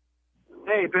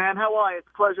 Hey, Ben. How are you? It's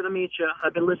a pleasure to meet you.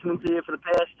 I've been listening to you for the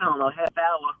past, half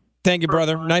hour. Thank you,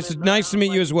 brother. Nice to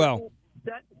meet you as well.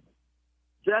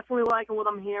 Definitely liking what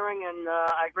I'm hearing, and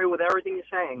I agree with everything you're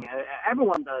saying.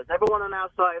 Everyone does. Everyone on our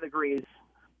side agrees.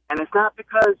 And it's not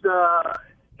because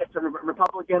it's a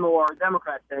Republican or a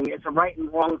Democrat thing. It's a right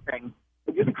and wrong thing.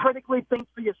 If you critically think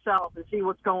for yourself and see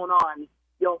what's going on,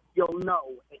 you'll know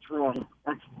it's wrong.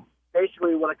 That's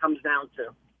basically what it comes down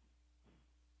to.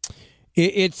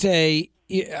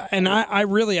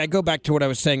 I go back to what I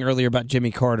was saying earlier about Jimmy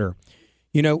Carter.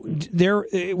 You know,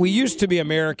 we used to be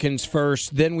Americans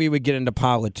first, then we would get into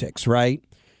politics, right?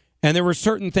 And there were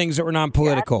certain things that were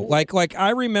non-political. Like I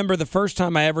remember the first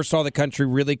time I ever saw the country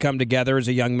really come together as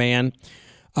a young man.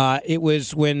 It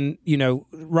was when,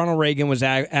 Ronald Reagan was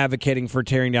advocating for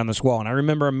tearing down this wall. And I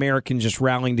remember Americans just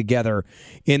rallying together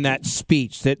in that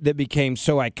speech that became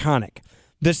so iconic.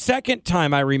 The second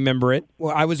time I remember it,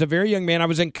 well, I was a very young man. I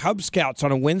was in Cub Scouts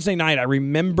on a Wednesday night. I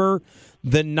remember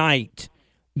the night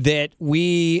that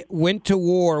we went to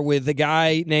war with a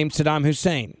guy named Saddam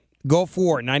Hussein, Gulf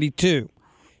War, 92.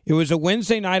 It was a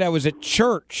Wednesday night. I was at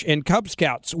church in Cub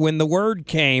Scouts when the word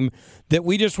came that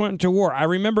we just went to war. I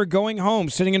remember going home,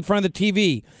 sitting in front of the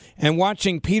TV and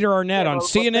watching Peter Arnett on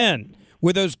CNN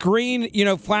with those green,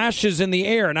 flashes in the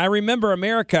air. And I remember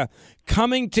America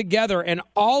coming together and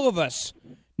all of us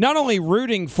not only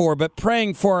rooting for, but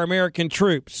praying for our American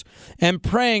troops and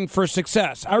praying for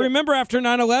success. I remember after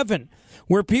 9/11,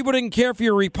 where people didn't care if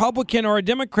you're a Republican or a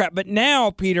Democrat. But now,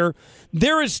 Peter,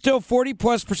 there is still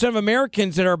 40+% of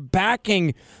Americans that are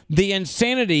backing the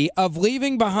insanity of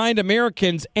leaving behind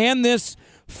Americans and this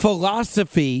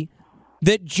philosophy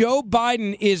that Joe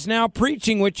Biden is now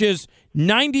preaching, which is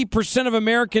 90% of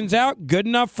Americans out, good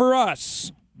enough for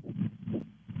us.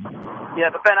 Yeah,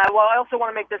 but Ben, I also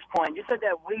want to make this point. You said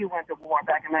that we went to war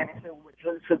back in 92 with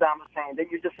Saddam Hussein.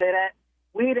 Did you just say that?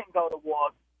 We didn't go to war.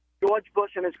 George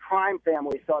Bush and his crime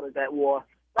family started that war.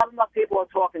 Not enough people are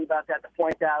talking about that to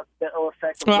point out the ill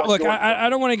effects. Look, I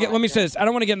don't want to get. Let me say this. I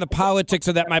don't want to get in the politics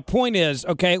of that. My point is,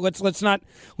 okay, let's not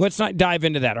dive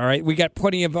into that. All right, we got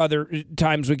plenty of other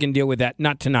times we can deal with that.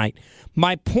 Not tonight.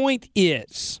 My point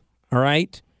is, all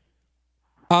right,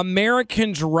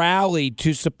 Americans rallied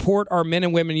to support our men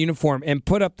and women in uniform and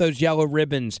put up those yellow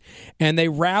ribbons, and they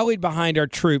rallied behind our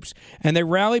troops, and they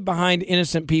rallied behind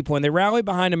innocent people, and they rallied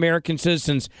behind American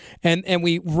citizens, and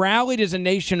we rallied as a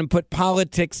nation and put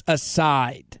politics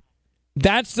aside.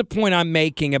 That's the point I'm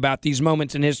making about these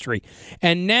moments in history.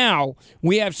 And now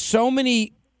we have so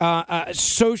many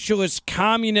socialist,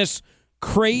 communist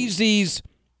crazies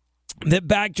that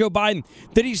back Joe Biden,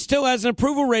 that he still has an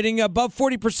approval rating above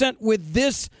 40% with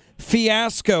this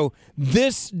fiasco,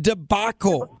 this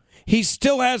debacle. He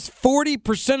still has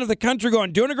 40% of the country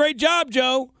going, doing a great job,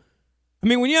 Joe. I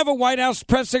mean, when you have a White House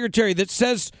press secretary that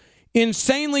says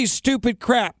insanely stupid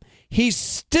crap, he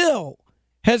still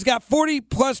has got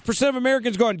 40+% of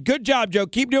Americans going, good job, Joe.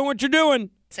 Keep doing what you're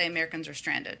doing. Say Americans are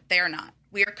stranded. They are not.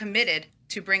 We are committed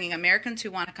to bringing Americans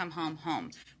who want to come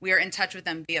home. We are in touch with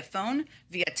them via phone,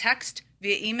 via text,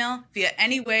 via email, via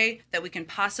any way that we can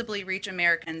possibly reach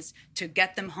Americans to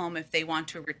get them home if they want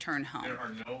to return home. There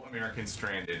are no Americans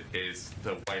stranded is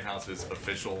the White House's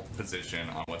official position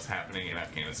on what's happening in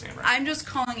Afghanistan right now. I'm just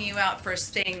calling you out for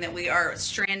saying that we are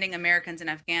stranding Americans in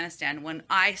Afghanistan when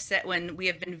we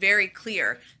have been very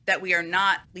clear that we are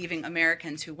not leaving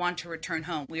Americans who want to return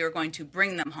home. We are going to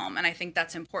bring them home. And I think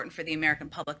that's important for the American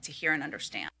public to hear and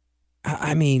understand.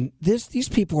 I mean, these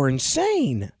people are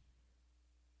insane.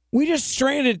 We just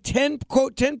stranded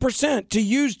 10% to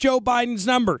use Joe Biden's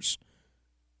numbers.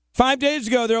 5 days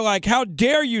ago, they're like, how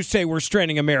dare you say we're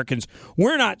stranding Americans?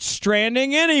 We're not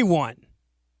stranding anyone.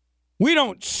 We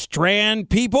don't strand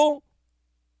people.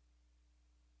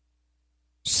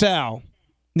 Sal,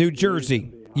 New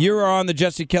Jersey, you are on the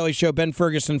Jesse Kelly Show. Ben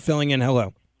Ferguson filling in.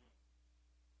 Hello.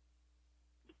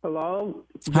 Hello,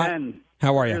 Ben.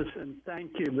 How are you? Listen,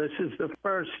 thank you. This is the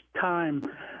first time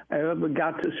I ever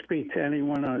got to speak to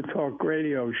anyone on a talk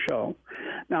radio show.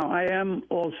 Now, I am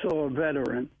also a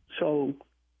veteran, so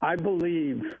I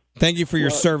believe... Thank you for your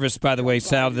service, by the way,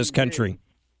 Sal, to this country.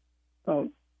 Oh,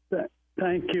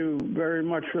 thank you very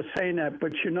much for saying that.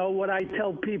 But you know what I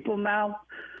tell people now?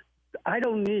 I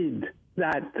don't need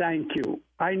that thank you.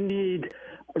 I need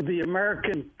the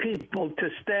American people to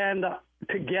stand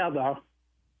together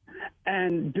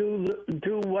and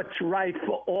do what's right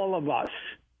for all of us.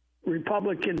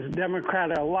 Republicans,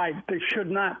 Democrats alike, this should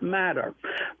not matter.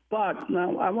 But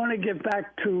now I want to get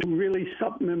back to really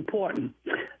something important.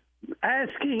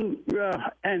 Asking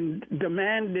and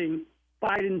demanding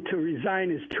Biden to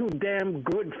resign is too damn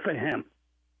good for him.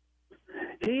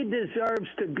 He deserves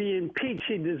to be impeached.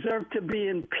 He deserved to be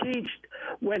impeached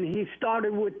when he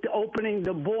started with opening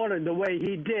the border the way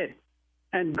he did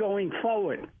and going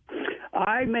forward.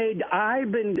 I've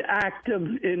been active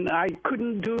I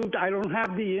don't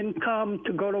have the income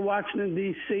to go to Washington,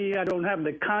 D.C. I don't have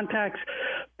the contacts,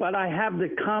 but I have the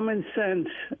common sense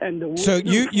and the... So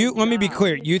you let me be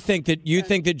clear. You think that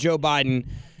Joe Biden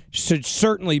should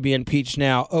certainly be impeached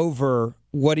now over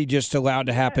what he just allowed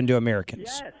to happen to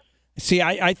Americans? Yes. See,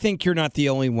 I think you're not the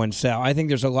only one, Sal. I think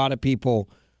there's a lot of people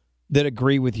that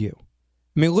agree with you.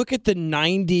 I mean, look at the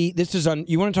 90. This is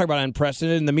you want to talk about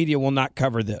unprecedented, and the media will not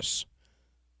cover this.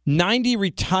 90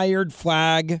 retired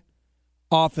flag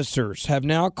officers have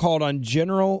now called on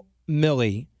General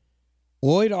Milley,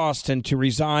 Lloyd Austin, to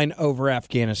resign over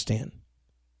Afghanistan.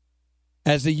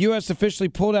 As the U.S. officially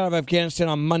pulled out of Afghanistan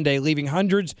on Monday, leaving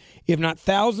hundreds, if not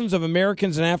thousands, of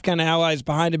Americans and Afghan allies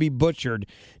behind to be butchered,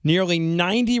 nearly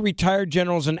 90 retired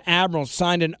generals and admirals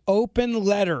signed an open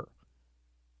letter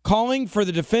calling for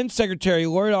the Defense Secretary,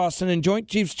 Lloyd Austin, and Joint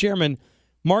Chiefs Chairman,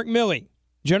 Mark Milley,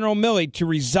 General Milley, to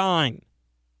resign.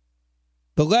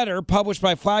 The letter, published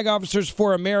by Flag Officers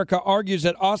for America, argues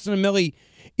that Austin and Milley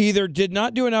either did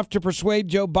not do enough to persuade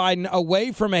Joe Biden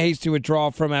away from a hasty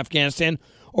withdrawal from Afghanistan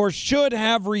or should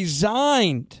have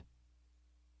resigned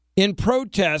in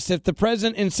protest if the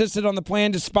president insisted on the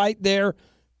plan despite their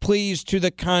pleas to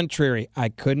the contrary. I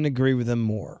couldn't agree with them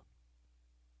more.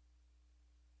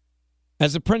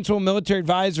 As the principal military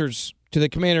advisors to the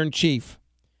commander-in-chief,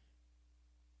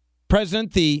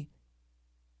 President, the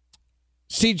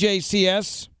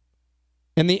CJCS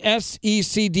and the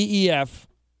SECDEF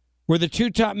were the two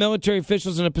top military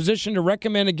officials in a position to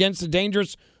recommend against the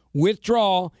dangerous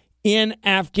withdrawal in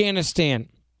Afghanistan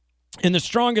in the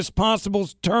strongest possible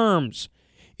terms.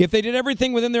 If they did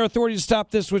everything within their authority to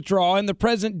stop this withdrawal and the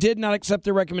president did not accept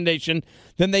their recommendation,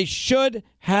 then they should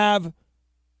have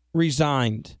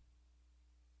resigned.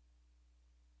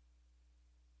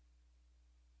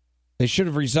 They should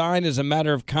have resigned as a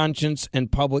matter of conscience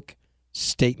and public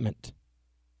statement.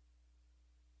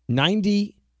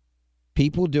 90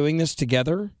 people doing this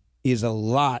together is a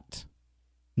lot.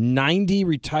 90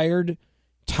 retired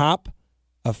top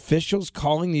officials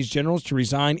calling these generals to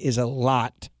resign is a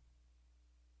lot.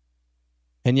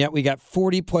 And yet we got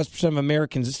 40+% of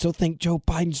Americans that still think Joe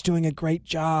Biden's doing a great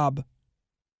job.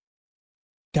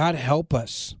 God help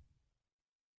us.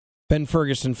 Ben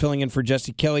Ferguson filling in for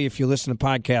Jesse Kelly. If you listen to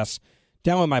podcasts,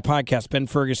 download my podcast, Ben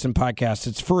Ferguson Podcast.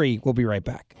 It's free. We'll be right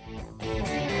back.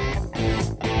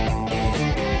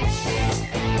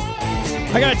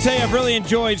 I got to tell you, I've really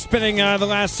enjoyed spending the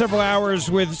last several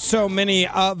hours with so many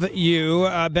of you.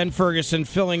 Ben Ferguson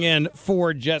filling in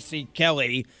for Jesse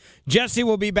Kelly. Jesse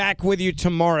will be back with you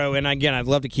tomorrow. And again, I'd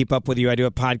love to keep up with you. I do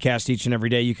a podcast each and every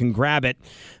day. You can grab it,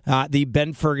 the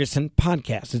Ben Ferguson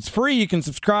Podcast. It's free. You can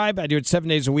subscribe. I do it 7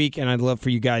 days a week, and I'd love for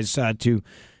you guys to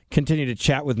continue to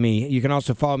chat with me. You can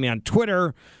also follow me on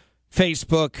Twitter,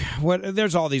 Facebook.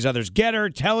 There's all these others. Getter,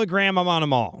 Telegram, I'm on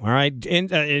them all. All right.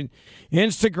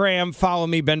 Instagram, follow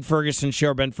me, Ben Ferguson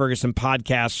Show, Ben Ferguson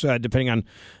Podcast. Depending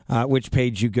on which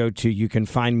page you go to, you can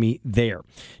find me there.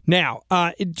 Now,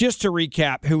 just to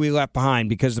recap who we left behind,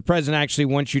 because the president actually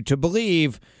wants you to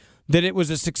believe that it was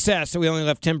a success, that we only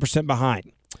left 10%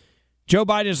 behind. Joe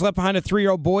Biden has left behind a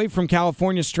 3-year-old boy from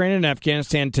California stranded in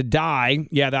Afghanistan to die.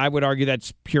 Yeah, I would argue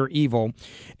that's pure evil.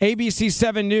 ABC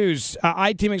 7 News,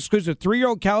 I-Team exclusive,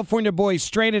 3-year-old California boy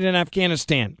stranded in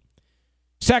Afghanistan.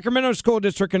 Sacramento School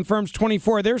District confirms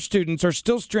 24 of their students are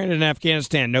still stranded in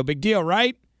Afghanistan. No big deal,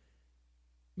 right?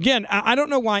 Again, I don't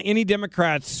know why any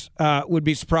Democrats would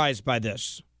be surprised by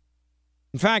this.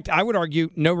 In fact, I would argue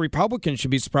no Republican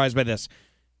should be surprised by this.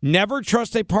 Never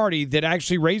trust a party that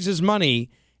actually raises money,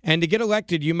 and to get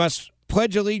elected, you must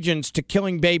pledge allegiance to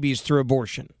killing babies through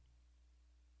abortion.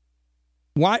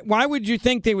 Why would you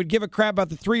think they would give a crap about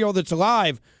the 3-year-old that's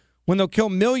alive when they'll kill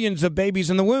millions of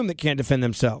babies in the womb that can't defend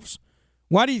themselves?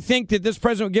 Why do you think that this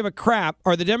president would give a crap,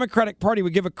 or the Democratic Party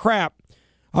would give a crap,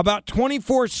 about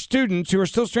 24 students who are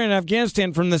still stranded in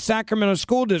Afghanistan from the Sacramento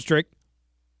School District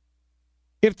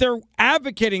if they're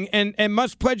advocating and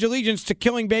must pledge allegiance to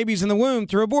killing babies in the womb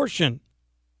through abortion?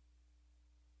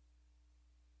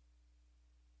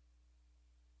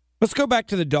 Let's go back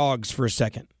to the dogs for a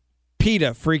second. PETA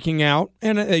freaking out,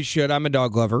 and they should. I'm a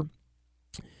dog lover.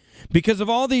 Because of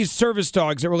all these service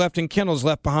dogs that were left in kennels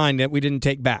left behind that we didn't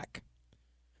take back.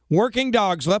 Working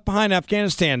dogs left behind in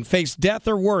Afghanistan face death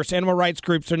or worse. Animal rights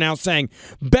groups are now saying,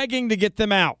 begging to get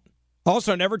them out.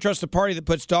 Also, never trust a party that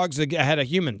puts dogs ahead of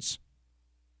humans.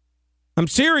 I'm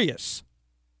serious.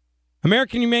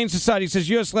 American Humane Society says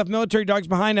U.S. left military dogs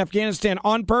behind in Afghanistan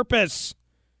on purpose.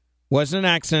 Wasn't an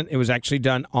accident. It was actually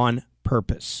done on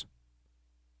purpose.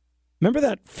 Remember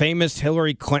that famous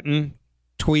Hillary Clinton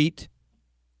tweet?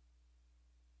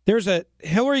 There's a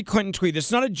Hillary Clinton tweet. This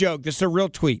is not a joke. This is a real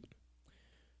tweet.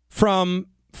 From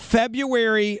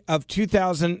February of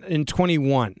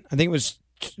 2021. I think it was,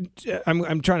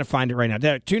 I'm trying to find it right now.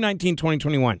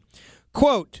 2/19/2021.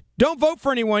 Quote, don't vote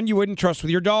for anyone you wouldn't trust with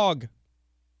your dog.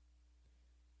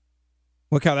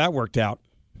 Look how that worked out.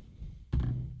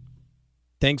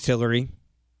 Thanks, Hillary.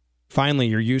 Finally,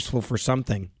 you're useful for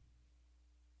something.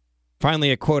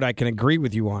 Finally, a quote I can agree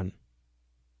with you on.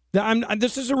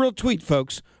 This is a real tweet,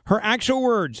 folks. Her actual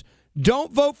words.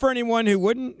 Don't vote for anyone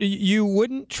who you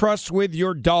wouldn't trust with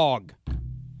your dog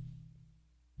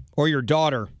or your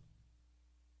daughter.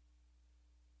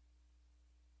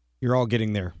 You're all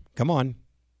getting there. Come on.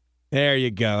 There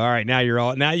you go. All right, now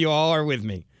you all are with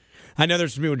me. I know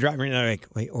there's some people driving right now like,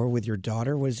 wait, or with your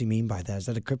daughter? What does he mean by that? Is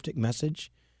that a cryptic message?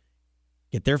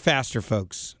 Get there faster,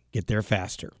 folks. Get there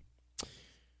faster.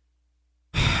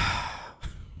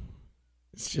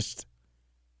 It's just,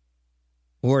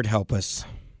 Lord help us.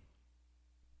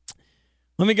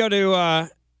 Let me go to,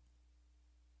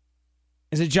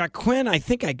 is it Jaquin? I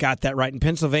think I got that right. In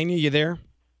Pennsylvania, you there?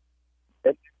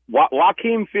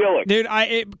 Joaquin Felix. Dude,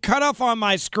 it cut off on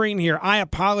my screen here. I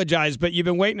apologize, but you've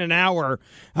been waiting an hour.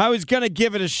 I was going to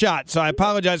give it a shot, so I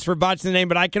apologize for botching the name,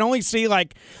 but I can only see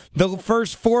like the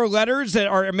first four letters,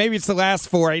 or maybe it's the last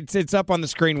four. It's up on the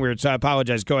screen weird, so I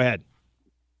apologize. Go ahead.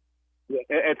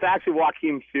 It's actually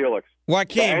Joaquin Felix.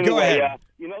 Joaquin, anyway, go ahead.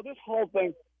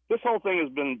 This whole thing has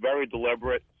been very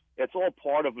deliberate. It's all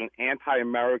part of an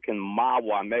anti-American mob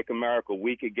want to make America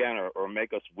weak again or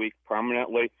make us weak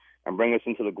permanently and bring us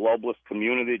into the globalist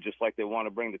community just like they want to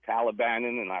bring the Taliban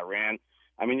in Iran.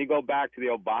 I mean, you go back to the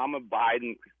Obama,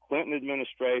 Biden, Clinton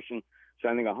administration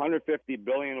sending $150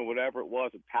 billion or whatever it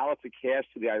was, pallets of cash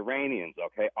to the Iranians,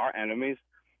 okay, our enemies,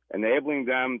 enabling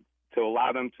them to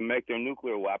allow them to make their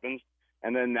nuclear weapons.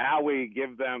 And then now we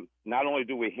give them, not only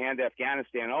do we hand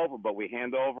Afghanistan over, but we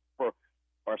hand over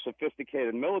our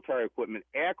sophisticated military equipment,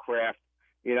 aircraft,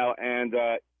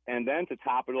 and then to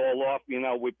top it all off,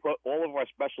 we put all of our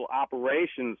special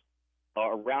operations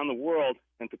around the world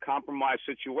into compromised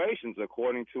situations,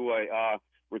 according to a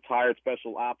retired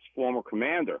special ops former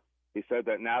commander. He said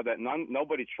that now that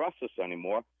nobody trusts us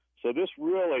anymore. So this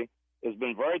really has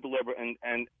been very deliberate.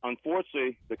 And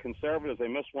unfortunately, the conservatives, they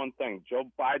miss one thing. Joe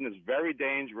Biden is very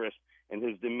dangerous in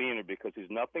his demeanor because he's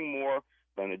nothing more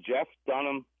than a Jeff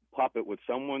Dunham puppet with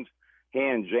someone's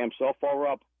hand jammed so far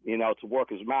up, to work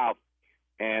his mouth.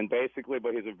 And basically,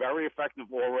 but he's a very effective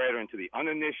orator, and to the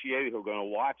uninitiated who are going to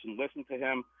watch and listen to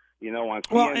him, on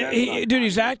CNN. Well, dude,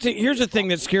 he's acting. Here's the thing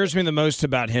that scares me the most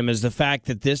about him is the fact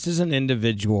that this is an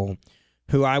individual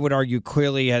who I would argue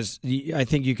clearly has, I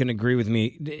think you can agree with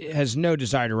me, has no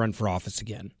desire to run for office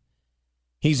again.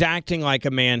 He's acting like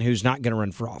a man who's not going to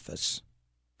run for office,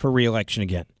 for re-election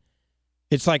again.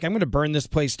 It's like, I'm going to burn this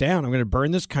place down. I'm going to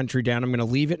burn this country down. I'm going to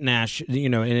leave it in ash,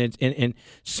 in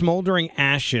smoldering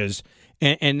ashes.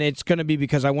 And it's going to be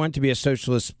because I want it to be a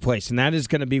socialist place. And that is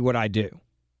going to be what I do.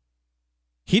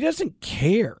 He doesn't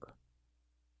care.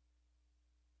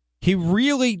 He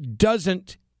really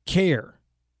doesn't care.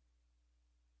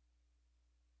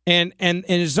 And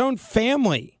his own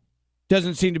family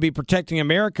doesn't seem to be protecting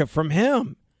America from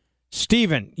him.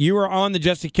 Stephen, you are on the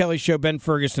Jesse Kelly Show. Ben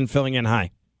Ferguson filling in.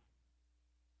 Hi.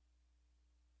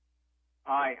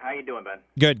 Hi. How you doing, Ben?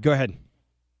 Good. Go ahead.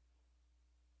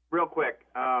 Real quick.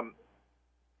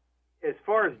 As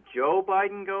far as Joe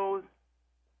Biden goes,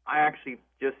 I actually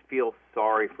just feel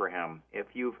sorry for him. If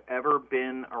you've ever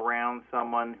been around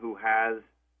someone who has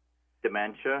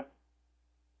dementia,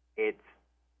 it's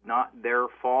not their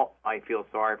fault. I feel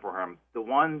sorry for him. The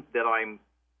one that I'm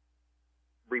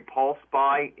repulsed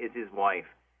by is his wife,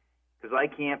 because I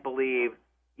can't believe,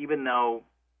 even though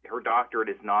her doctorate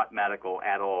is not medical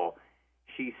at all,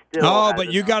 She still. Oh,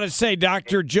 but you got to say,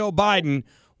 Dr. Jill Biden.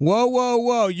 Whoa, whoa,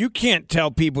 whoa! You can't tell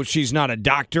people she's not a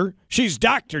doctor. She's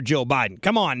Dr. Jill Biden.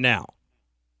 Come on now.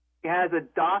 She has a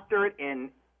doctorate in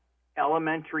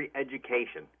elementary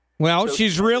education. Well, So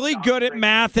she's really good at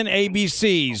math and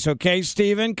ABCs. Okay,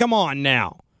 Stephen, come on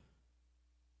now.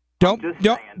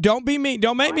 Don't be mean.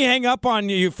 Don't make me hang up on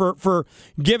you for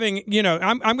giving. You know,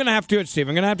 I'm going to have to do it, Steve.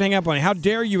 I'm going to have to hang up on you. How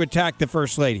dare you attack the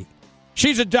first lady?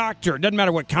 She's a doctor. Doesn't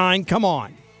matter what kind. Come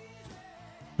on.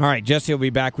 All right, Jesse will be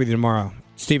back with you tomorrow.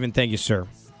 Stephen, thank you, sir.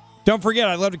 Don't forget,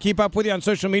 I'd love to keep up with you on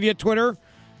social media, Twitter,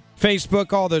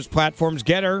 Facebook, all those platforms.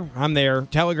 Getter, I'm there.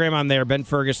 Telegram, I'm there. Ben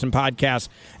Ferguson Podcast.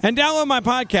 And download my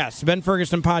podcast, Ben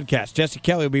Ferguson Podcast. Jesse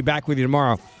Kelly will be back with you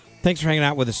tomorrow. Thanks for hanging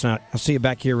out with us tonight. I'll see you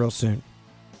back here real soon.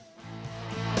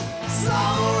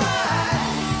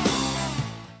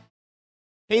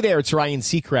 Hey there, it's Ryan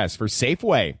Seacrest for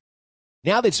Safeway.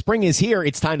 Now that spring is here,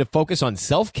 it's time to focus on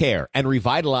self-care and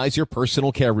revitalize your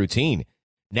personal care routine.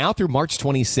 Now through March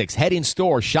 26, head in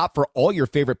store, shop for all your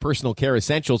favorite personal care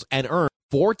essentials, and earn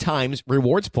 4 times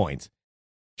rewards points.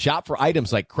 Shop for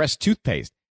items like Crest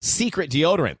toothpaste, Secret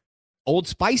deodorant, Old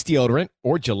Spice deodorant,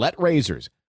 or Gillette razors.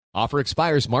 Offer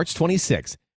expires March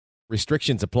 26.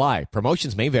 Restrictions apply.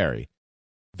 Promotions may vary.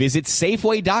 Visit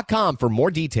Safeway.com for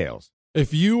more details.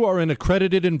 If you are an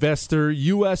accredited investor,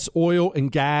 U.S. oil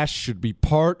and gas should be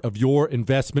part of your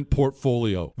investment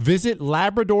portfolio. Visit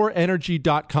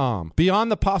LabradorEnergy.com.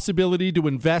 Beyond the possibility to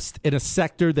invest in a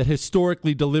sector that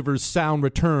historically delivers sound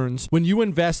returns, when you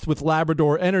invest with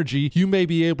Labrador Energy, you may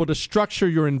be able to structure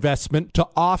your investment to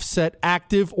offset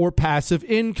active or passive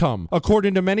income.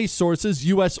 According to many sources,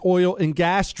 U.S. oil and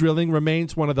gas drilling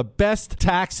remains one of the best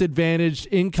tax-advantaged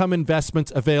income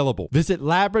investments available. Visit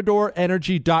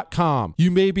LabradorEnergy.com.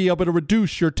 You may be able to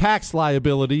reduce your tax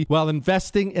liability while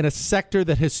investing in a sector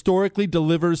that historically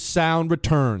delivers sound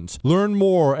returns. Learn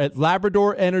more at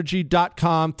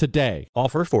LabradorEnergy.com today.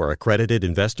 Offer for accredited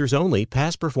investors only.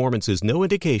 Past performance is no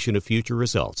indication of future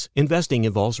results. Investing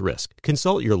involves risk.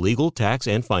 Consult your legal, tax,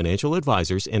 and financial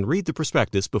advisors and read the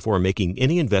prospectus before making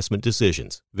any investment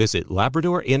decisions. Visit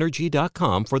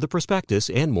LabradorEnergy.com for the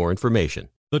prospectus and more information.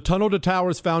 The Tunnel to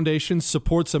Towers Foundation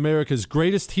supports America's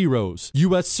greatest heroes,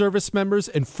 U.S. service members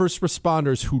and first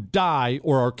responders who die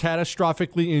or are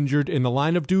catastrophically injured in the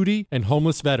line of duty, and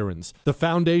homeless veterans. The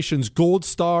foundation's Gold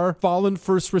Star, Fallen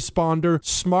First Responder,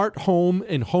 Smart Home,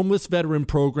 and Homeless Veteran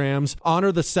programs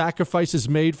honor the sacrifices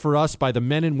made for us by the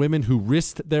men and women who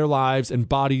risked their lives and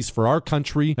bodies for our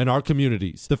country and our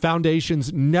communities. The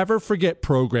foundation's Never Forget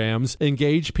programs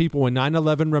engage people in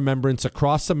 9/11 remembrance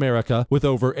across America with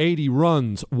over 80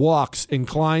 runs, walks, and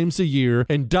climbs a year,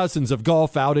 and dozens of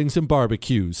golf outings and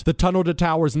barbecues. The Tunnel to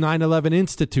Towers 9/11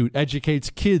 Institute educates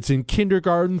kids in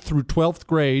kindergarten through 12th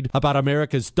grade about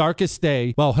America's darkest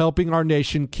day while helping our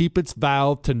nation keep its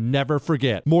vow to never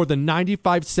forget. More than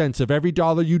 95 cents of every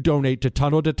dollar you donate to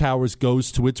Tunnel to Towers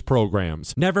goes to its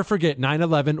programs. Never forget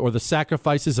 9/11 or the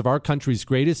sacrifices of our country's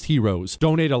greatest heroes.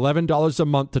 Donate $11 a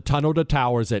month to Tunnel to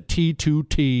Towers at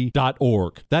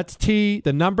T2T.org. That's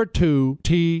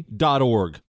T2T.org.